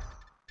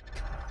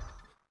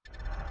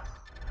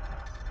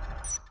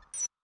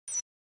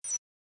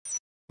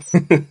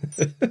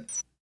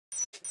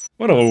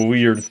 What a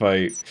weird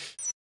fight.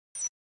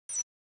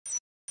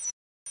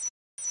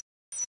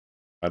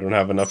 I don't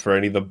have enough for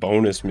any of the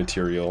bonus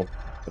material,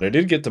 but I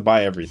did get to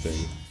buy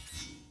everything.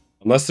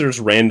 Unless there's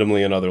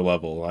randomly another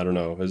level. I don't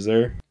know. Is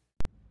there?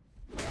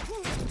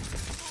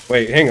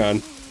 Wait, hang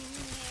on.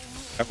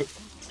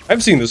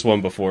 I've seen this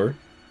one before.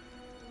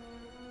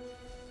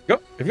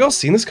 Have y'all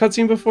seen this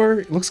cutscene before?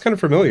 It looks kind of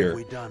familiar. What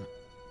have we done?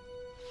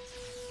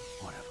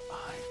 What have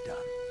I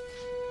done?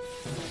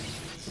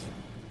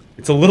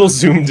 It's a little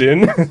zoomed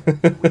in.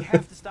 We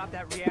have to stop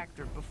that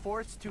reactor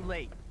before it's too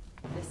late.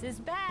 This is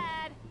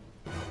bad.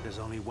 There's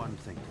only one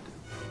thing to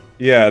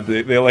do. Yeah,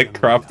 they like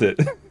cropped it.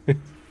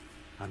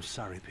 I'm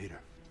sorry, Peter.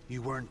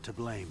 You weren't to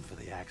blame for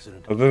the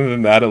accident. Other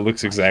than that, it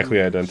looks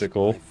exactly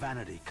identical. My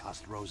vanity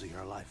cost Rosie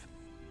her life.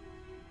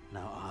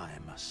 Now I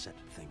must set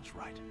things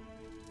right.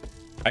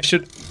 I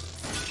should,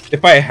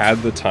 if I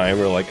had the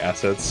time or like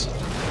assets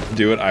to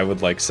do it, I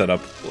would like set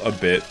up a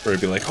bit where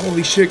it'd be like,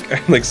 holy shit,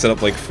 I'd like set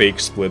up like fake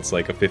splits,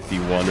 like a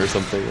 51 or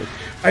something. Like,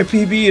 I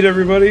PB'd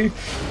everybody.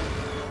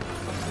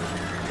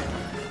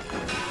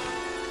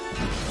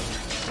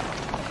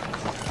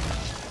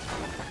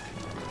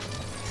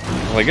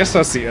 Well, I guess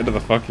that's the end of the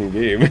fucking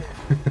game.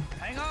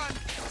 Hang on.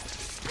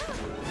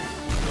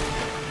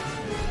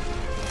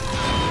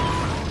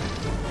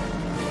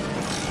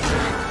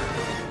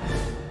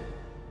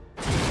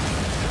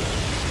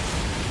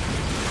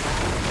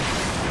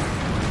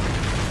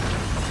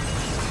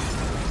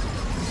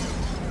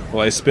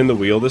 Will I spin the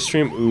wheel this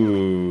stream?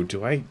 Ooh,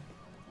 do I?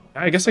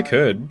 I guess I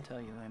could.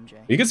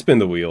 You could spin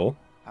the wheel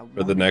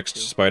for the next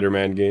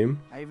Spider-Man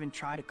game. I even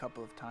tried a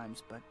couple of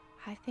times, but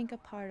I think a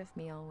part of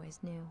me always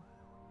knew.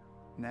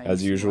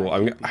 As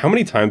usual. How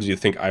many times do you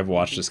think I've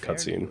watched this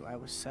cutscene? I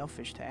was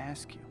selfish to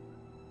ask you.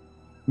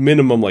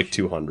 Minimum like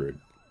 200.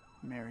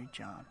 Mary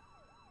John.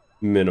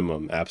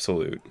 Minimum,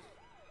 absolute.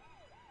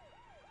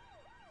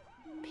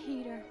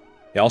 Peter.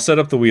 Yeah, I'll set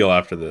up the wheel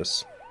after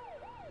this.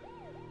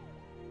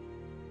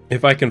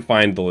 If I can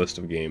find the list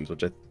of games,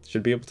 which I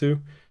should be able to.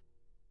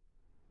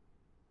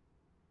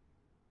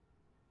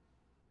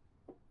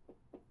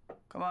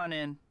 Come on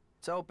in.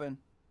 It's open.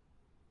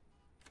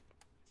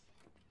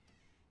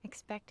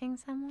 Expecting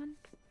someone?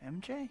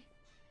 MJ?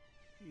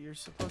 You're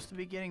supposed to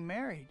be getting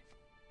married.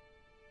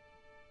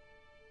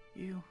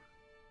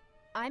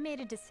 I made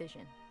a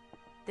decision.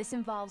 This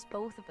involves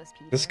both of us,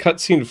 Peter. This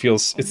cutscene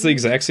feels... It's the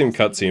exact same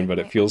cutscene, but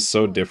it feels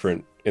so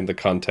different in the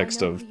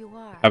context of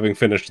having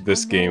finished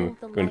this game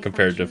when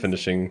compared to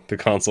finishing the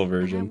console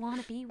version. I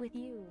want to be with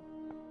you.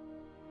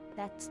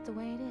 That's the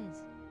way it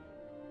is.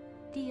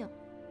 Deal.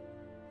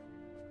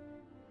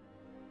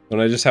 Don't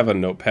I just have a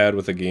notepad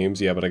with the games?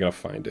 Yeah, but I gotta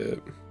find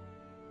it.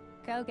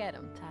 Go get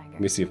him, Tiger. Let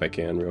me see if I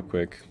can real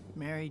quick.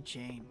 Mary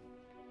Jane.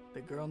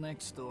 The girl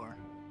next door.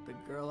 The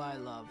girl I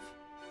love.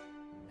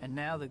 And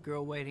now the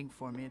girl waiting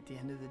for me at the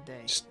end of the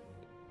day. Just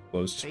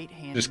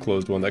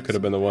closed one. That could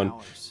have been the one.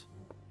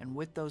 And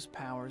with those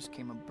powers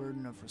came a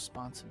burden of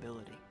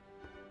responsibility.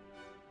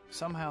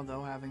 Somehow,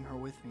 though, having her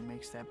with me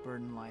makes that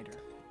burden lighter.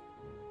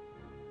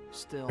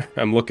 Still,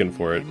 I'm looking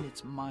for it.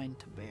 It's mine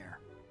to bear.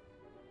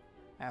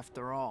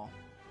 After all,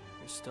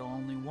 there's still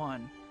only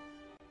one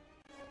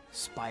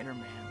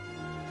Spider-Man.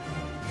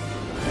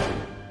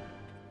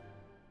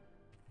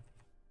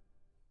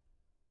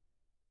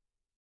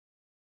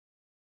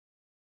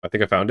 I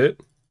think I found it.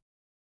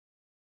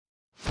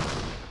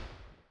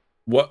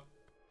 What?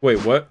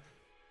 Wait, what?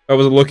 I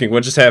wasn't looking.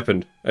 What just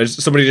happened?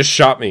 Somebody just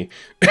shot me.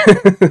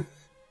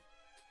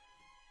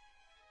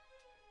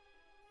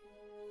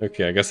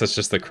 Okay, I guess that's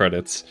just the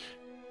credits.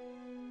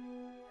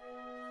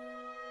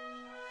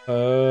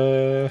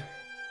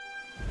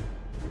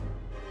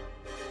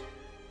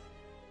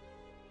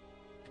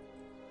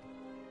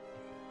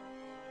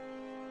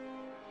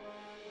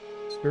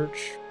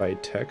 Search by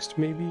text,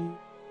 maybe?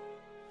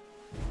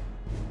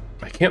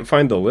 I can't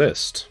find the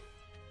list.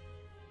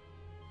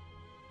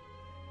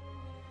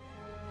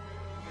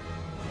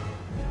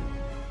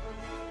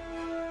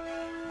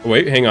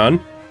 Wait, hang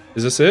on.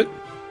 Is this it?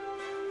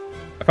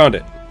 I found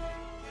it.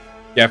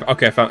 Yeah,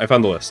 okay, I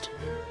found the list.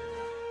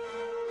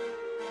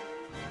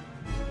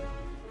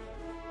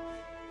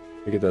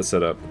 Let me get that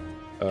set up.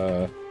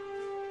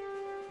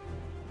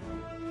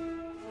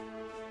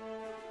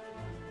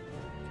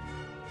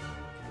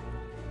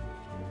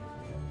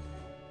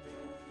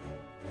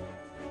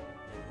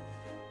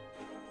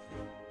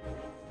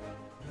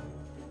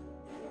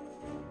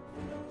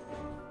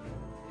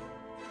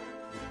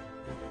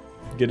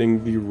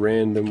 getting the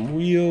random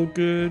wheel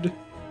good.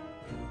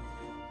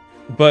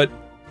 But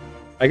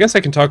I guess I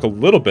can talk a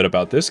little bit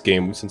about this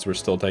game since we're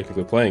still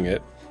technically playing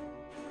it.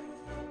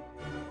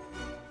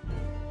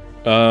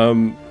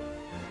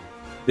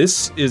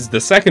 This is the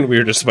second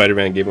weirdest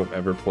Spider-Man game I've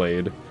ever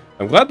played.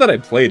 I'm glad that I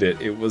played it.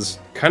 It was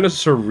kind of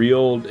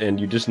surreal, and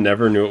you just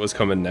never knew what was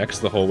coming next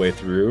the whole way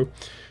through.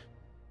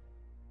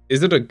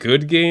 Is it a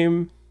good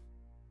game?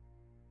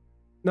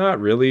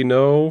 Not really,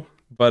 no.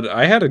 But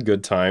I had a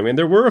good time, and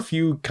there were a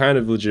few kind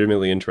of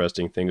legitimately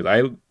interesting things.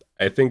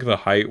 I think the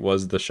height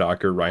was the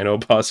Shocker Rhino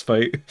boss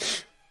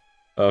fight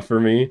for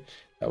me.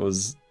 That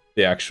was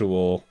the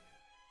actual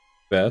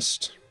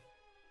best.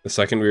 The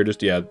second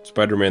weirdest, yeah,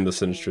 Spider-Man the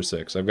Sinister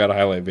Six. I've got a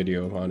highlight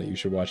video on it. You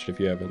should watch it if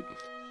you haven't.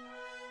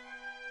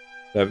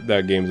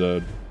 That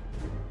game's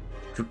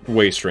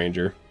way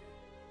stranger.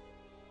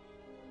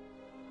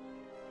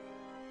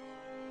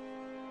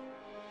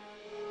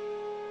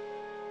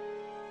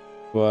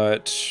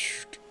 But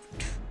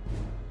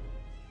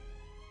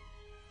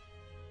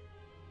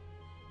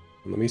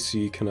let me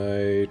see, can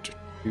I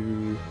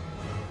do...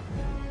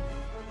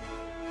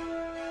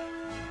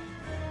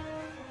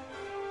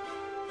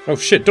 Oh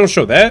shit, don't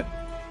show that!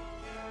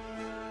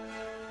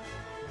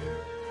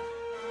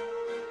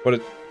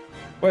 What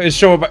is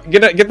show about?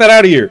 Get that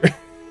out of here!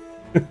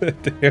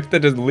 If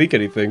that doesn't leak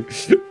anything.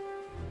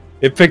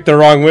 It picked the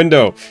wrong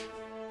window.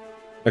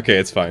 Okay,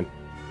 it's fine.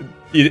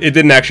 It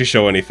didn't actually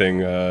show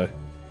anything. I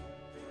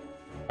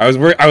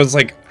was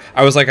like,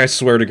 I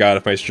swear to God,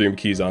 if my stream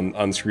key's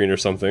on screen or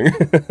something.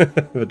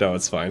 But no,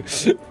 it's fine.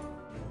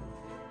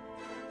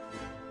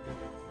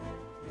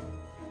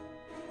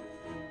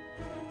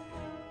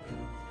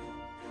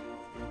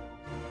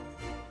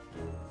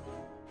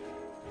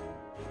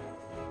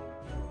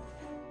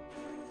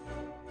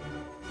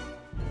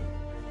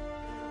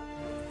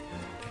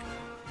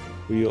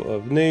 Wheel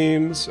of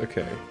Names.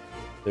 Okay,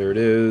 there it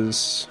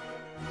is.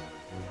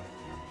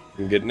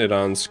 I'm getting it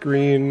on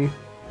screen.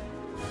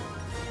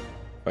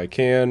 If I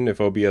can, if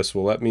OBS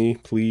will let me,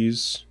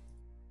 please.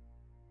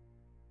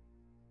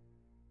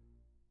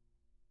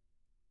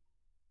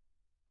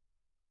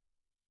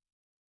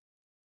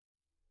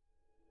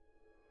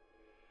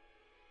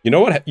 You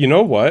know what? You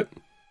know what?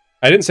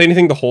 I didn't say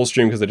anything the whole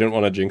stream because I didn't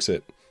want to jinx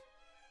it.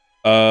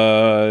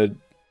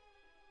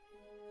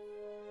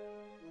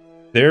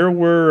 There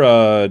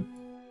were,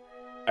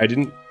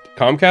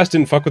 Comcast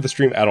didn't fuck with the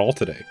stream at all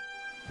today.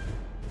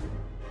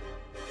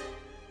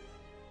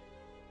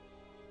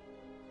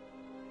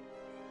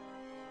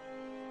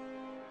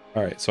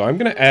 Alright, so I'm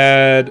gonna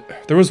add...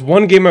 There was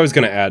one game I was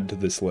gonna add to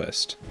this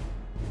list.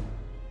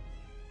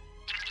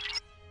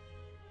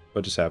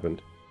 What just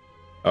happened?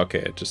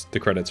 Okay, the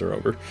credits are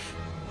over.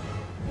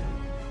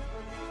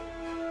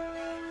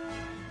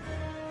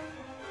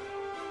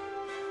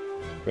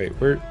 Wait,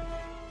 where...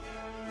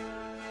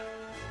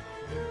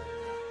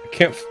 I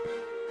can't...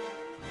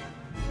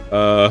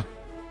 So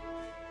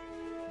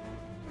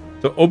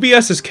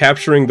OBS is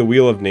capturing the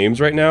Wheel of Names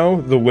right now.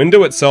 The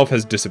window itself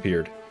has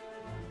disappeared.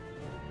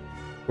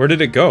 Where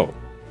did it go?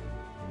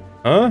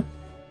 Huh?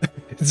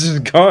 It's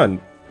just gone.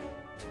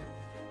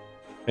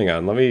 Hang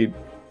on, let me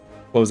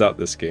close out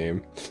this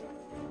game.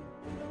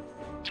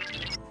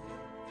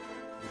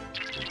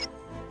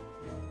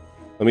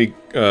 Let me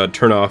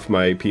turn off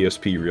my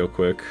PSP real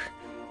quick.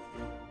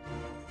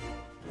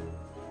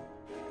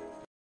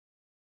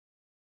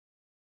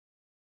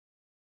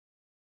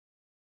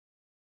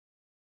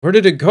 Where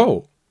did it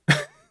go?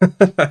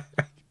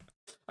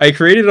 I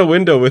created a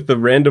window with the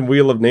random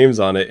Wheel of Names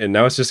on it, and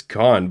now it's just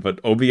gone, but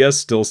OBS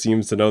still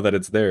seems to know that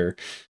it's there.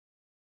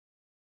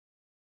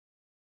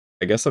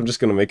 I guess I'm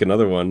just gonna make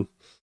another one.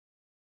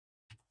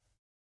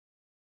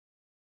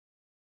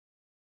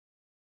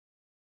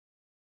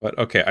 But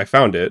okay, I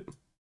found it.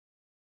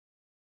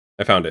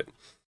 I found it.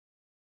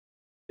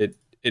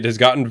 It has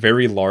gotten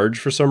very large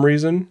for some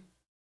reason.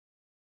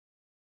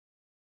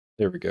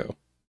 There we go.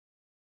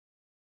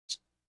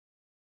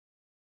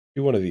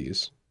 Do one of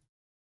these.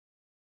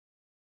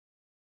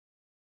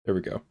 There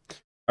we go.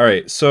 All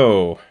right,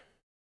 so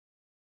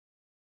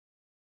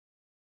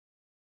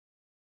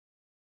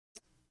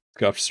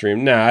go off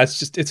stream. Nah,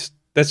 this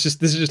is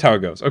just how it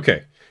goes.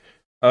 Okay.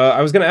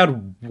 I was gonna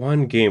add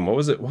one game. What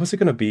was it? What was it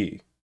gonna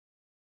be?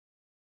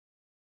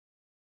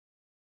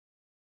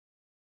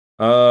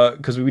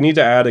 Because we need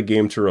to add a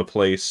game to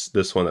replace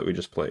this one that we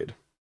just played.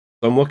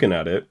 So I'm looking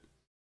at it.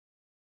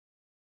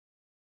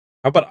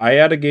 How about I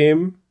add a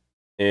game,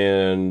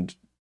 and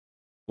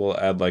we'll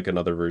add like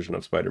another version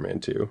of Spider-Man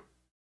 2.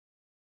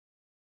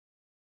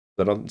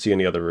 I don't see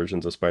any other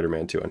versions of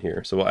Spider-Man 2 on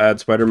here. So we'll add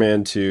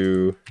Spider-Man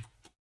 2.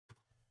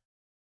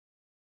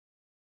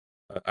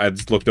 I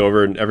just looked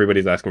over and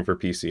everybody's asking for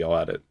PC. I'll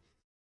add it.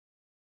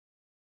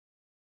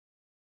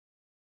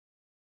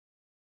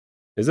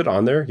 Is it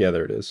on there? Yeah,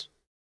 there it is.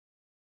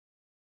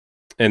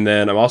 And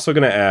then I'm also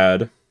going to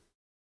add...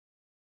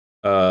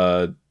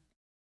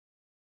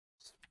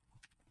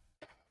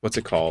 what's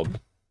it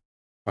called?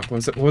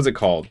 What was it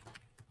called?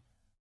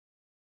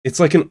 It's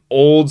like an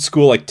old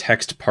school like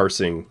text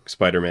parsing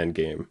Spider-Man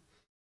game.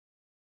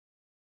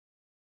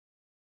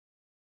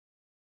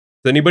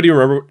 Does anybody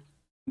remember?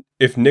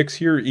 If Nick's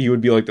here, he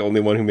would be like the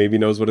only one who maybe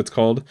knows what it's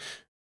called.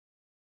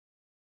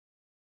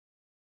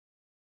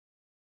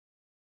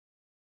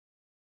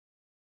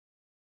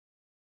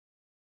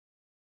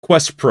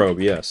 Quest Probe,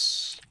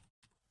 yes.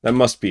 That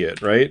must be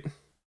it, right?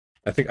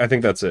 I think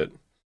that's it.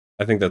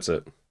 I think that's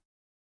it.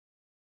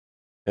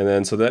 And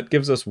then, so that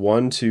gives us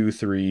 1, 2,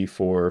 3,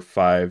 4,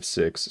 5,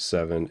 6,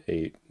 7,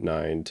 8,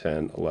 9,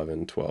 10,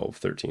 11, 12,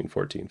 13,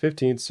 14,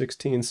 15,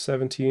 16,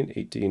 17,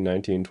 18,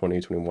 19,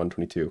 20, 21,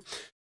 22.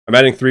 I'm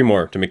adding 3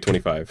 more to make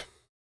 25.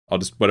 I'll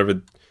just,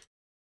 whatever.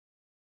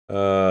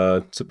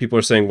 So people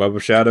are saying Web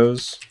of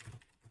Shadows.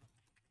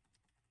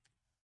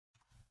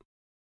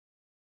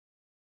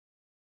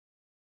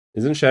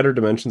 Isn't Shattered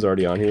Dimensions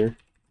already on here?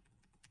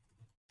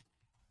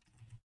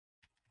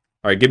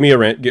 Alright, give me a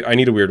rant. I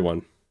need a weird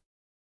one.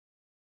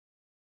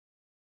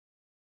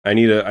 I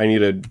need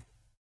a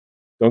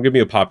don't give me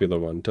a popular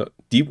one.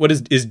 What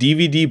is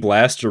DVD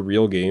Blast a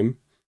real game?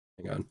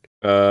 Hang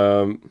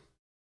on.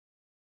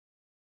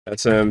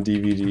 SM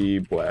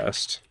DVD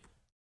Blast.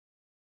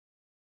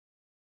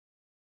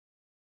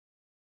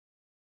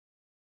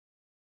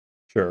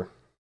 Sure.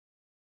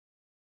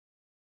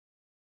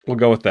 We'll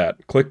go with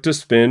that. Click to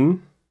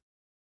spin.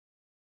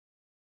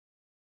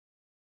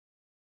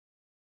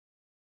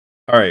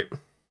 Alright.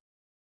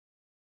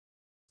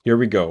 Here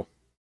we go.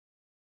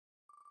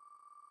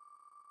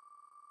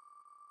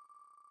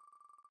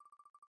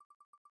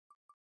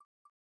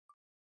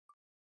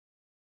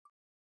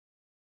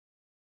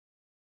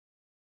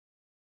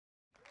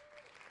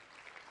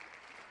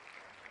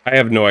 I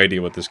have no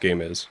idea what this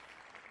game is.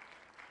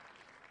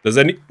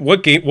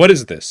 What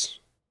is this?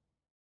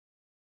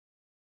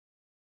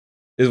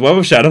 Is Web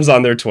of Shadows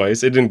on there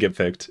twice? It didn't get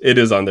picked. It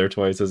is on there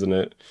twice, isn't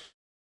it?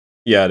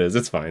 Yeah, it is.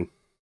 It's fine.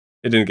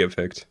 It didn't get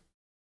picked.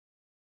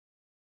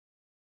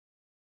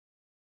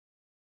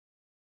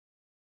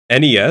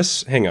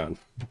 NES? Hang on.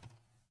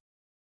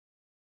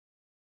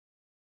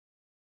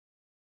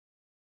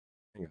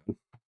 Hang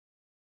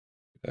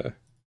on.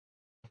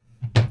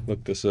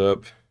 Look this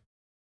up.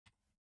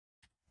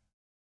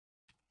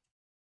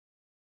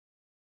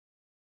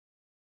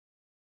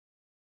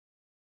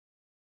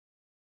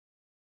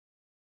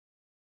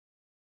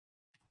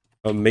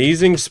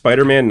 Amazing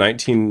Spider-Man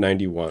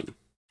 1991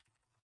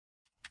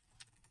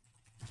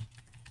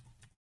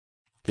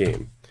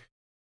 game.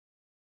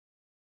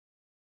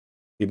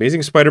 The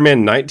Amazing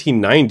Spider-Man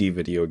 1990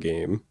 video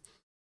game.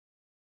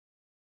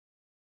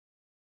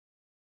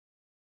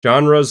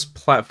 Genre's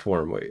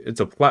platform. Wait, it's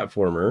a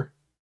platformer.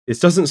 It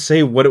doesn't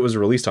say what it was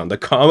released on. The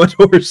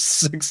Commodore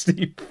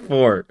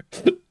 64.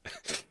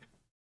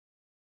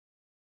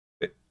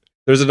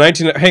 There's a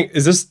 19.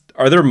 Is this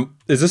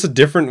a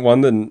different one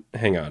than?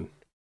 Hang on.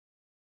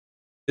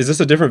 Is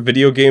this a different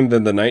video game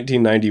than the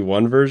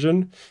 1991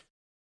 version?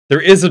 There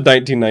is a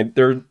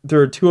 1990.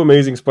 There are 2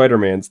 Amazing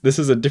Spider-Mans. This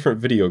is a different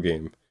video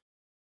game.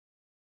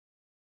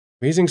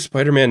 Amazing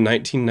Spider-Man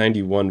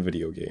 1991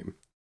 video game.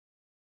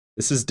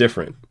 This is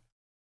different.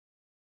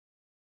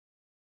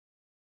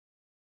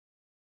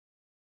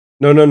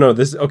 No.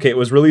 This okay. It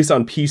was released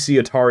on PC,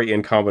 Atari,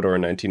 and Commodore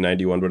in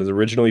 1991, but it was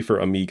originally for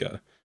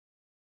Amiga.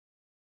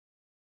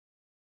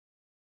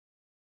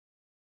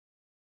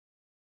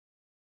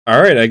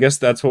 Alright, I guess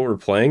that's what we're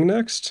playing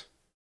next?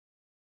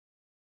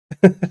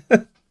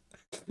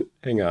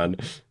 Hang on.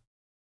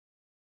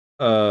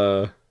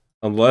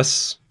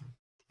 Unless...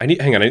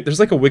 hang on, there's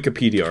like a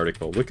Wikipedia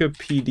article.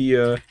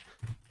 Wikipedia,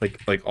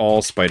 like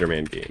all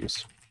Spider-Man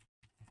games.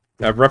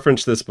 I've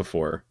referenced this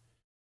before.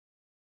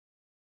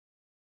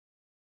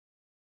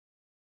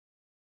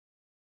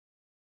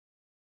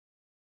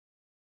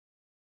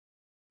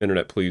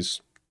 Internet,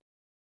 please.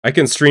 I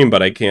can stream,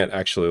 but I can't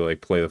actually, like,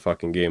 play the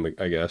fucking game,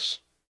 I guess.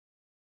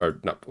 Or,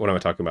 not, what am I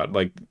talking about?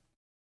 Like,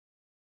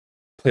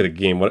 play the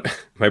game. What?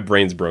 My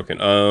brain's broken.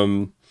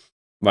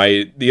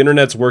 The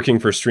internet's working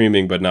for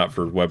streaming, but not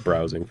for web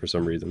browsing for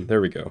some reason. There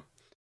we go.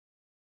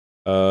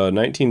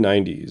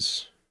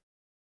 1990s.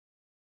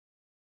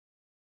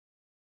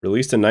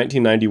 Released in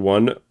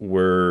 1991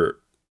 were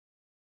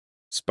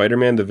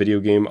Spider-Man the video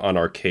game on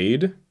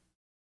arcade.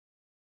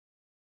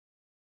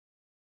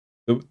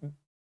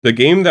 The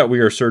game that we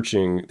are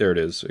searching, there it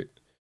is.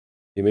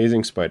 The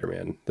Amazing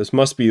Spider-Man. This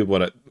must be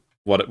what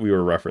we were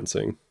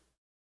referencing.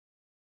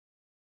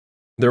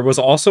 There was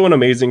also an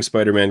Amazing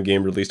Spider-Man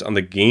game released on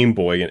the Game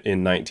Boy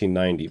in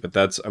 1990, but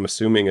that's, I'm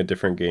assuming, a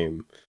different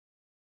game.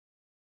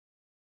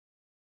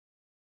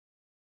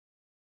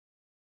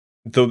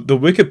 The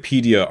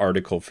Wikipedia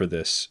article for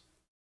this.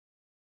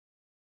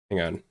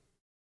 Hang on.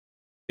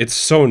 It's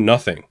so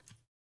nothing.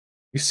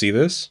 You see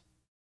this?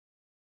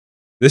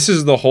 This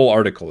is the whole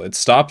article. It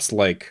stops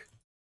like...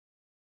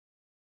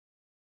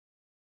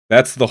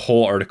 That's the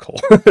whole article.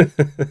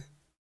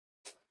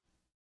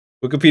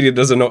 Wikipedia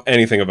doesn't know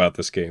anything about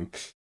this game.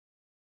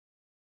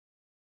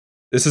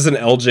 This is an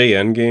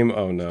LJN game?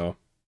 Oh no.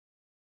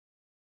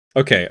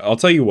 Okay, I'll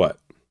tell you what.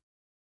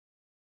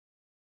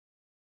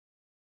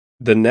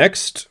 The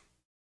next...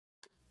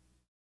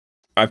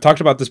 I've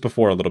talked about this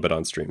before a little bit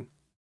on stream.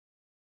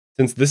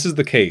 Since this is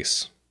the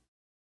case,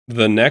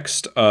 the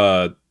next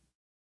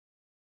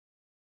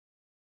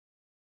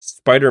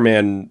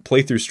Spider-Man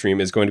playthrough stream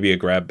is going to be a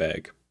grab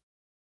bag.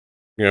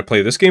 You're going to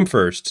play this game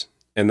first,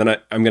 and then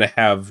I'm going to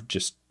have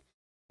just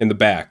in the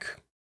back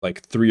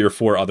like 3 or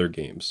 4 other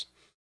games.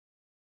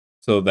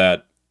 So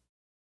that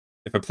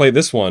if I play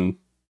this one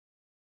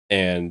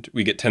and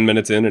we get 10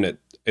 minutes in and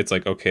it's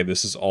like, okay,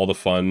 this is all the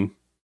fun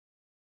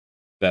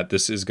that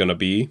this is going to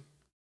be,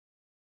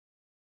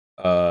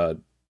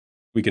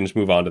 we can just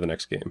move on to the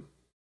next game.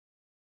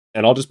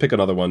 And I'll just pick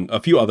another one,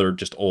 a few other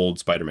just old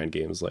Spider-Man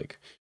games, like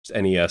just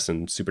NES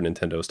and Super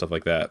Nintendo, stuff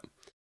like that.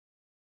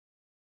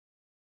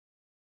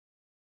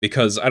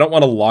 Because I don't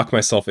want to lock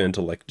myself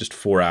into like just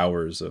 4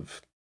 hours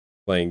of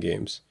playing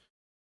games.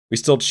 We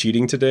still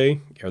cheating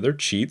today? Are there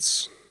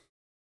cheats?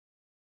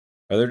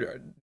 Are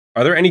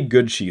there any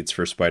good cheats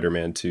for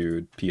Spider-Man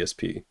 2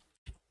 PSP?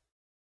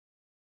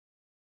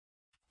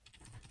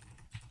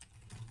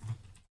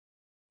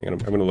 I'm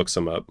gonna look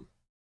some up.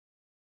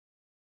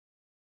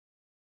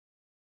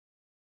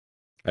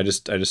 I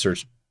just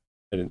searched.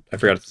 I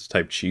forgot to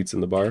type cheats in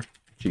the bar.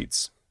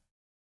 Cheats.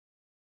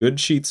 Good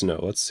cheats? No.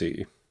 Let's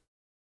see.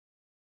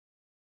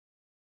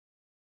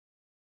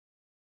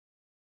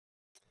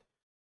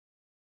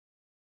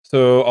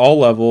 So all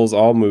levels,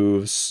 all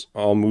moves,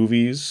 all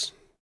movies,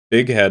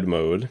 big head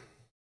mode,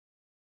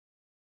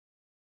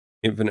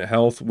 infinite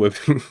health,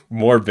 whipping,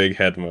 more big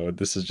head mode.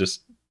 This is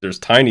just, there's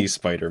tiny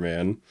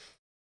Spider-Man,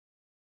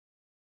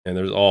 and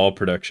there's all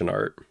production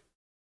art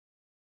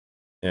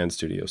and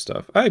studio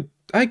stuff.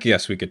 I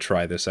guess we could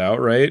try this out,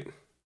 right?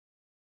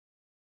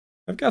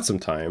 I've got some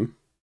time.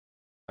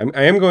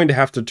 I am going to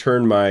have to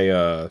turn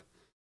my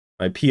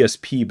my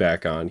PSP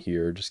back on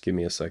here. Just give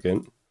me a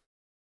second.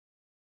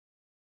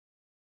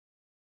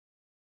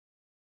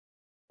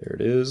 There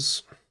it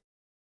is.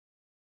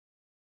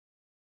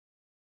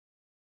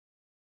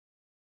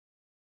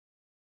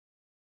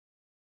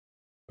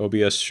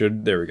 OBS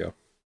should, there we go.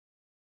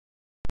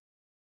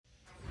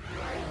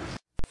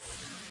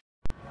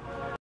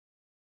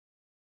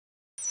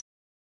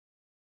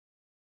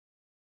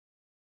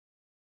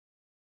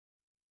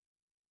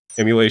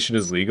 Emulation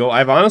is legal.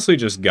 I've honestly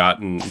just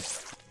gotten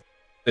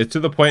it to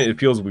the point it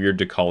feels weird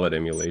to call it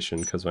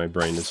emulation because my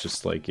brain is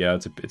just like, yeah,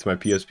 it's my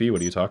PSP. What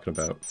are you talking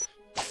about?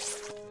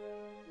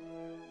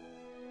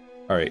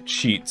 All right,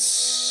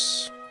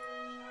 cheats.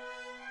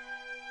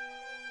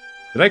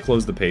 Did I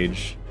close the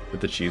page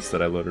with the cheats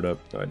that I loaded up?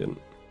 No, I didn't.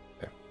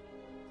 Okay.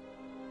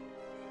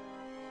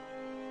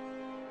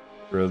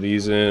 Throw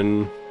these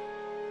in.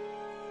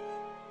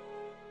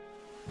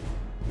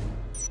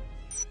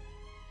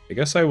 I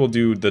guess I will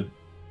do the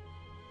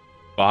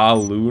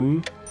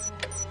Balloon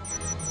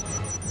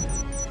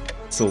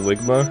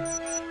Saligma.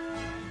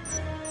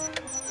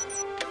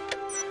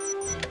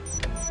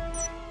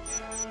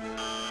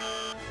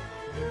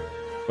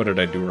 What did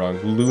I do wrong?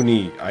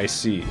 Loony, I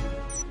see.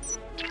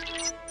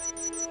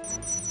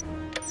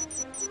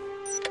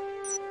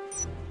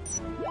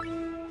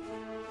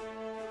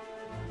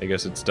 I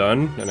guess it's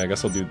done, and I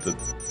guess I'll do the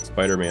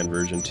Spider-Man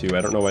version too.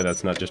 I don't know why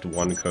that's not just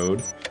one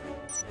code.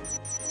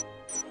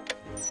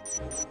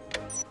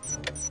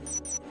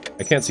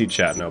 I can't see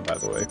chat now, by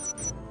the way.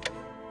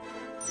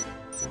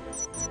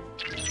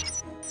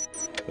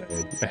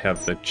 I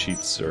have the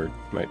cheats, or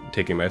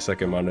taking my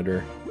second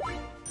monitor.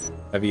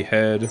 Heavy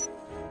head.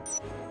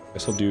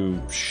 Guess I'll do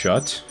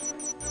shut.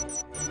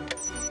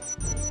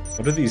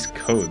 What are these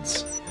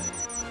codes?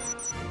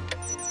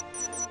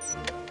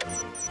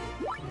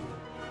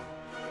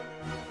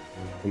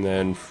 And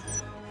then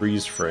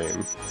freeze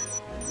frame.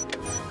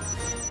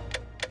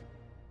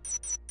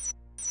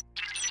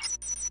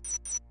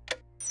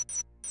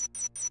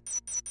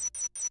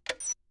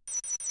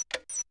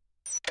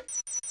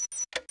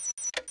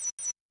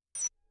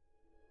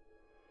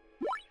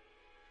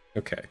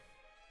 Okay.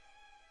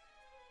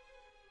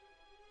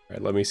 All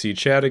right, let me see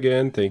chat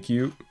again. Thank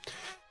you.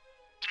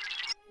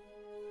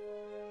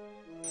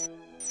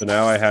 So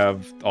now I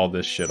have all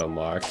this shit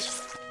unlocked.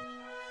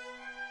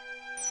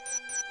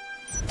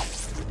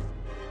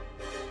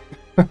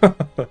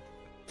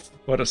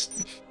 What a... So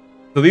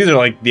these are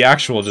like the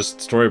actual just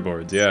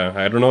storyboards, yeah.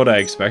 I don't know what I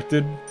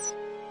expected,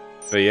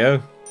 but yeah.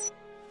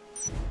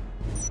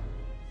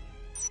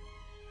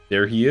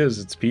 There he is,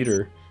 it's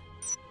Peter.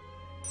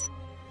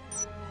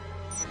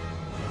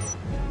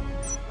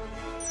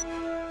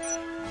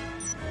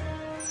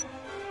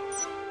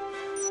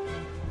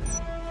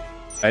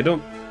 I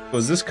don't...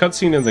 Was this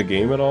cutscene in the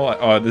game at all?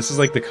 Oh, this is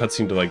like the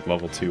cutscene to like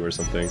level 2 or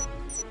something.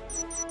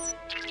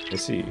 I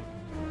see.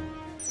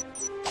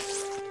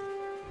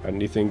 Got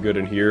anything good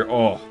in here?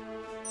 Oh.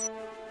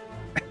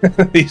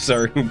 These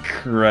are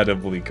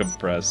incredibly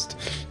compressed.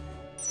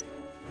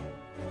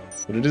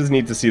 But it is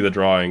neat to see the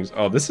drawings.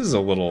 Oh, this is a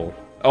little...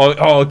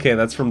 Oh, okay,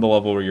 that's from the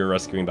level where you're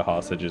rescuing the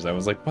hostages. I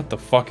was like, what the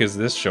fuck is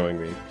this showing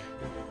me?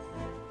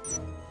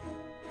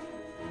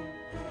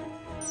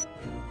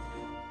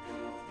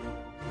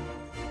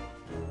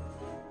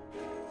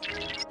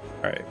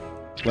 Alright.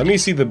 Let me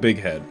see the big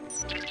head.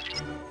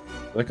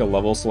 Like a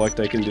level select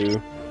I can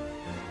do.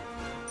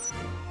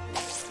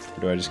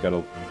 Or do I just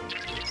gotta...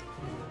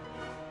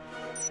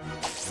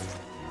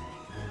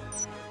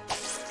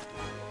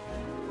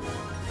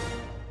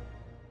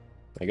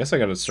 I guess I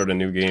gotta start a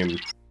new game.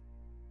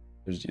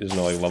 There's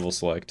no like level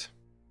select.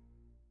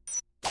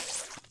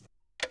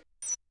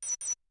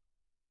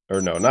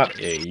 Or no, not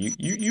A.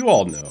 You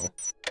all know.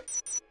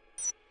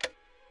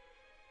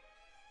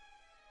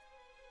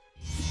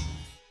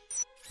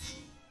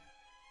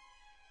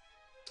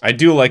 I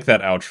do like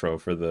that outro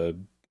for the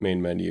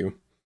main menu.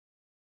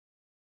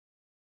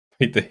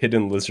 Like the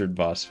hidden lizard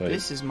boss fight.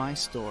 This is my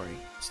story.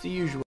 It's the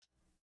usual.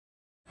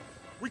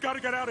 We gotta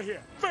get out of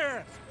here,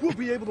 fast! We'll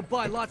be able to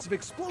buy lots of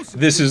explosives.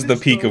 This is the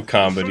peak though. of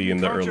comedy in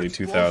the early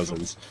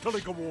 2000s. Till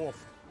they go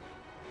off.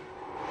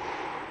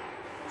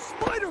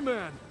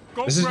 Spider-Man!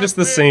 This is just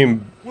the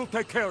same We'll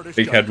take care of this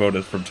big job. head mode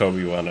as from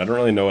Toby 1. I don't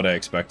really know what I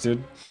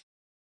expected.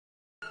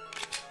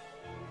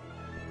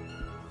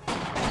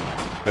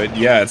 But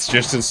yeah, it's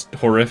just as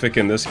horrific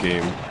in this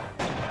game.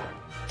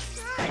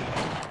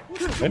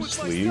 Can I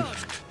just leave?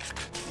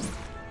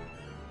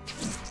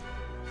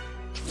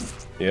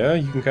 Yeah,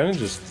 you can kind of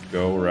just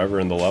go wherever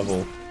in the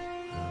level.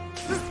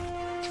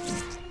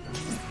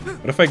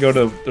 What if I go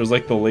to... There's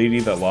like the lady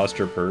that lost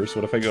her purse.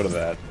 What if I go to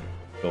that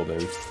building?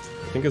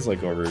 I think it's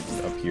like over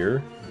up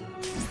here.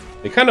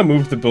 They kind of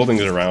moved the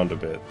buildings around a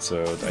bit,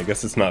 so I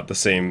guess it's not the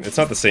same. It's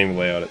not the same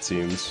layout, it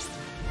seems.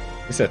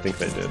 At least I think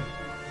they did.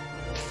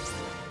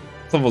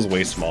 This level's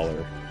way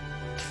smaller.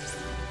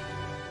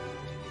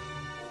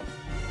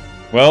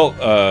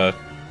 Well,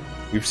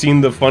 we've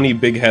seen the funny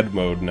big head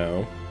mode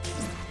now.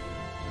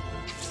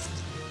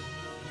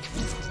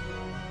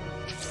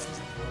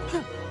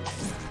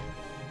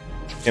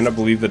 Cannot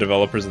believe the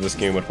developers of this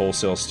game would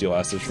wholesale steal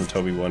assets from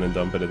Toby 1 and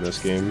dump it in this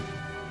game.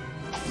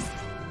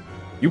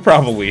 You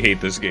probably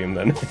hate this game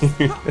then.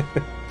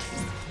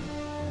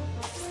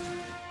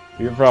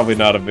 You're probably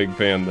not a big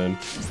fan then.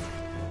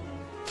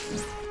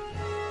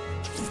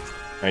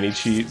 Tiny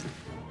cheat.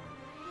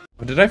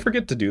 Oh, did I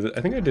forget to do that?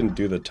 I think I didn't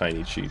do the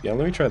tiny cheat. Yeah,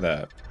 let me try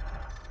that.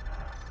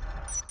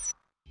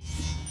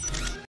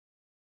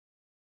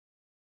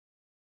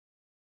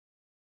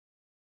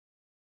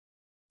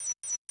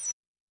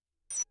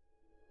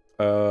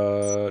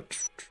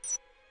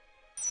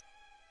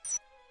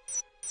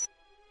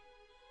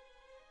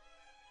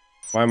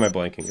 Why am I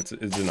blanking? It's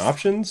in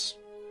options?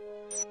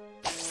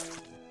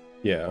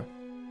 Yeah.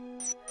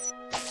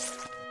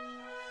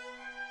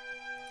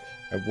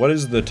 And what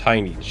is the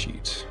tiny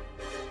cheat?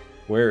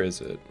 Where is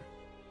it?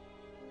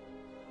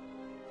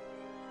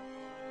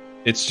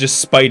 It's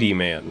just Spidey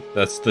Man.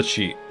 That's the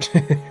cheat.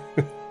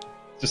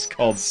 Just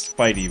called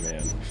Spidey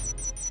Man.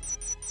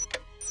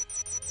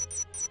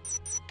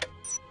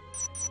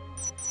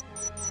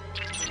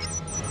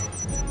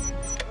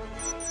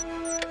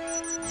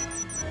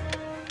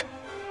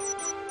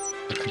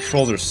 The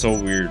controls are so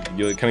weird.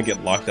 You kind of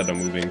get locked out of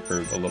moving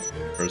for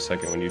a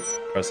second when you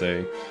press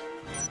A.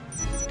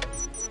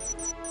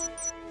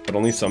 But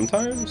only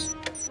sometimes?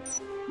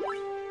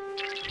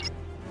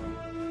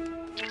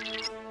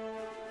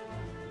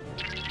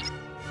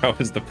 Now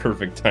is the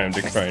perfect time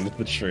to grind at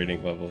the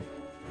trading level.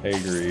 I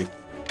agree.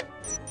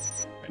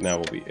 Right now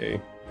will be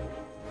A.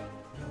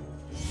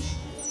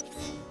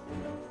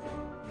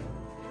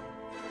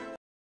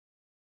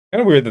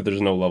 Kind of weird that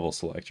there's no level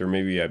select, or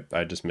maybe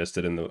I just missed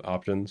it in the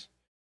options.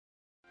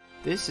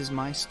 This is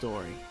my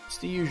story. It's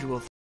the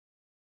usual.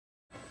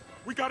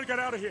 We gotta get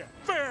out of here,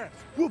 fast!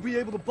 We'll be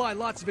able to buy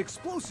lots of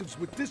explosives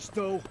with this,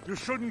 though. You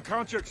shouldn't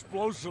count your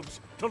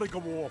explosives till they go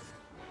off.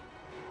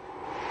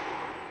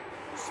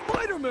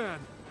 Spider-Man!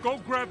 Go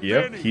grab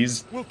Yep, Danny.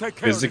 he's We'll take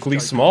care of this physically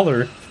guy.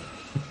 smaller.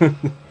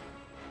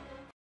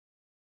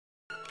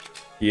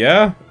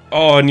 Yeah?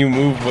 Oh, and you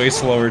move way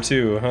slower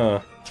too,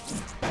 huh?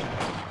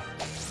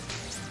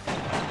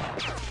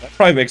 That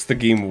probably makes the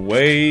game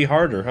way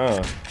harder,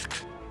 huh?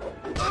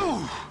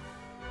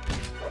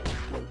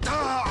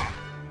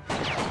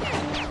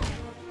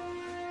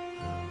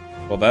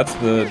 Well, that's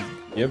the...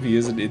 Yep, he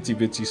is an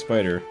itsy-bitsy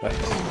spider.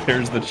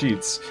 There's the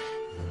cheats.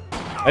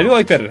 I do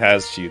like that it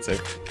has cheats. I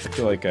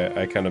feel like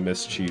I kind of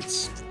miss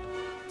cheats.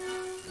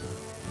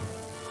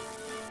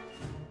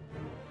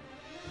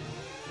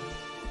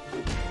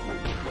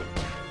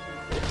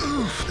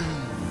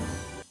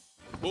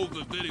 Move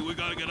the video, we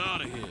gotta get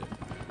out of here.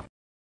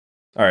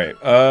 Alright,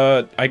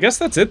 I guess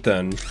that's it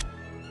then.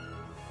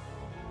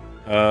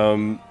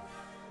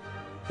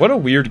 What a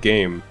weird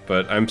game,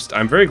 but I'm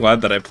very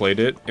glad that I played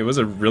it. It was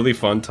a really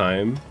fun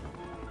time.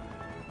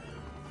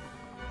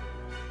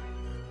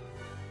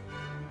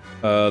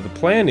 The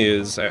plan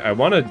is,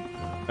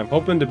 I'm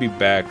hoping to be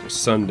back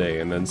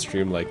Sunday and then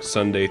stream like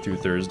Sunday through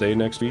Thursday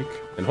next week,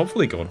 and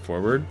hopefully going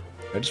forward.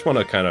 I just want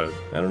to kind of,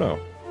 I don't know,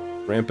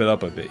 ramp it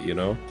up a bit, you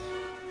know?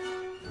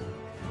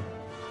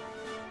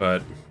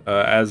 But,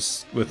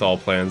 as with all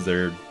plans,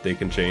 they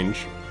can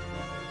change.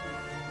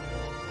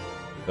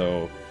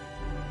 So,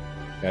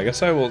 yeah, I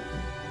guess I will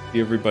see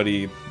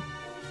everybody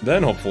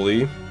then,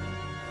 hopefully. I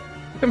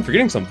think I'm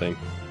forgetting something.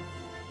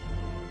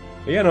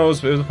 But yeah, no, it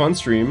was a fun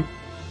stream.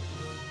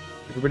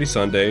 Everybody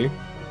Sunday.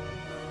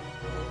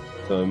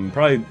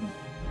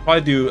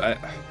 Probably do.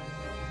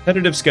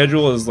 Tentative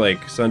schedule is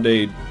like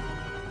Sunday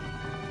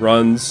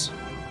runs,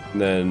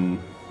 and then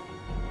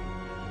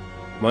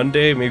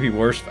Monday maybe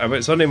worse.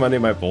 Sunday, Monday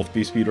might both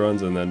be speed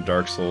runs, and then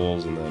Dark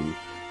Souls, and then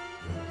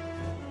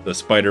the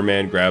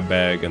Spider-Man grab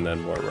bag, and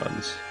then more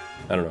runs.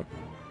 I don't know,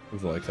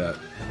 something like that.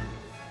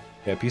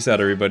 Yeah, peace out,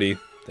 everybody.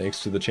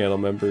 Thanks to the channel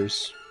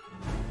members.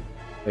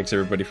 Thanks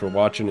everybody for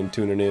watching and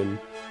tuning in.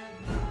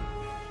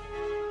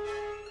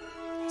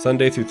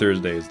 Sunday through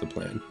Thursday is the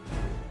plan.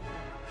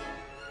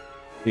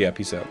 Yeah,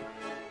 peace out.